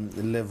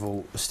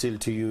level still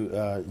to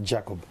you,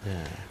 Jacob.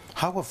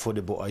 How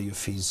affordable are your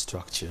fees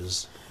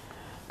structures?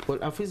 Well,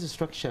 our fees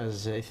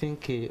structures, I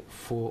think,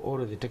 for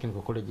all of the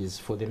technical colleges,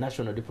 for the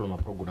national diploma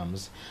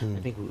programs, I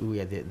think we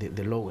are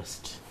the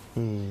lowest.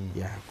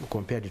 Yeah,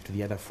 compared to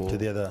the other four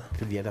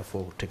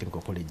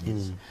technical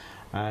colleges.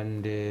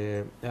 And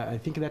I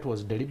think that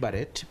was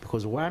deliberate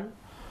because, one,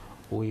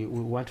 we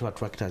want to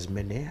attract as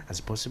many as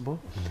possible,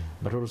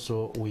 but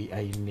also we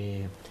are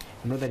in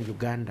northern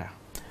Uganda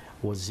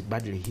was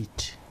badly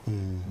hit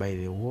by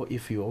the war.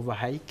 If you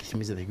overhike, it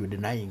means that you're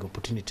denying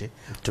opportunity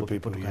to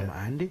people to come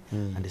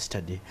and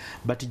study.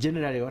 But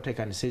generally, what I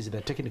can say is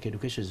that technical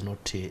education is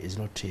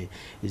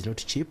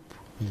not cheap.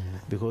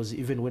 Because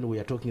even when we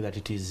are talking that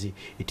it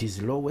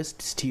is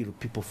lowest, still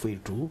people fail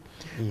to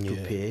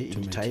pay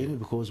in time,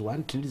 because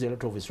one needs a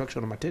lot of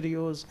instructional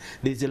materials.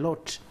 There's a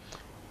lot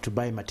to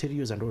buy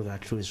materials and all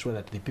that to ensure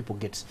that the people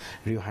get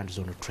real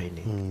hands-on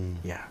training.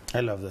 Yeah,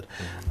 I love that.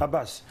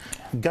 Abbas,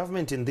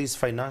 government in this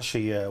financial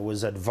year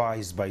was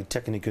advised by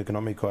technical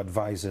economical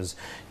advisors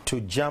to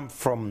jump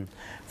from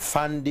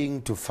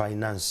funding to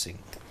financing.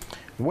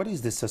 What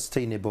is the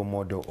sustainable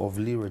model of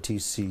Lira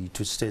TC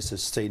to stay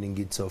sustaining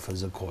itself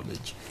as a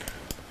college?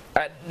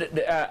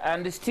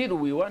 And still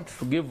we want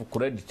to give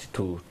credit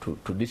to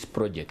this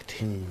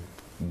project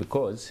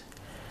because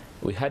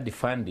we had the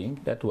funding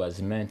that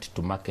was meant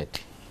to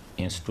market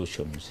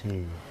institutions.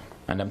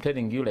 And I'm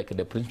telling you, like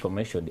the principal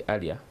mentioned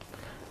earlier,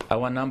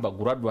 our number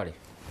gradually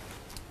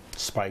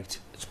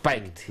spiked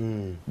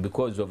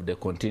because of the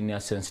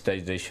continuous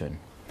sensitization.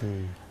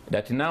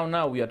 That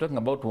now we are talking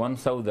about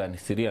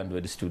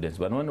 1,300 students,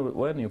 but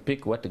when you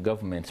pick what the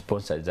government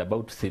sponsors, it's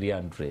about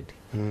 300.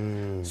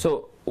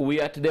 So we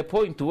are at the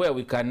point where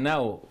we can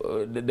now,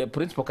 the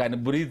principal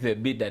can breathe a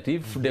bit that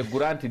if the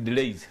grant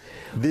delays,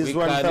 the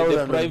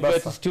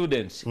private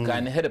students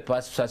can help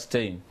us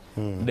sustain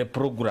the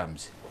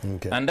programs.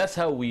 And that's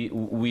how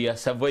we are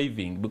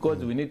surviving,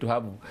 because we need to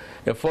have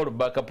a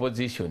fallback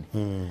position.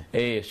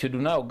 Should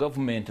now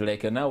government,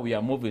 like now we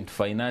are moving to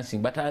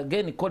financing, but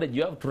again, college,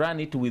 you have to run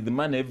it with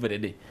money every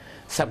day.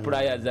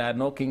 Suppliers are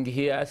knocking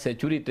here,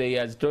 security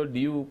has told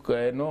you,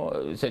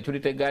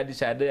 security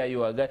guards are there,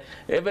 you are guard.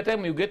 Every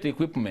time you get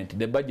equipment,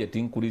 the budget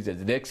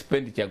increases, the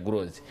expenditure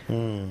grows.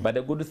 But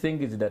the good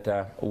thing is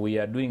that we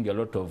are doing a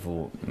lot of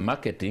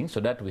marketing so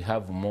that we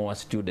have more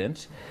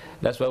students.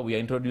 That's why we are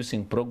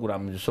introducing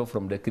programs. So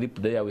from the CRIP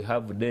there, we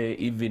have day,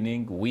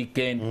 evening,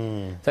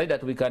 weekend, so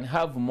that we can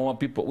have more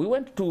people. We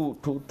went to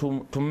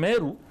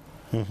Meru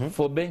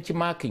for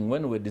benchmarking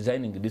when we were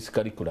designing this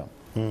curriculum.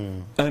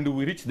 And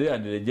we reached there,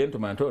 and the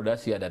gentleman told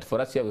us here that for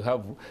us here we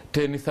have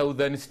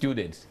 10,000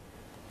 students.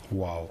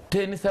 Wow.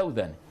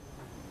 10,000.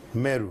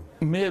 Meru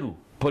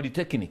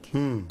Polytechnic.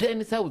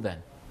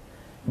 10,000.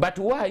 But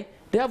why?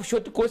 They have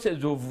short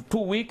courses of 2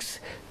 weeks,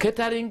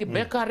 catering,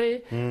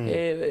 bakery,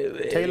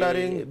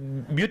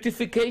 tailoring,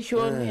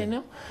 beautification, you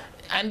know,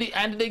 and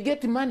they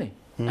get money.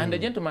 And the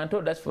gentleman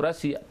told us for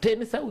us here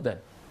 10,000.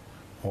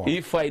 Wow.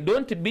 If I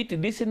don't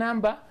beat this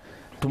number,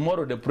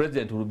 tomorrow the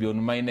president will be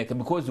on my neck,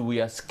 because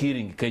we are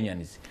skilling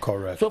Kenyans.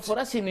 Correct. So for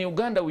us in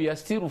Uganda, we are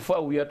still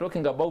far. We are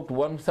talking about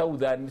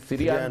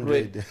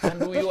 1,300.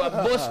 And we are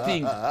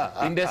boasting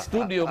in the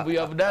studio. We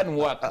have done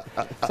work.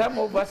 Some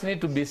of us need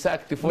to be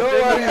sacked for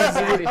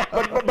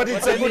but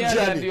it's a good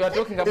journey. And you are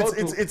talking about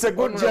it's a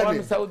good journey.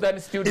 1,000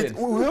 students.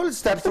 We all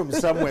start from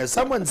somewhere.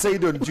 Someone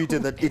said on Twitter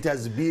that it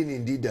has been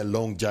indeed a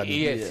long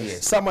journey.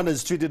 Yes. Someone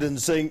has tweeted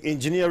and saying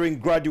engineering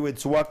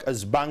graduates work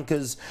as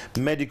bankers,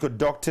 medical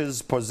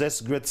doctors, possess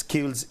great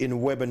skills in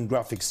web and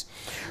graphics.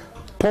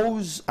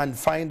 Pause and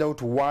find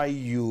out why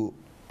you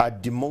are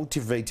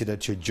demotivated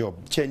at your job.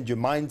 Change your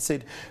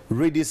mindset,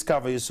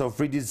 rediscover yourself,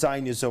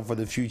 redesign yourself for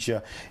the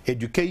future.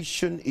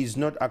 Education is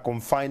not a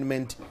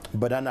confinement,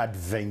 but an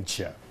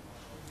adventure.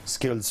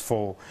 Skills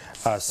for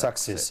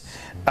success.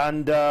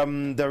 And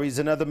there is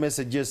another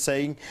message just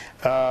saying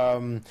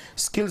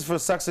skills for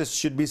success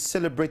should be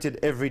celebrated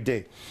every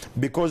day,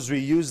 because we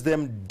use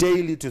them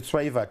daily to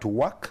thrive at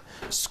work,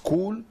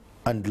 school,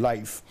 and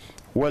life.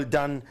 Well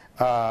done,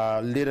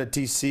 Lira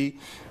TC.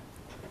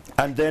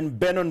 And then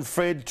Benon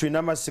Fred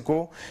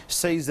Trinamasiko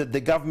says that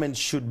the government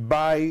should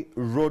buy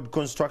road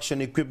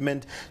construction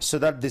equipment so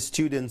that the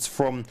students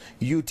from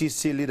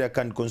UTC Lira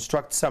can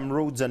construct some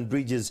roads and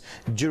bridges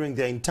during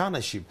their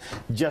internship.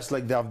 Just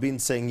like they have been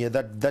saying here,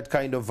 that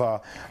kind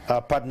of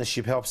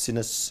partnership helps in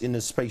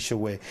a spatial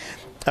way.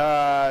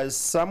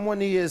 Someone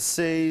here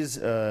says,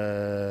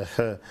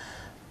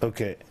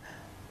 okay.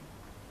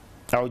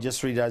 I'll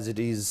just read as it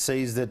is.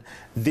 Says that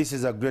this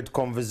is a great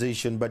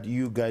conversation, but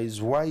you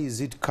guys, why is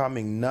it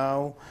coming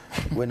now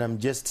when I'm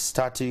just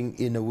starting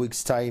in a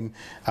week's time?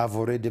 I've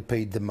already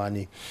paid the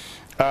money.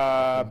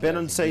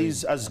 Benon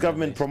says, as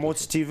government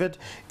promotes TVET,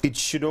 it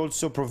should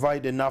also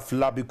provide enough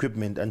lab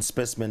equipment and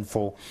specimen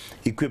for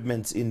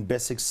equipment in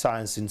basic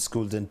science in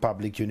schools and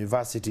public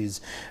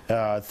universities.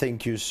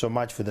 Thank you so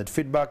much for that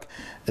feedback.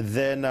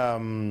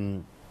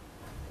 Then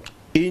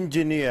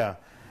engineer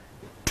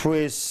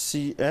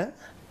Tracy,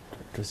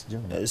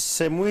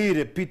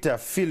 Semuire Peter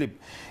Philip,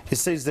 he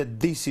says that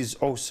this is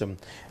awesome.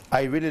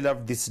 I really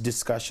love this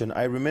discussion.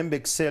 I remember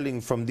excelling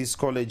from this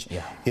college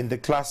in the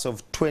class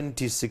of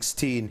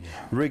 2016.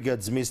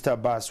 Regards, Mr.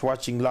 Abbas,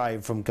 watching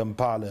live from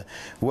Kampala.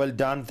 Well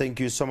done. Thank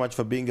you so much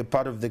for being a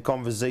part of the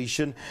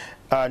conversation.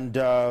 And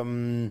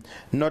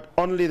not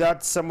only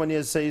that, someone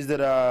here says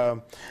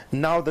that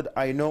now that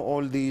I know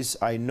all this,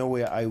 I know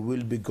where I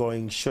will be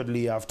going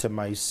shortly after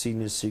my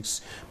senior 6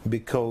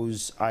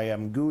 because I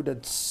am good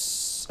at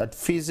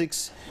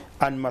physics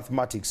and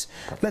mathematics.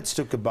 Let's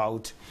talk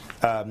about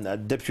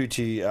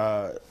Deputy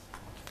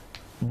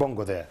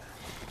Bongo there,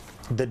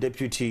 the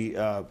Deputy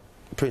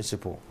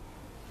Principal.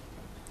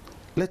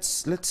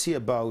 Let's see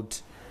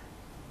about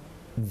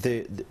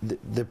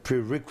the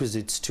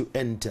prerequisites to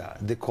enter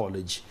the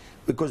college,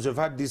 because we've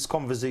had this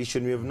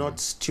conversation, we have not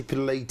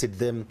stipulated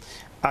them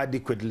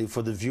adequately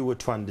for the viewer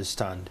to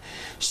understand.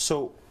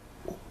 So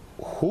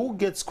who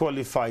gets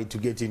qualified to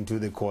get into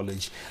the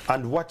college,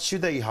 and what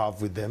should they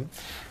have with them,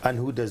 and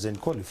who doesn't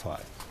qualify?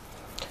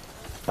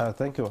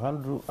 Thank you,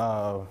 Andrew.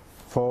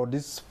 For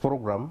this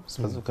program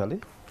specifically,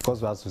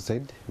 because as we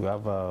said, we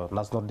have a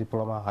national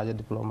diploma, higher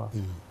diploma,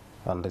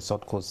 and a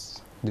short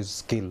course, this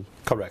skill.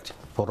 Correct.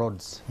 For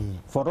roads.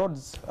 For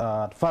roads,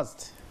 at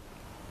first,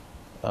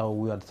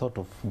 we had thought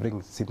of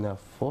bringing senior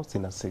 4,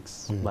 senior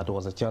 6, but it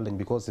was a challenge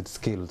because it's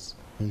skills.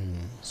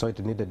 So it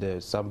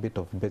needed some bit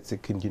of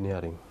basic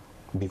engineering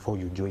before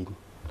you join.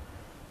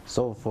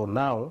 So for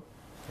now,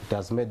 it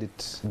has made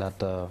it that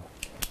the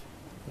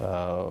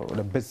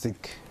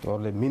basic or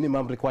the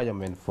minimum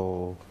requirement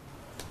for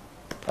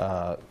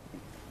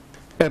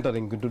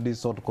entering into this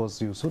sort of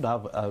course, you should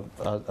have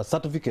a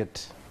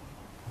certificate.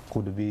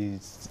 Could be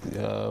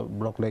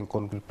block line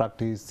concrete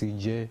practice,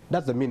 CJ.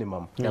 That's the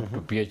minimum. Up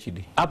to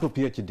PhD. Up to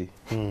PhD,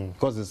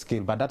 because it's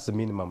skill, but that's the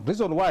minimum.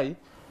 Reason why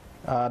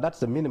that's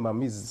the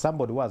minimum is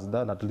somebody who has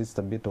done at least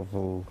a bit of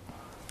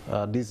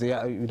this,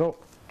 you know,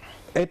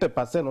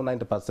 80% or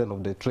 90%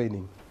 of the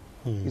training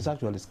is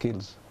actually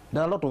skills.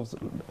 There are a lot of,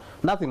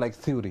 nothing like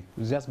theory,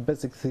 it's just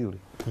basic theory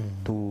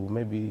to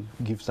maybe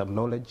give some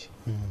knowledge.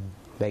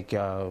 Like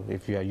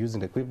if you are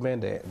using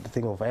equipment, the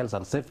thing of health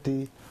and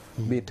safety,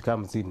 bit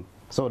comes in.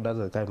 So that's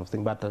the kind of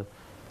thing, but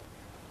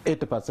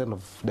 80%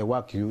 of the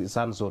work is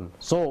hands-on.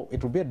 So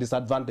it will be a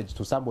disadvantage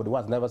to somebody who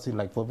has never seen,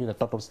 like for me, a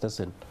total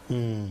station.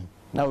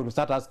 Now we will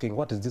start asking,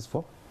 what is this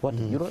for? What,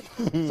 you know?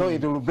 So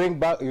it will bring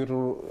back, it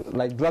will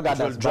like drag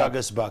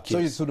us back. So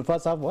you should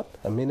first have what?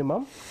 A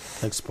minimum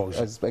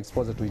exposure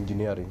to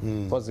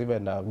engineering. Because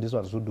even these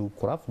ones who do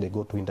craft, they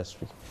go to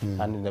industry.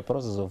 And in the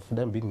process of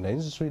them being in the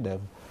industry,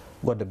 they've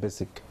got the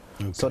basic.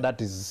 So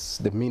that is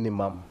the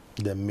minimum.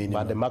 The minimum.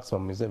 But the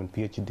maximum is even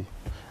PhD.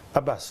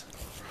 Abbas,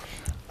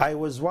 I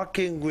was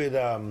working with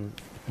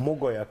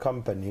Mugoya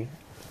Company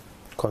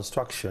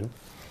Construction.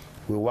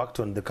 We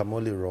worked on the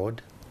Kamoli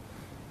Road.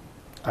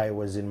 I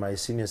was in my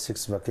senior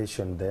 6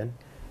 vacation then.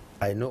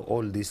 I know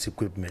all this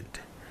equipment,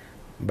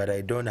 but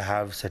I don't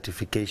have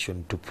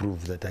certification to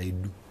prove that I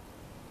do.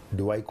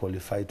 Do I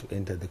qualify to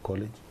enter the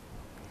college?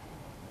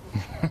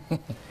 Yes.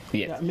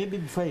 Yeah, maybe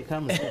before he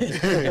comes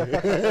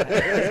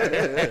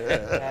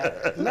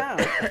now,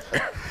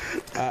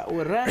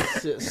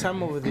 whereas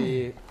some of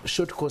the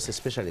short courses,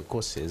 especially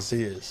courses,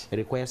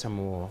 require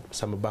some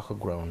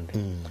background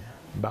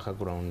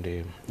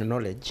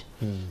knowledge,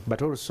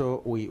 but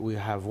also we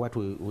have what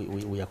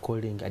we are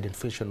calling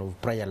identification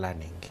of prior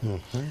learning.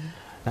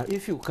 Now,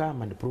 if you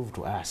come and prove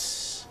to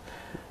us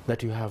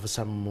that you have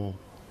some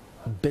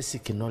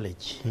basic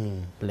knowledge,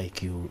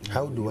 like you...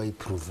 How do I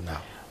prove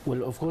now?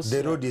 Well, of course...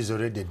 The road is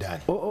already done.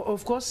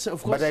 Of course.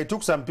 But I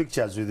took some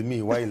pictures with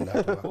me while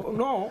that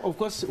No, of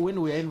course, when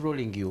we are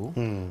enrolling you,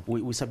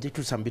 we subject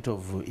to some bit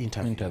of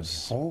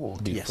interviews. Oh,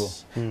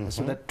 yes.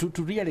 So that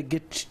to really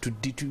get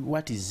to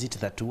what is it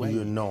that... Why,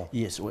 you know.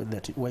 Yes,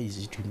 why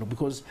is it you know?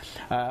 Because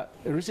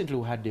recently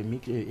we had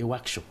a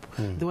workshop.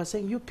 They were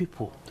saying, you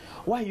people,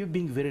 why are you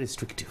being very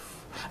restrictive?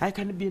 I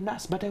can be a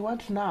nurse, but I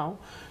want now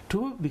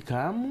to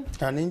become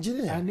an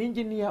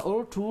engineer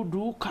or to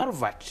do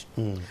culvert.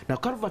 Now,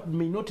 culvert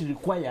may not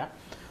require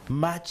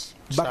much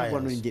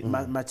background in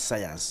much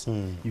science.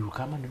 You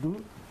come and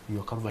do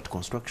your culvert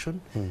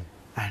construction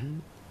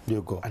and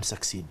you go and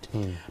succeed.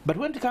 But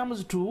when it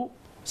comes to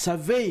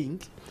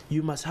surveying,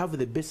 you must have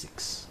the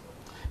basics.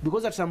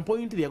 Because at some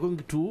point they are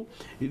going to,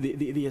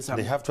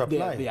 they have to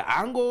apply. Their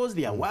angles,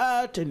 their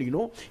what, and you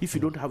know, if you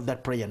don't have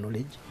that prior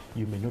knowledge,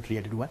 you may not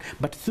really do one.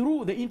 But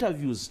through the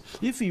interviews,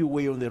 if you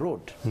were on the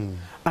road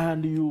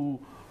and you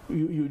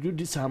you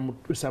do some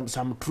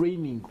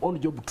training,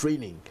 on-job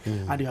training,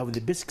 and you have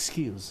the basic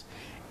skills.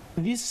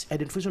 This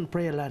identification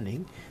prior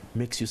learning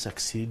makes you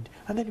succeed,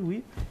 and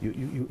then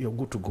you're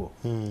good to go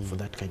for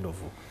that kind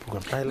of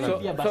program.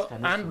 So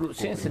Andrew,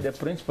 since the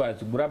principal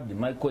has grabbed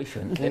my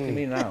question, let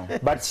me now.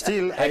 But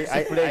still,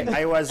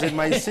 I was in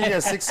my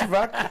senior 6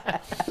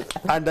 back,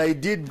 and I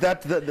did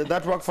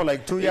that work for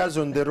like 2 years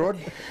on the road,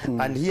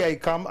 and here I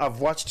come. I've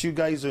watched you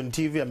guys on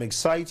TV. I'm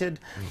excited.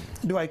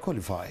 Do I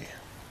qualify?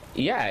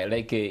 Yeah,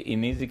 like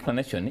in Easy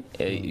Connection,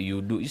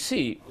 you do. You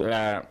see,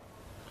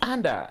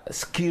 under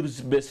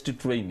skills-based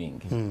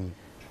training.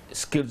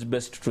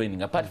 Skills-based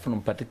training, apart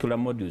from particular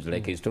modules,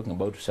 like he's talking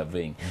about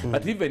surveying.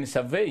 But even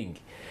surveying,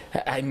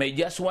 I may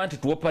just want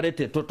to operate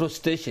a total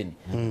station.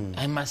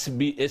 I must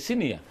be a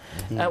senior.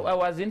 I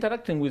was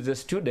interacting with a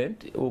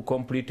student who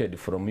completed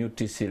from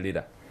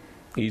UTC-Lira.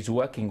 He's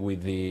working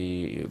with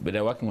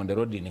they're working on the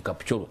road in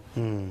Kapcholo.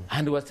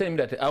 And he was telling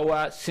me that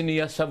our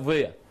senior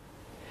surveyor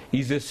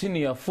is a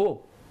senior 4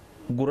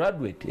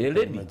 graduate, a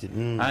lady.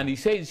 And he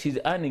says she's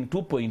earning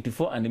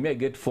 2.4 and may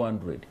get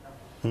 400.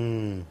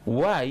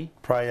 Why?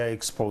 Prior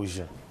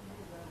exposure.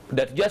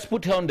 That just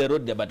put her on the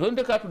road there, but when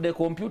they come to the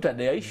computer,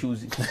 there are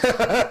issues.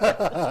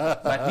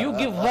 But you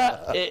give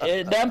her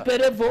a damper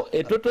level,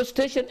 a total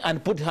station,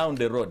 and put her on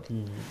the road.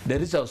 The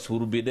results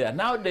will be there.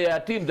 Now there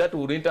are teams that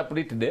will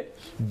interpret the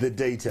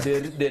data.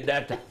 The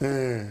data.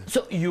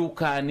 So you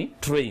can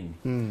train.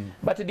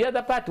 But the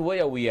other part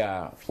where we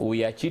are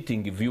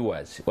cheating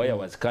viewers, where I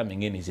was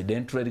coming in, is the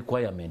entry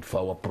requirement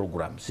for our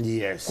programs.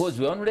 Yes. Because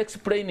we're only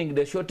explaining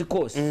the short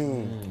course.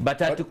 But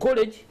at the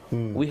college,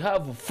 we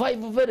have 5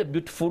 very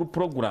beautiful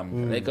programs.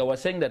 Like I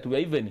was saying, that we are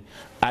even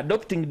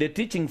adopting the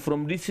teaching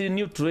from this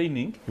new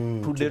training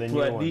to the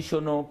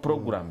traditional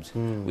programs.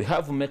 We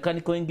have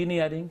mechanical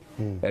engineering,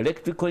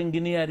 electrical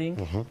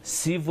engineering,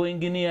 civil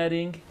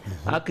engineering,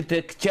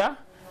 architecture,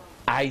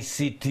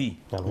 ICT,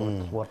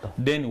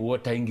 then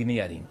water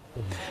engineering.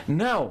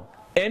 Now,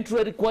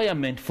 entry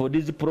requirement for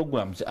these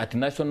programs at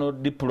national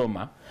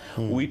diploma,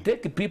 we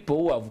take people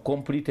who have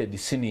completed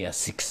senior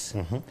 6,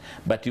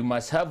 but you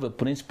must have a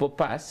principal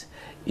pass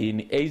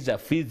in either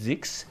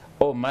physics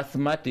or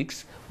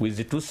mathematics with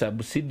the 2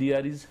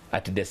 subsidiaries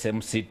at the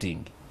same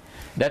sitting.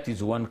 That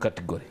is one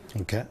category.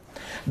 Okay.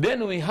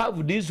 Then we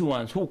have these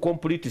ones who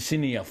complete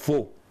senior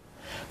 4.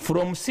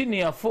 From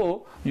senior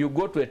 4, you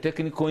go to a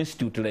technical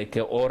institute like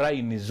Ora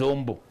in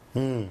Zombo.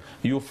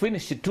 You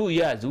finish 2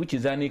 years, which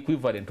is an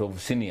equivalent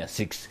of senior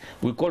 6.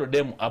 We call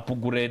them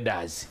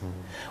upgraders.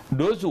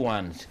 Those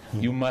ones,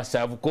 you must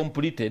have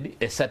completed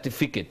a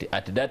certificate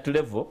at that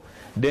level.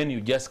 Then you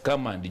just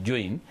come and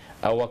join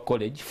our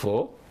college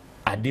for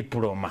a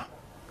diploma.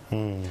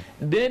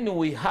 Then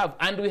we have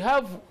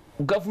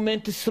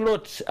government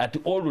slots at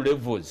all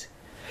levels.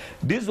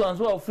 These ones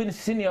who have finished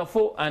senior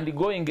 4 and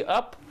going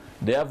up,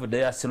 they have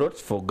their slots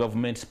for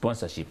government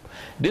sponsorship.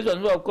 These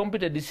ones who have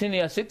completed the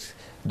senior 6,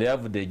 they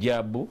have the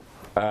job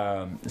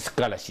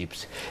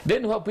scholarships.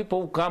 Then we have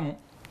people who come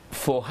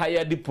for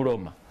higher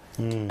diploma,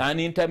 an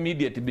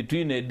intermediate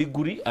between a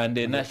degree and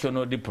a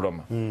national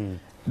diploma.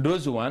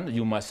 Those ones,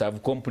 you must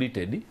have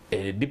completed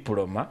a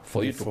diploma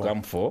for you to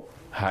come for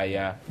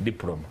higher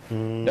diploma.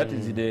 That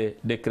is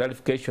the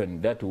clarification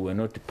that we were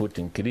not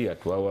putting clear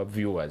to our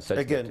viewers.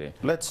 Again,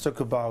 let's talk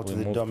about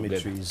the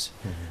dormitories.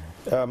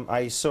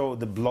 I saw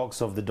the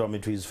blocks of the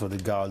dormitories for the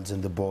girls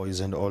and the boys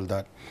and all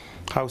that.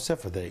 How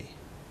safe are they?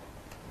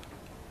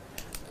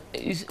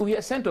 We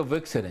are center of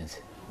excellence.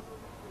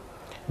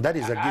 That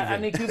is a given.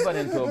 An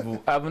equivalent of,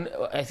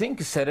 I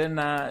think,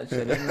 Serena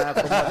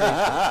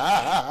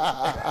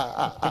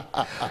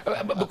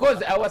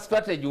because our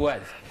strategy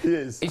was,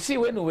 you see,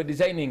 when we were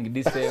designing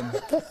this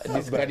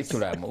this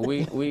curriculum,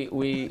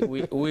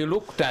 we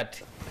looked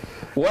at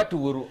what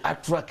will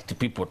attract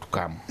people to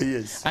come.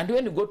 Yes. And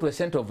when you go to a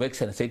center of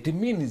excellence, it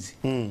means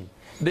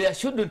there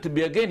shouldn't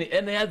be again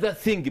any other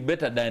thing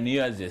better than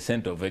you as a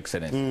center of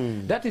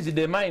excellence. That is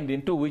the mind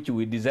into which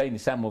we design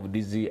some of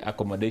these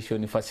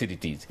accommodation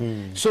facilities.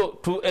 So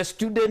to a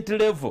student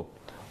level,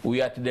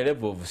 we are at the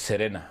level of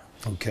Serena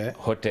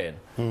Hotel.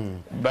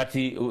 But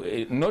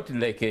not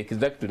like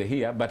exactly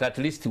here, but at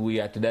least we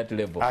are at that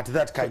level. At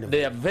that kind of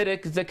they are very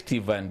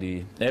executive,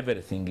 and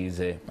everything is,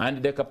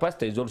 and the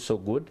capacity is also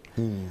good.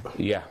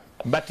 Yeah.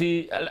 But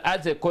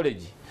as a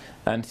college,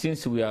 and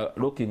since we are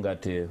looking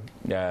at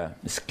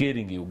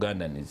scaling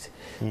Ugandans,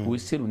 we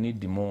still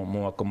need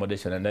more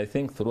accommodation. And I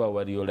think through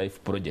our real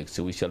life projects,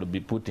 we shall be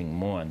putting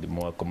more and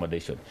more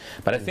accommodation.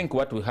 But I think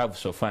what we have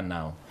so far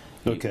now,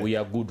 we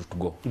are good to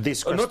go.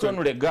 This question, not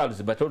only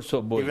girls, but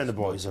also boys. Even the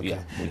boys, okay.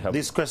 Yeah,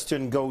 this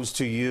question goes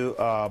to you,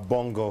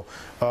 Bongo.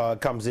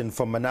 Comes in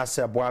from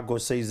Manasseh Abwago,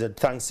 says that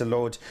thanks a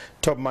lot.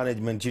 Top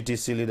management,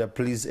 UTC leader,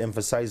 please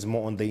emphasize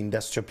more on the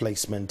industrial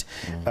placement.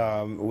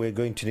 We're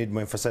going to need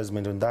more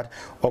emphasizement on that.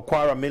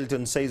 Okwara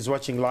Milton says,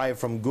 watching live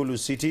from Gulu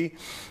City.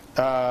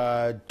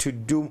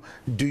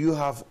 Do you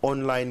have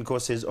online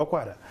courses?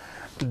 Okwara,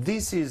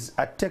 this is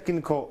a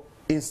technical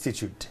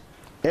institute.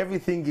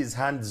 everything is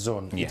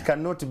hands-on. Yeah. It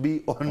cannot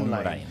be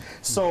online.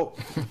 So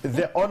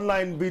the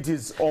online bit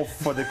is off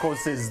for the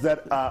courses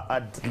that are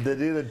at the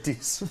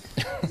relatives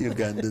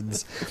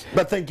Ugandans.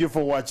 But thank you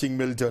for watching,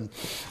 Milton.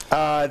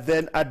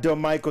 Then Addo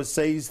Michael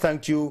says,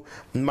 thank you,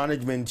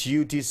 management,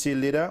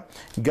 UTC-Lira,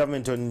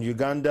 government on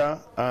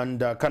Uganda and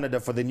Canada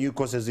for the new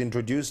courses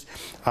introduced.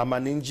 I'm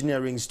an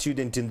engineering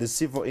student in the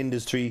civil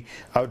industry.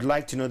 I would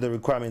like to know the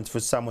requirements for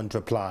someone to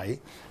apply.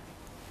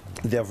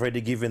 They have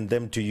already given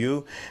them to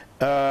you.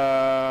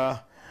 Then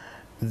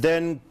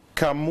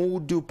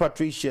Kamudu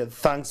Patricia,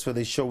 thanks for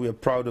the show. We are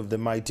proud of the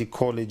mighty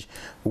college,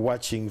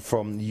 watching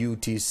from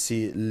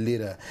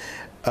UTC-Lira.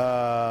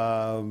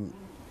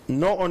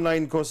 No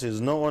online courses,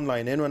 no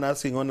online. Anyone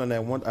asking online, I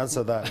won't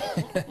answer that.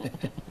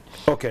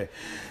 Okay.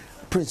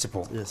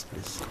 Principal. Yes,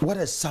 please. What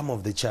are some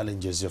of the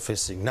challenges you're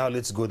facing? Now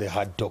let's go the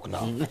hard talk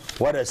now.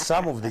 What are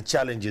some of the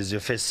challenges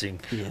you're facing,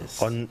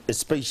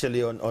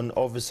 especially on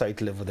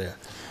oversight level there?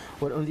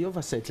 Well, on the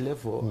oversight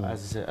level,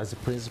 as a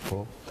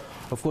principal,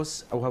 of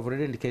course, I have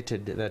already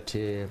indicated that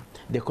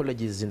the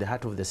college is in the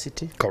heart of the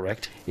city.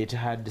 Correct. It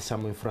had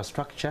some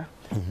infrastructure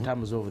in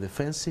terms of the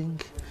fencing,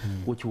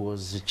 which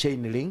was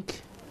chain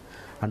link.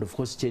 And of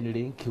course, chain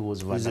link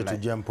was vandalized. Easy to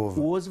jump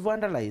over. Was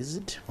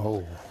vandalized.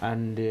 Oh.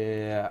 And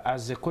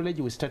as a college,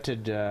 we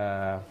started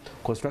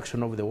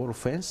construction of the wall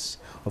fence.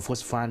 Of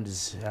course,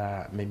 funds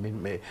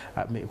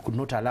could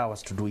not allow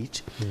us to do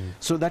it.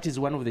 So that is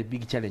one of the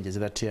big challenges,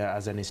 that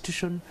as an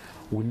institution,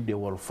 we need a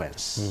wall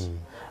fence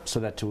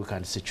so that we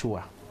can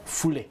secure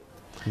fully.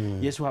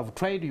 Yes, we have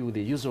tried with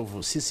the use of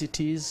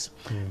CCTs,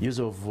 use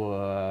of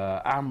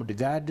armed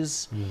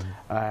guards,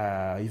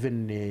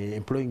 even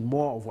employing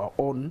more of our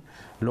own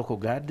local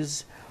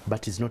guards,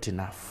 but it's not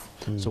enough.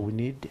 So we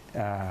need,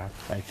 I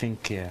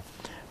think,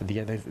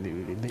 the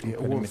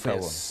wall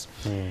fence.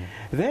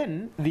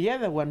 Then the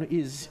other one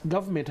is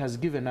government has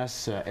given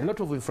us a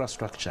lot of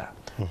infrastructure,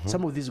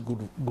 some of these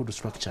good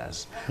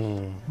structures.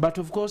 But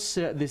of course,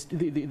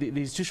 the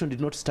institution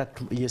did not start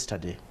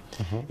yesterday.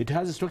 It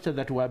has a structure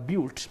that were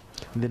built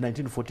in the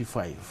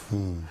 1945,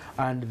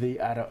 and they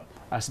are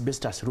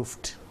asbestos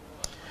roofed.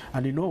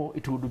 And you know,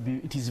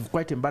 it is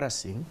quite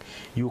embarrassing.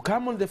 You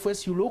come on the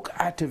first, you look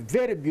at a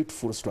very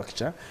beautiful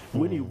structure.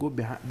 When you go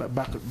back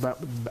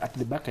at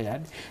the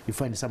backyard, you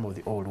find some of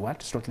the old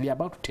structures. There are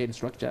about 10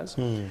 structures,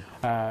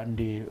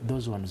 and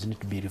those ones need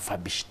to be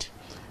refurbished.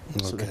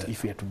 So that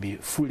if we are to be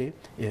fully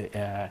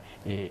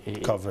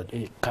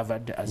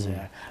covered as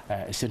a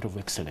center of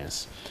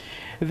excellence.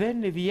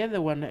 Then the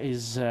other one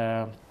is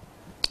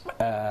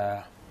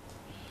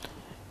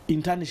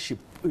internship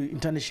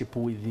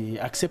with the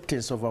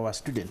acceptance of our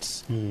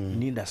students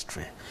in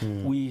industry.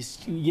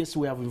 Yes,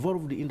 we have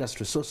involved the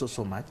industry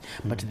so much,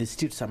 but there's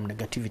still some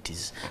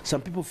negativities.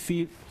 Some people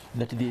feel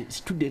that the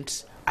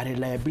students are a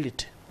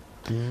liability.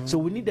 So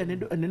we need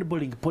an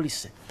enabling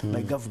policy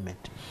by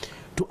government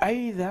to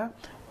either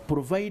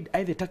provide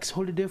tax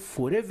holiday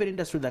for every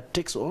industry that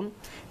takes on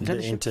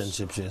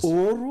internships, yes,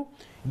 or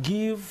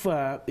give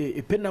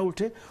a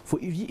penalty for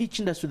each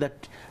industry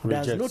that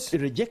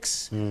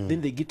rejects, then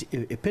they get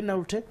a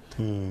penalty,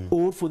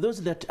 or for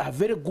those that are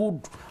very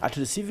good at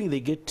receiving,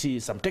 they get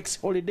some tax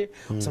holiday,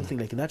 something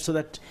like that, so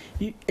that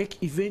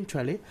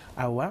eventually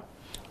our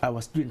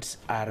students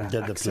are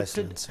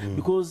accepted,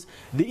 because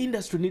the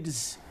industry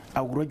needs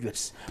our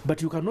graduates,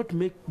 but you cannot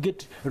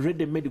get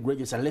ready-made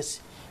graduates unless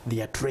they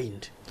are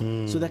trained.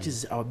 So that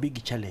is our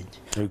big challenge.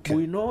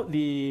 We know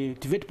the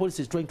TVET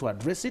policy is trying to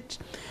address it,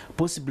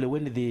 possibly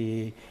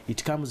when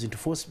it comes into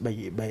force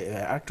by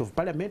Act of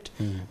Parliament.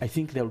 I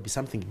think there will be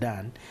something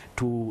done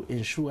to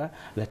ensure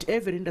that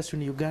every industry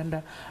in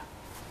Uganda,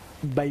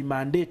 by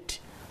mandate,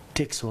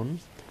 takes on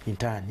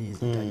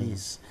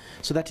internees.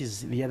 So that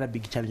is the other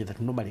big challenge that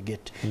we normally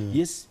get.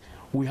 Yes,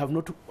 we have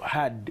not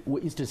had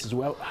instances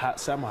where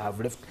some have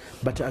left,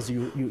 but as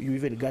you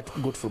even got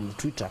from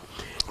Twitter,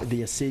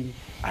 they are saying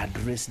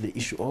address the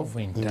issue of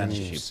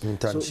internships.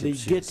 So they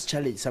get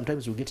challenged.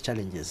 Sometimes we get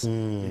challenges,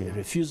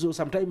 refusal.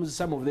 Sometimes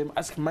some of them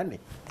ask money.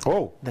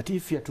 That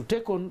if you are to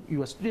take on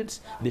your students,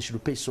 they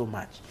should pay so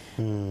much,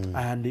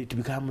 and it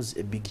becomes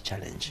a big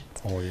challenge.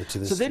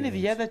 So then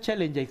the other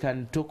challenge I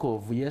can talk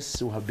of,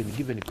 yes, we have been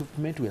given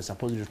equipment. We are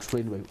supposed to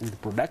train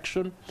with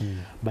production,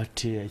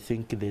 but I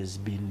think there's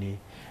been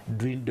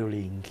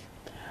dwindling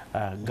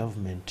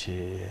government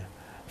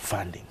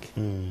funding,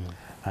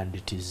 and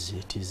it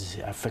is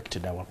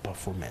affected our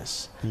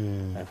performance.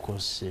 Of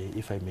course,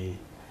 if I may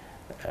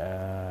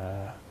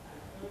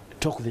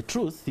talk the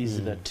truth,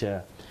 is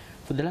that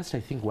for the last, I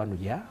think, 1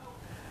 year,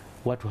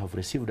 what we have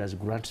received as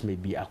grants may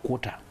be a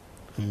quarter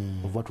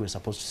of what we're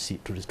supposed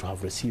to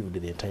have received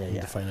the entire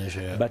year. The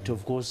financial year. But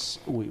of course,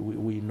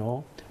 we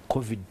know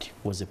COVID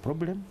was a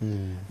problem.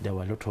 There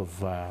were a lot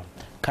of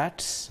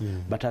cuts,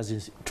 but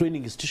as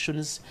training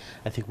institutions,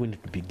 I think we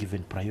need to be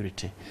given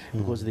priority,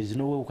 because there is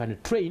no way we can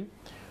train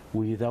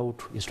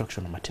without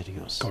instructional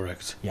materials.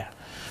 Correct. Yeah.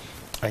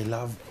 I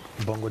love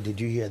Bongo. Did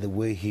you hear the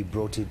way he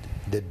brought it?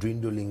 The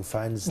dwindling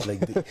fans,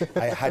 like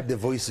I had the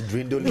voice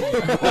dwindling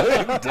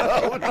going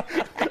down,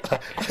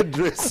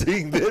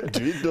 addressing the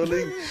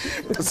dwindling.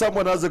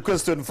 Someone has a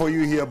question for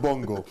you here,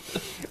 Bongo.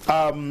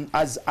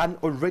 As an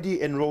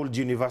already enrolled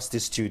university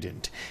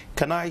student,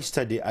 can I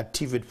study a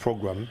TVET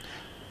program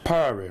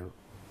parallel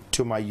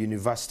to my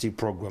university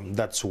program?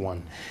 That's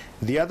one.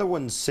 The other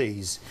one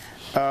says,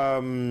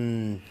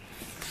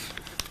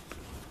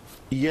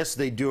 yes,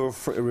 they do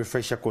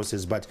refresher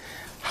courses, but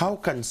how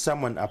can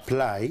someone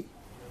apply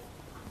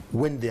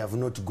when they have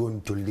not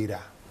gone to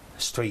Lira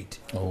straight?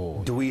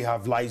 Oh. Do we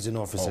have liaison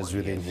officers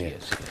within here?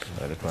 Yes,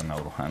 that one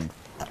our hand.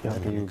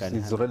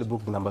 It's already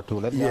booked number 2.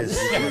 Let me Yes,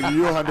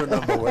 you handle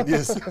number 1,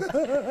 yes.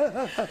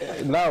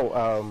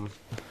 Now,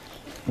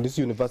 this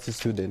university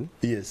student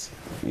Yes.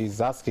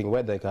 is asking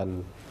whether they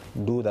can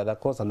do the other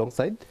course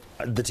alongside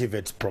The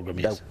TVET program,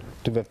 yes.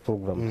 the TVET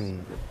programs.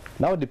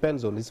 Now it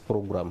depends on this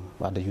program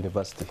at the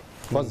university.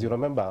 Because you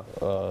remember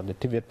the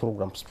TVET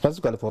program,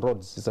 specifically for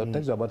roads, it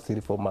takes you about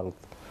 3-4 months.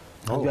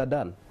 And you are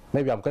done.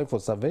 Maybe I'm going for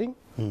surveying,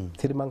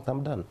 3 months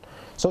I'm done.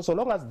 So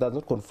long as it does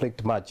not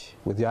conflict much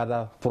with the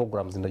other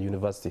programs in the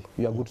university,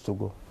 you are good to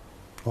go.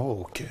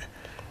 Oh, okay.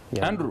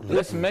 Yeah. Andrew,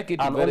 let's make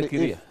it And very only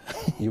clear.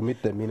 if you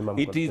meet the minimum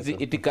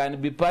qualification. It can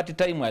be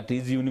part-time at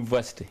his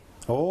university.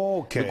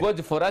 Okay.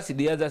 Because for us,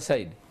 the other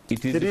side,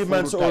 it is 3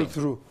 months all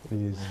through.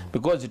 Yes.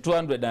 Because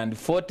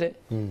 240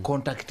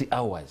 contact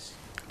hours.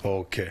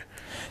 Okay.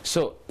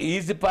 So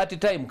easy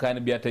part-time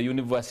can be at a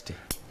university.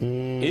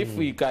 If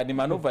we can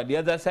maneuver the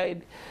other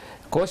side,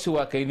 course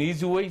work in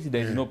easy ways,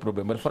 there is no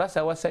problem. But for us,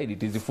 our side,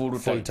 it is full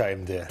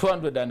time there.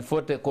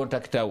 240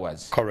 contact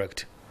hours.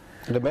 Correct.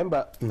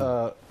 Remember,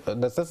 the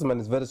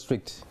assessment is very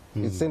strict.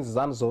 It says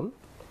hands-on.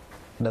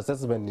 The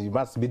assessment, you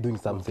must be doing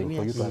something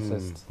for you to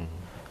assess.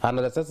 And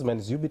the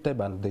assessment is UB-type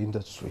and the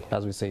industry,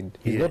 as we said.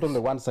 It's not only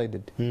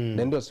one-sided.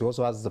 The industry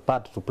also has the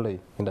part to play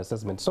in the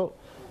assessment. So,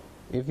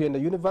 if you're in the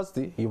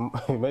university,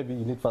 maybe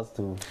you need first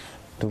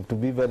to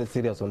be very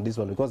serious on this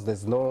one, because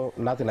there's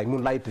nothing like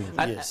moonlighting.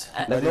 Yes.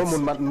 There's no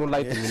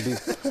moonlighting in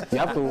this. You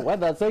have to,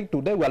 what they're saying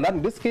today, we're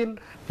learning this skill,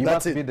 you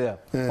must be there.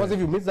 Because if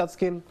you miss that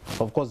skill,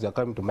 of course, you're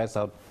coming to mess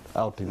out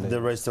in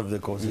the rest of the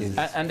courses.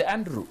 Yes. And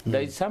Andrew,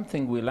 there is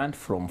something we learned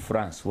from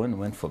France when we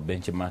went for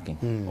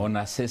benchmarking on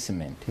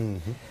assessment.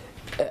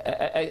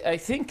 I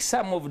think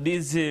some of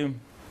these, the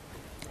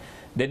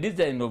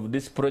design of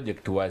this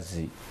project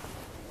was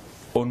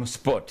on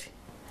spot.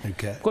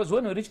 Okay. Because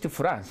when we reached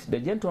France, the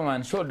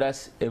gentleman showed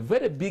us a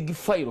very big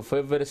file for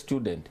every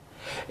student.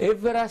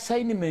 Every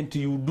assignment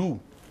you do,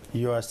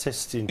 you are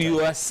assessed in time.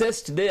 You are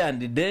assessed there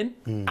and then,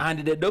 and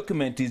the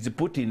document is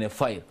put in a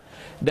file.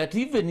 That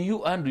even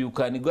you, Andrew, you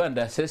can go and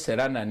assess a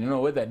run and you know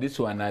whether this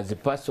one has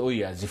passed or he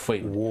has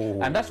failed.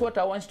 Whoa. And that's what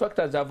our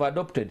instructors have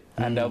adopted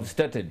and have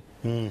started.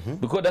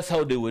 Because that's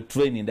how they were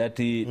training, that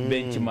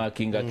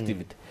benchmarking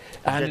activity.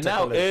 And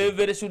now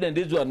every student,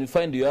 this one, you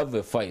find you have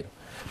a file.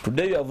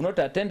 Today you have not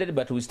attended,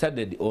 but we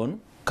studied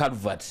on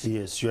culverts.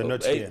 Yes, you are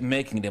not here.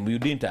 Making them, you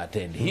didn't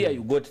attend. Here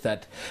you got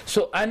that.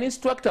 So an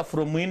instructor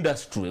from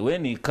industry,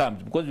 when he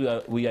comes,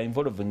 because we are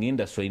involved in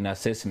industry in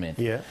assessment,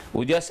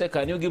 we just say,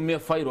 can you give me a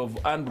file of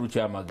Andrew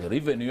Chamager?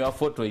 Even your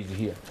photo is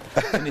here.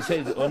 And he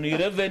says, on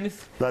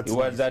 11th, he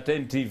was at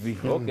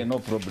NTV. Okay, no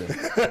problem. On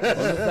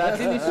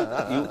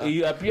the 13th,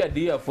 you appeared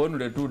here for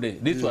only 2 days.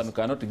 This one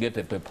cannot get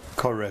a paper.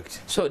 Correct.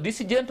 So this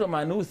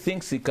gentleman who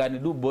thinks he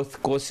can do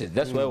both courses,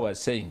 that's why I was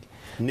saying,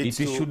 it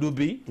should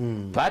be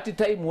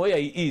part-time where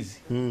he is,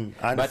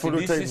 but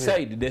this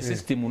side, the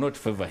system will not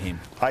favor him.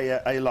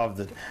 I love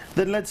that.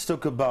 Then let's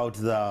talk about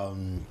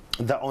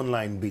the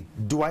online bit.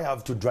 Do I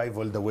have to drive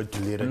all the way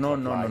to Lira? No.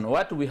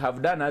 What we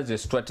have done as a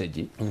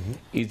strategy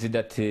is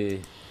that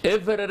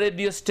every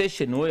radio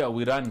station where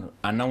we run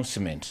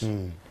announcements,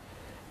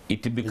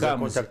 it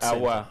becomes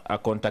a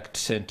contact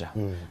center.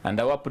 And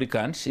our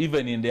applicants,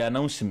 even in the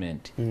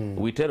announcement,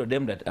 we tell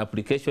them that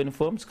application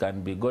forms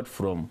can be got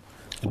from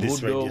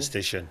this Budo, radio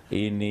station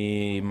in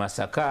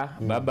Masaka,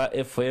 Baba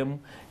FM,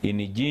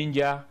 in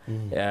Jinja,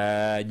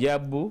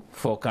 Jabu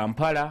for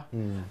Kampala,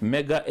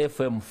 Mega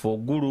FM for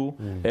Guru,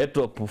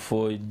 Etop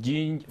for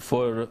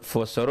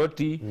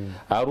Soroti,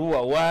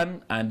 Arua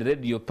 1, and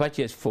Radio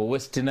Patches for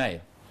West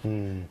Nile.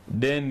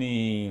 Then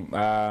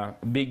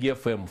Big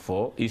FM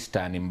for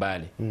Eastern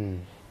Mbali.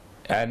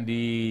 And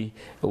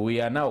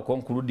we are now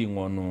concluding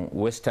on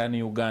Western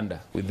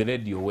Uganda with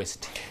Radio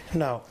West.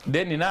 Now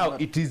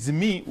it is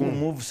me who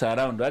moves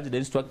around. As the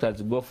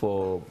instructors go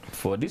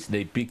for this,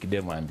 they pick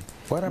them. And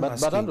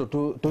but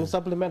Andrew, to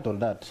supplement on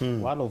that,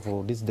 one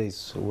of these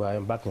days we are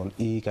embarking on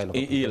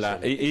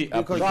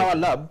because our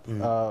lab in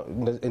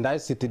the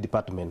ICT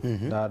department,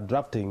 they are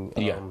drafting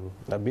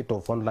a bit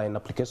of online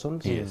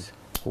applications. Yes.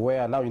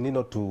 Where now you need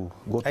not to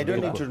go to I don't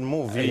need to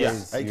move.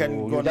 Yes. I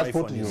can go on my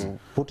phone.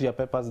 Put your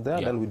papers there,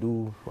 then we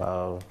do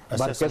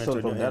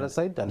verification from the other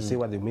side and see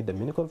whether you meet the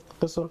minimum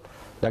person.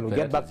 Then we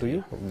get back to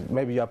you.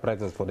 Maybe you are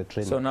present for the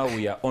training. So now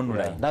we are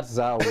online. That's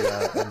how we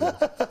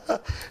are.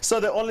 So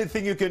the only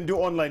thing you can do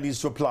online is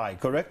to apply,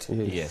 correct?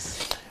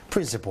 Yes.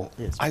 Principal,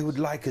 Yes, I would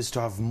like us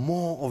to have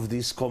more of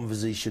this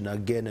conversation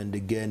again and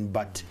again,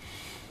 but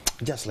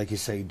just like you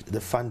said, the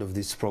fund of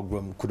this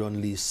program could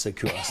only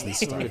secure us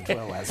this time. 2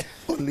 hours.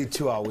 Only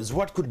 2 hours.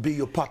 What could be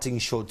your parting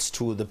shots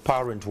to the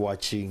parent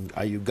watching,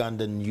 a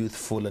Ugandan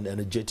youthful and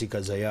energetic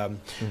as I am,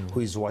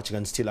 who is watching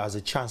and still has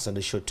a chance and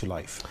a shot to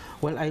life?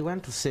 Well, I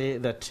want to say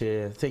that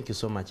thank you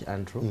so much,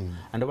 Andrew.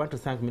 And I want to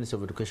thank Minister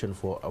of Education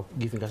for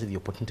giving us the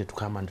opportunity to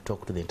come and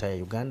talk to the entire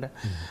Uganda.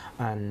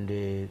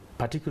 And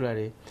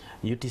particularly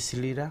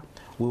UTC-Lira,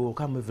 we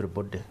welcome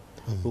everybody.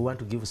 We want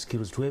to give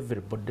skills to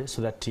everybody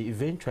so that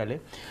eventually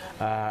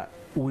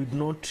we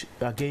not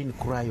again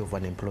cry of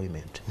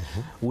unemployment.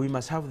 We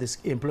must have these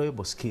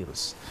employable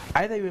skills.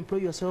 Either you employ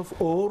yourself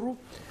or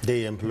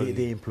they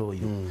employ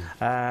you.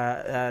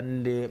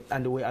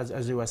 And we,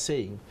 as you were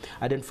saying,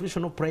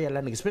 identification of prior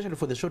learning, especially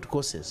for the short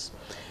courses,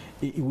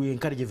 we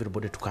encourage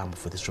everybody to come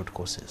for the short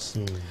courses.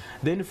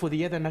 Then for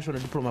the other national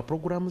diploma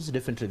programs,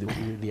 definitely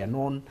they are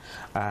known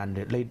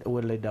and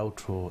well laid out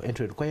for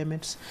entry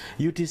requirements.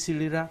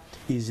 UTC-Lira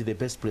is the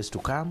best place to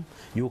come.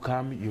 You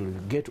come, you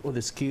get all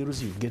the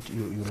skills, you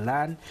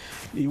learn.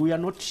 We are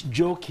not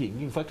joking.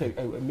 In fact,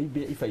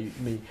 maybe if I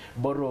may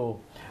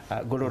borrow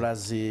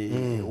Golora's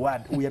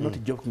word, we are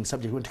not joking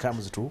subject when it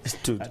comes to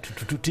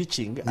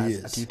teaching at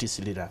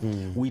UTC-Lira.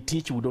 We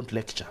teach, we don't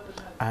lecture,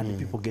 and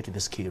people get the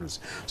skills.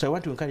 So I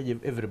want to encourage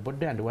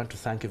everybody, and I want to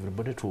thank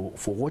everybody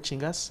for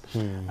watching us.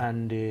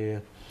 And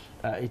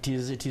it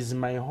is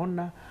my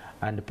honor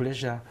and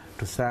pleasure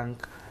to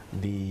thank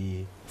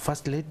the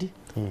First Lady,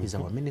 is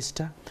our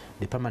Minister,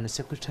 the Permanent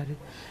Secretary,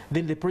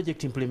 then the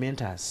project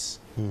implementers,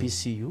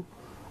 PCU,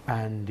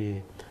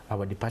 and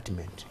our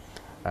department,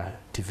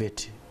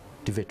 TVET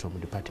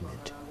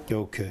department.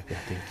 Okay. Yeah,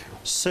 thank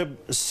you.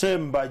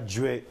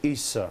 Sembajwe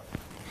Issa,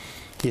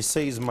 he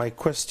says, my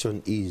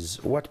question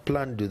is, what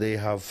plan do they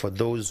have for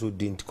those who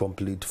didn't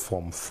complete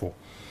Form 4?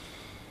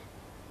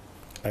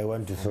 I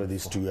want to throw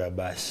this to you,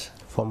 Abbas.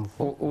 Form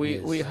 4?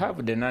 We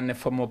have the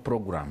non-formal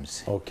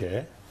programs.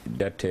 Okay.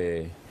 That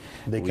they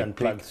can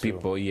plug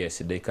people, yes,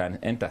 they can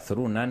enter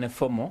through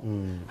non-formal,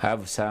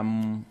 have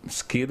some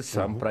skills,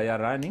 some prior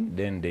running,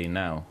 then they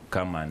now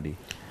come and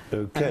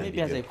okay. And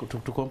maybe as I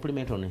to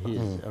compliment on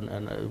his,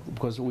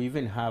 because we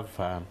even have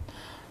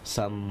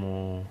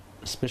some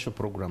special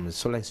programs,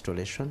 solar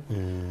installation,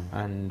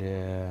 and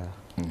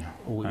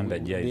under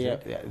GIZ.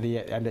 They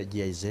are under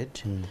GIZ.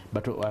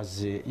 But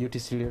as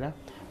UTC-Lira,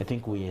 I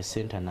think we are a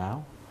center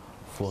now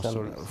for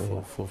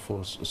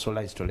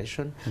solar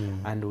installation,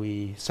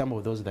 and some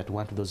of those that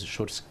want those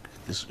short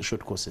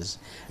courses,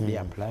 they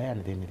apply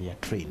and then they are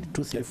trained.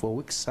 2, 3, 4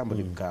 weeks,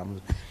 somebody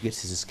comes,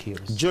 gets his skills.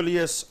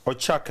 Julius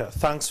Ochaka,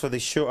 thanks for the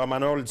show. I'm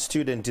an old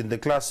student in the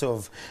class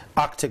of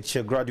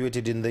architecture,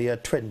 graduated in the year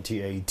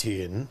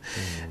 2018,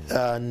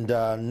 and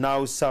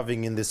now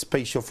serving in the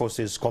Special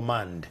Forces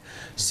Command,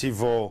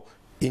 Civil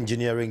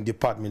Engineering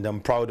Department. I'm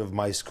proud of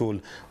my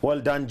school.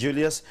 Well done,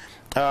 Julius.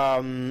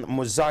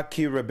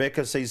 Mozaki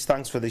Rebecca says,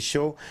 thanks for the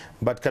show,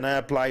 but can I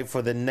apply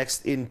for the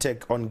next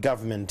intake on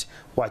government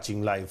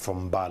watching live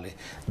from Bali?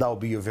 That will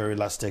be your very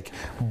last take.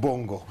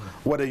 Bongo,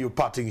 what are your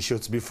parting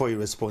shots before he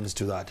responds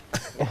to that?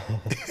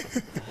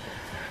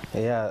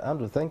 Yeah,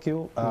 Andrew, thank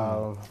you.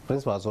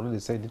 Principal has already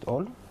said it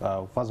all.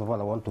 First of all,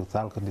 I want to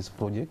thank this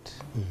project,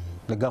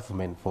 the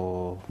government,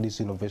 for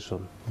this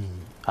innovation.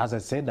 As I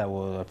said,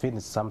 I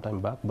finished some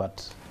time back,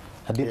 but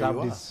I didn't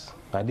have this.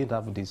 I didn't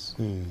have this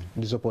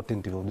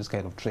opportunity of this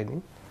kind of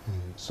training.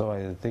 So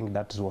I think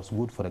that was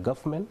good for the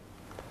government.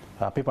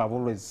 People have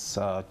always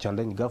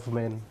challenged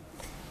government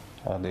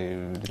about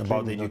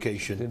the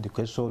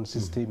education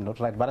system, not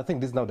right. But I think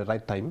this is now the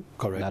right time.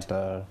 Correct.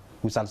 That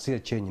we shall see a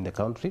change in the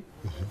country,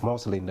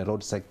 mostly in the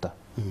road sector,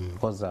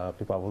 because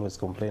people have always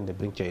complained they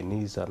bring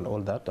Chinese and all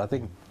that. I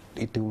think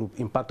it will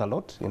impact a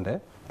lot in the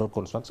road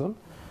construction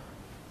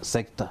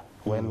sector.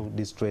 When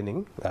this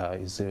training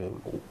is a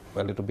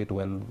little bit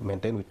well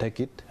maintained, we take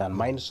it, and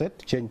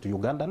mindset change to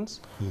Ugandans.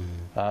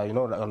 You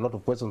know, a lot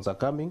of questions are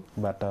coming,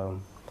 but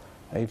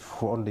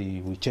if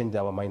only we change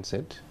our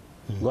mindset.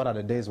 Gone are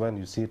the days when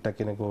you see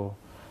technical.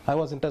 I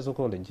was in Teso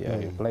College,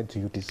 I applied to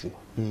UTC.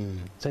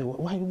 Say,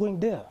 why are you going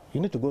there? You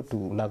need to go to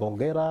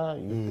Nagongera,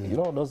 you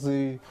know,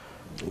 those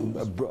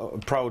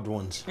proud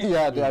ones.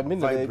 Yeah, I mean,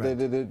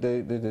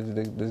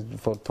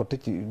 for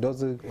teaching,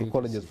 those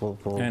colleges for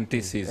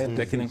NTCs,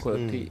 technical.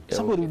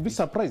 Somebody will be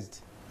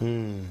surprised.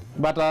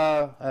 But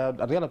I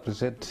really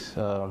appreciate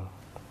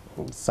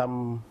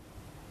some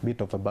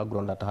bit of a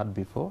background that I had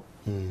before.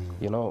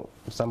 You know,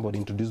 somebody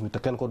introduced me to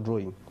technical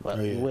drawing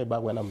way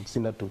back when I'm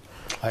senior too.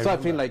 So I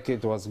feel like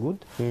it was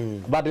good.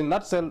 But in a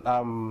nutshell,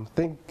 I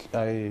think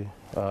I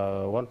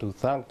want to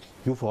thank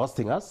you for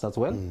hosting us as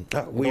well.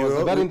 We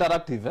were very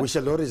interactive. We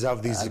shall always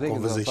have these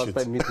conversations. It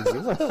was meeting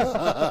you.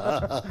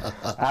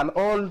 And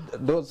all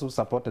those who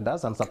supported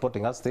us and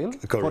supporting us still.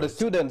 Correct. For the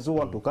students who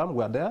want to come,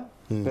 we are there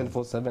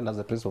 24/7, as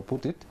the principal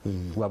put it.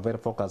 We are very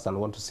focused and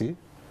want to see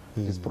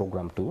this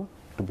program to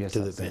to be a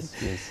success.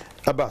 Yes.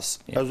 Abbas,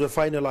 as we're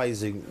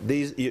finalizing,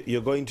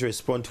 you're going to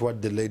respond to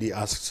what the lady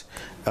asked,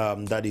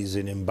 that is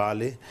in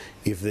Mbale,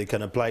 if they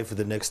can apply for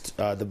the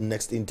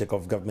next intake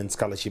of government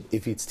scholarship,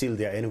 if it's still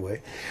there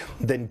anyway.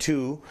 Then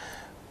two,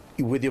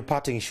 with your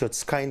parting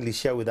shots, kindly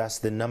share with us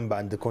the number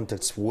and the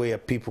contacts where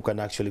people can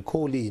actually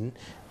call in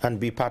and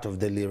be part of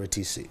the Lira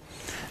TC.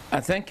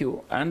 Thank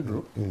you,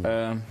 Andrew.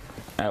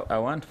 I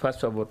want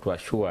first of all to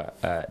assure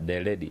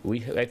the lady,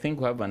 I think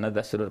we have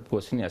another sort of,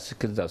 because senior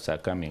skills are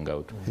coming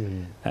out,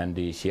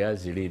 and she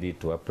has really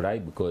to apply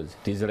because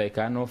it is like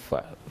an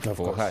offer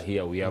for her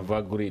here. We have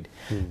agreed.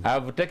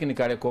 I've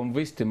technically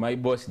convinced my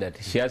boss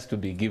that she has to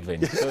be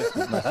given. So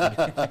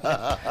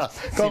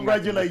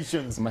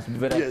Congratulations. Must be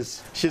very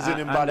yes, she's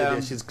in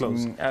Mbale, she's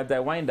close. At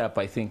the wind up,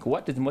 I think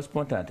what is most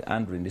important,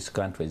 Andrew, in this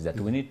country is that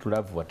we need to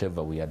love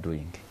whatever we are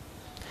doing.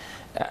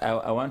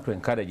 I want to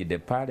encourage the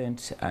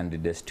parents and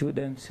the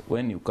students,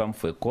 when you come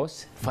for a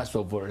course, first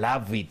of all,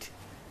 love it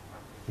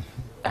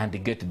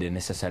and get the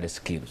necessary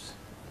skills.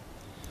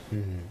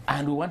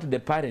 And we want the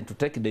parent to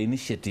take the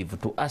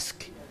initiative to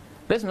ask.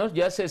 Let's not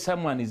just say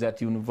someone is at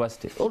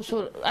university.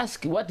 Also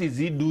ask, what is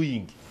he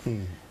doing?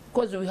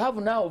 Because we have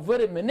now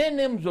very many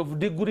names of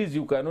degrees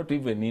you cannot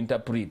even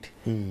interpret.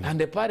 And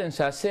the parents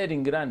are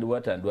selling grand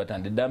what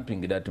and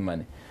dumping that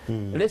money.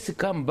 Let's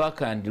come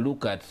back and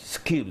look at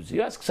skills.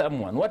 You ask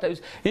someone, what are you,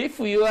 if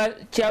your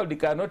child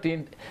cannot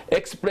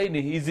explain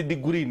his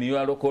degree in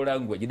your local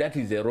language, that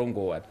is a wrong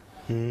word.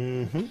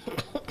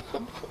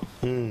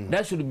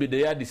 That should be the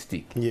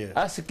yardstick.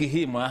 Ask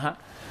him,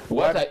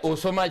 what I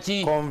also much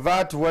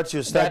convert what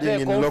you're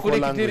studying in local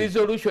language.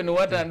 Resolution,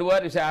 what and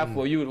what is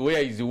for you?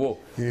 Where is the war?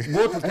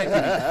 Go to take it.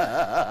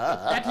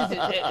 That is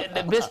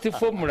the best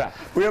formula.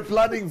 We are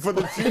planning for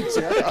the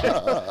future.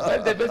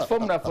 That's the best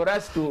formula for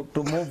us to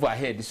move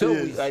ahead. So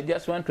I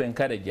just want to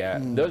encourage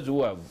those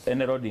who have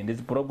enrolled in these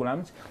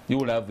programs, you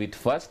will have it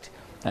first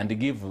and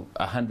give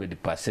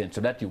 100% so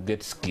that you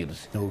get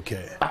skills.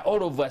 Okay.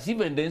 All of us,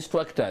 even the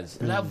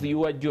instructors, love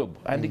your job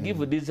and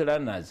give these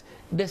learners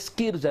the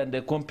skills and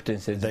the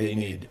competences they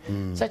need.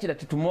 Such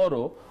that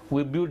tomorrow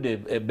we build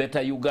a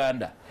better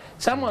Uganda.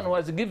 Someone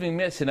was giving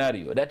me a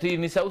scenario that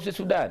in South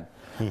Sudan,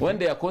 when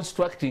they are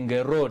constructing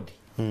a road,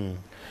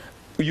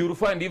 you'll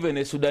find even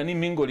a Sudanese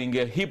mingling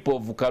a heap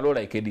of kalo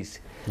like this,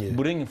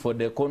 bringing for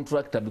the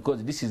contractor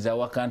because this is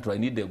our country, I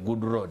need a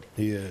good road.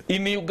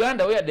 In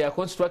Uganda, where they are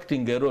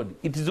constructing a road,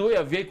 it is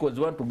where vehicles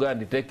want to go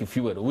and take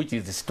fuel, which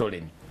is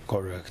stolen.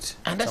 Correct.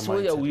 And that's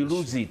where we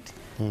lose it.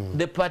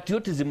 The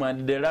patriotism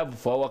and the love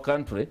for our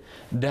country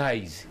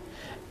dies.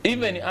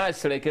 Even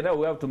us, like now,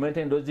 we have to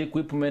maintain those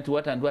equipment,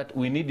 what and what,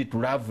 we need to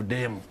love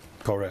them.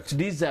 Correct.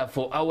 These are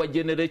for our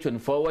generation,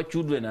 for our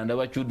children and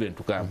our children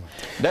to come.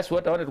 That's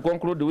what I wanted to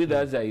conclude with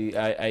as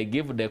I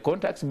give the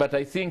contacts, but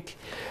I think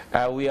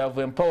we have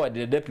empowered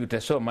the deputy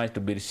so much to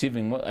be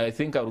receiving more. I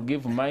think I will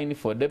give mine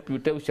for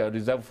deputy, which I will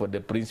reserve for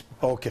the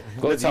principal. Okay,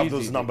 let's have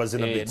those numbers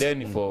in a bit.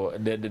 Then for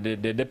the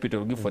deputy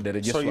will give for the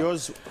registrar. So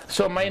yours?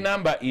 So my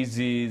number is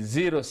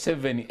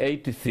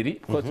 0783,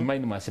 because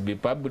mine must be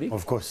public.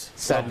 Of course.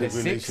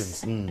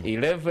 36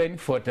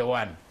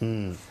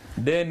 1141.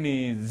 Then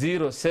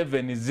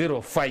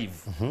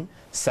 0705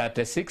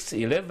 36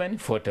 11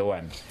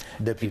 41.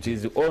 Deputy. It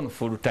is on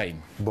full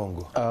time.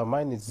 Bongo.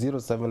 Mine is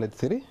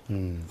 0783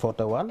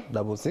 41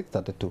 66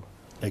 32.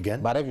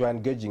 Again? But if you are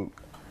engaging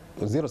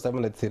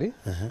 0783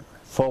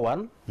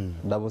 41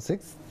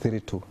 66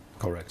 32.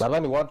 Correct. But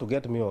when you want to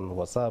get me on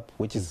WhatsApp,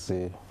 which is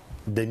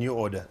the new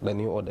order. The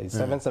new order is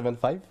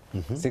 775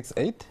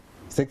 68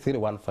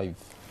 6315.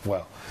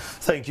 Well,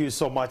 thank you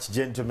so much,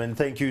 gentlemen.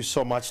 Thank you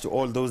so much to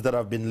all those that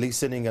have been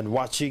listening and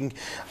watching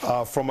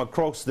from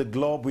across the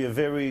globe. We are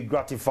very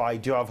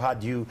gratified to have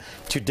had you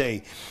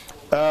today.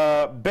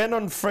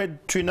 Benon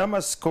Fred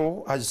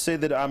Twinamasko has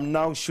said that I'm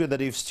now sure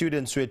that if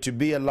students were to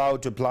be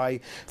allowed to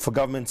apply for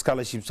government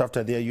scholarships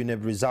after their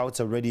UNEB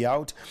results are already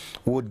out,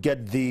 would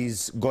get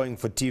these going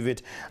for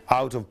TVET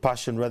out of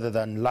passion rather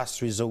than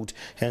last resort,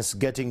 hence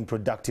getting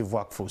productive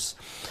workforce.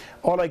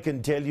 All I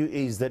can tell you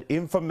is that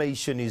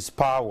information is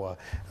power.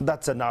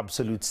 That's an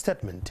absolute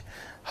statement.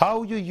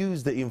 How you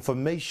use the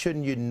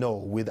information you know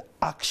with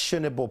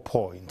actionable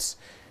points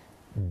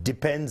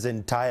depends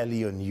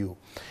entirely on you.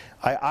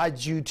 I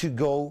urge you to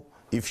go,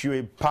 if you're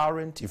a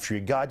parent, if you're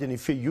a guardian,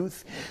 if you're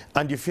youth,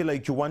 and you feel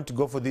like you want to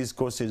go for these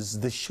courses,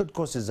 the short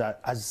courses are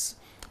as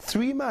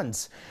 3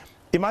 months.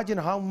 Imagine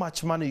how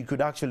much money you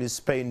could actually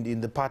spend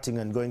in the partying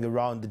and going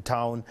around the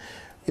town,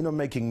 you know,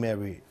 making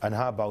merry. And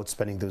how about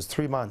spending those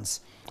 3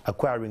 months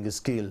acquiring a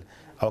skill?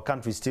 Our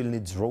country still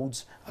needs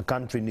roads, our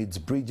country needs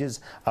bridges,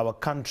 our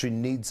country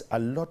needs a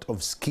lot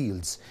of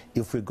skills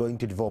if we're going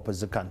to develop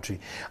as a country.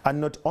 And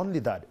not only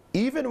that,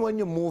 even when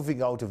you're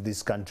moving out of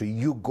this country,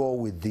 you go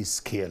with this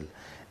skill.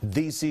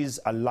 This is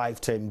a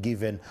lifetime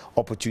given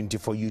opportunity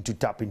for you to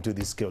tap into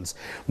these skills.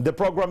 The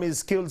program is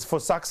Skills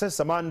for Success.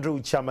 I'm Andrew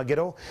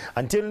Chamagero.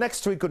 Until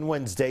next week on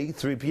Wednesday,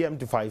 3 p.m.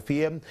 to 5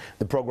 p.m.,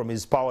 the program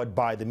is powered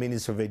by the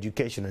Ministry of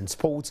Education and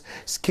Sports,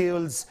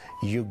 Skills,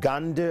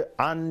 Uganda,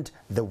 and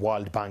the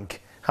World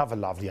Bank. Have a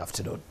lovely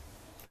afternoon.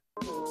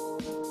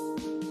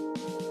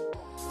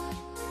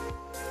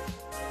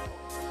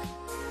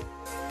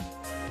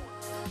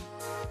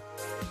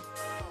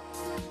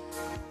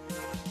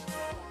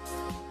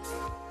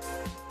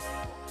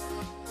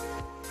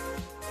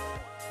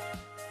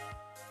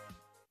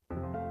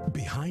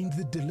 Behind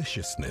the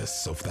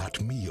deliciousness of that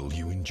meal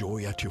you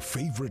enjoy at your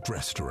favorite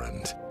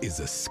restaurant is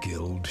a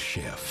skilled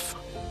chef.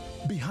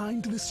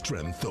 Behind the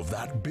strength of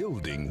that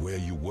building where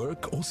you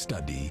work or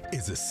study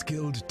is a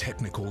skilled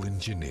technical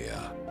engineer.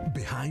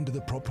 Behind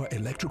the proper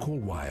electrical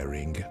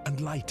wiring and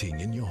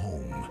lighting in your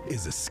home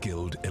is a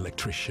skilled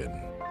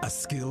electrician, a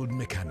skilled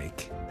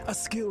mechanic, a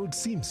skilled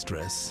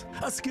seamstress,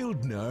 a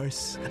skilled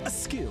nurse, a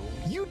skill.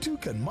 You too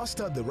can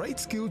master the right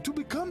skill to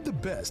become the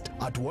best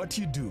at what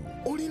you do.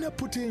 Olina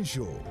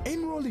Potential.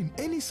 Enroll in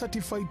any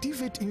certified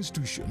TVET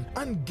institution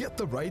and get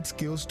the right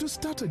skills to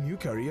start a new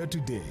career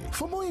today.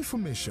 For more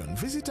information,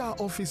 visit our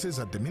offices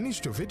at the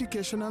Ministry of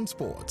Education and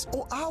Sports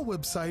or our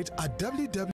website at www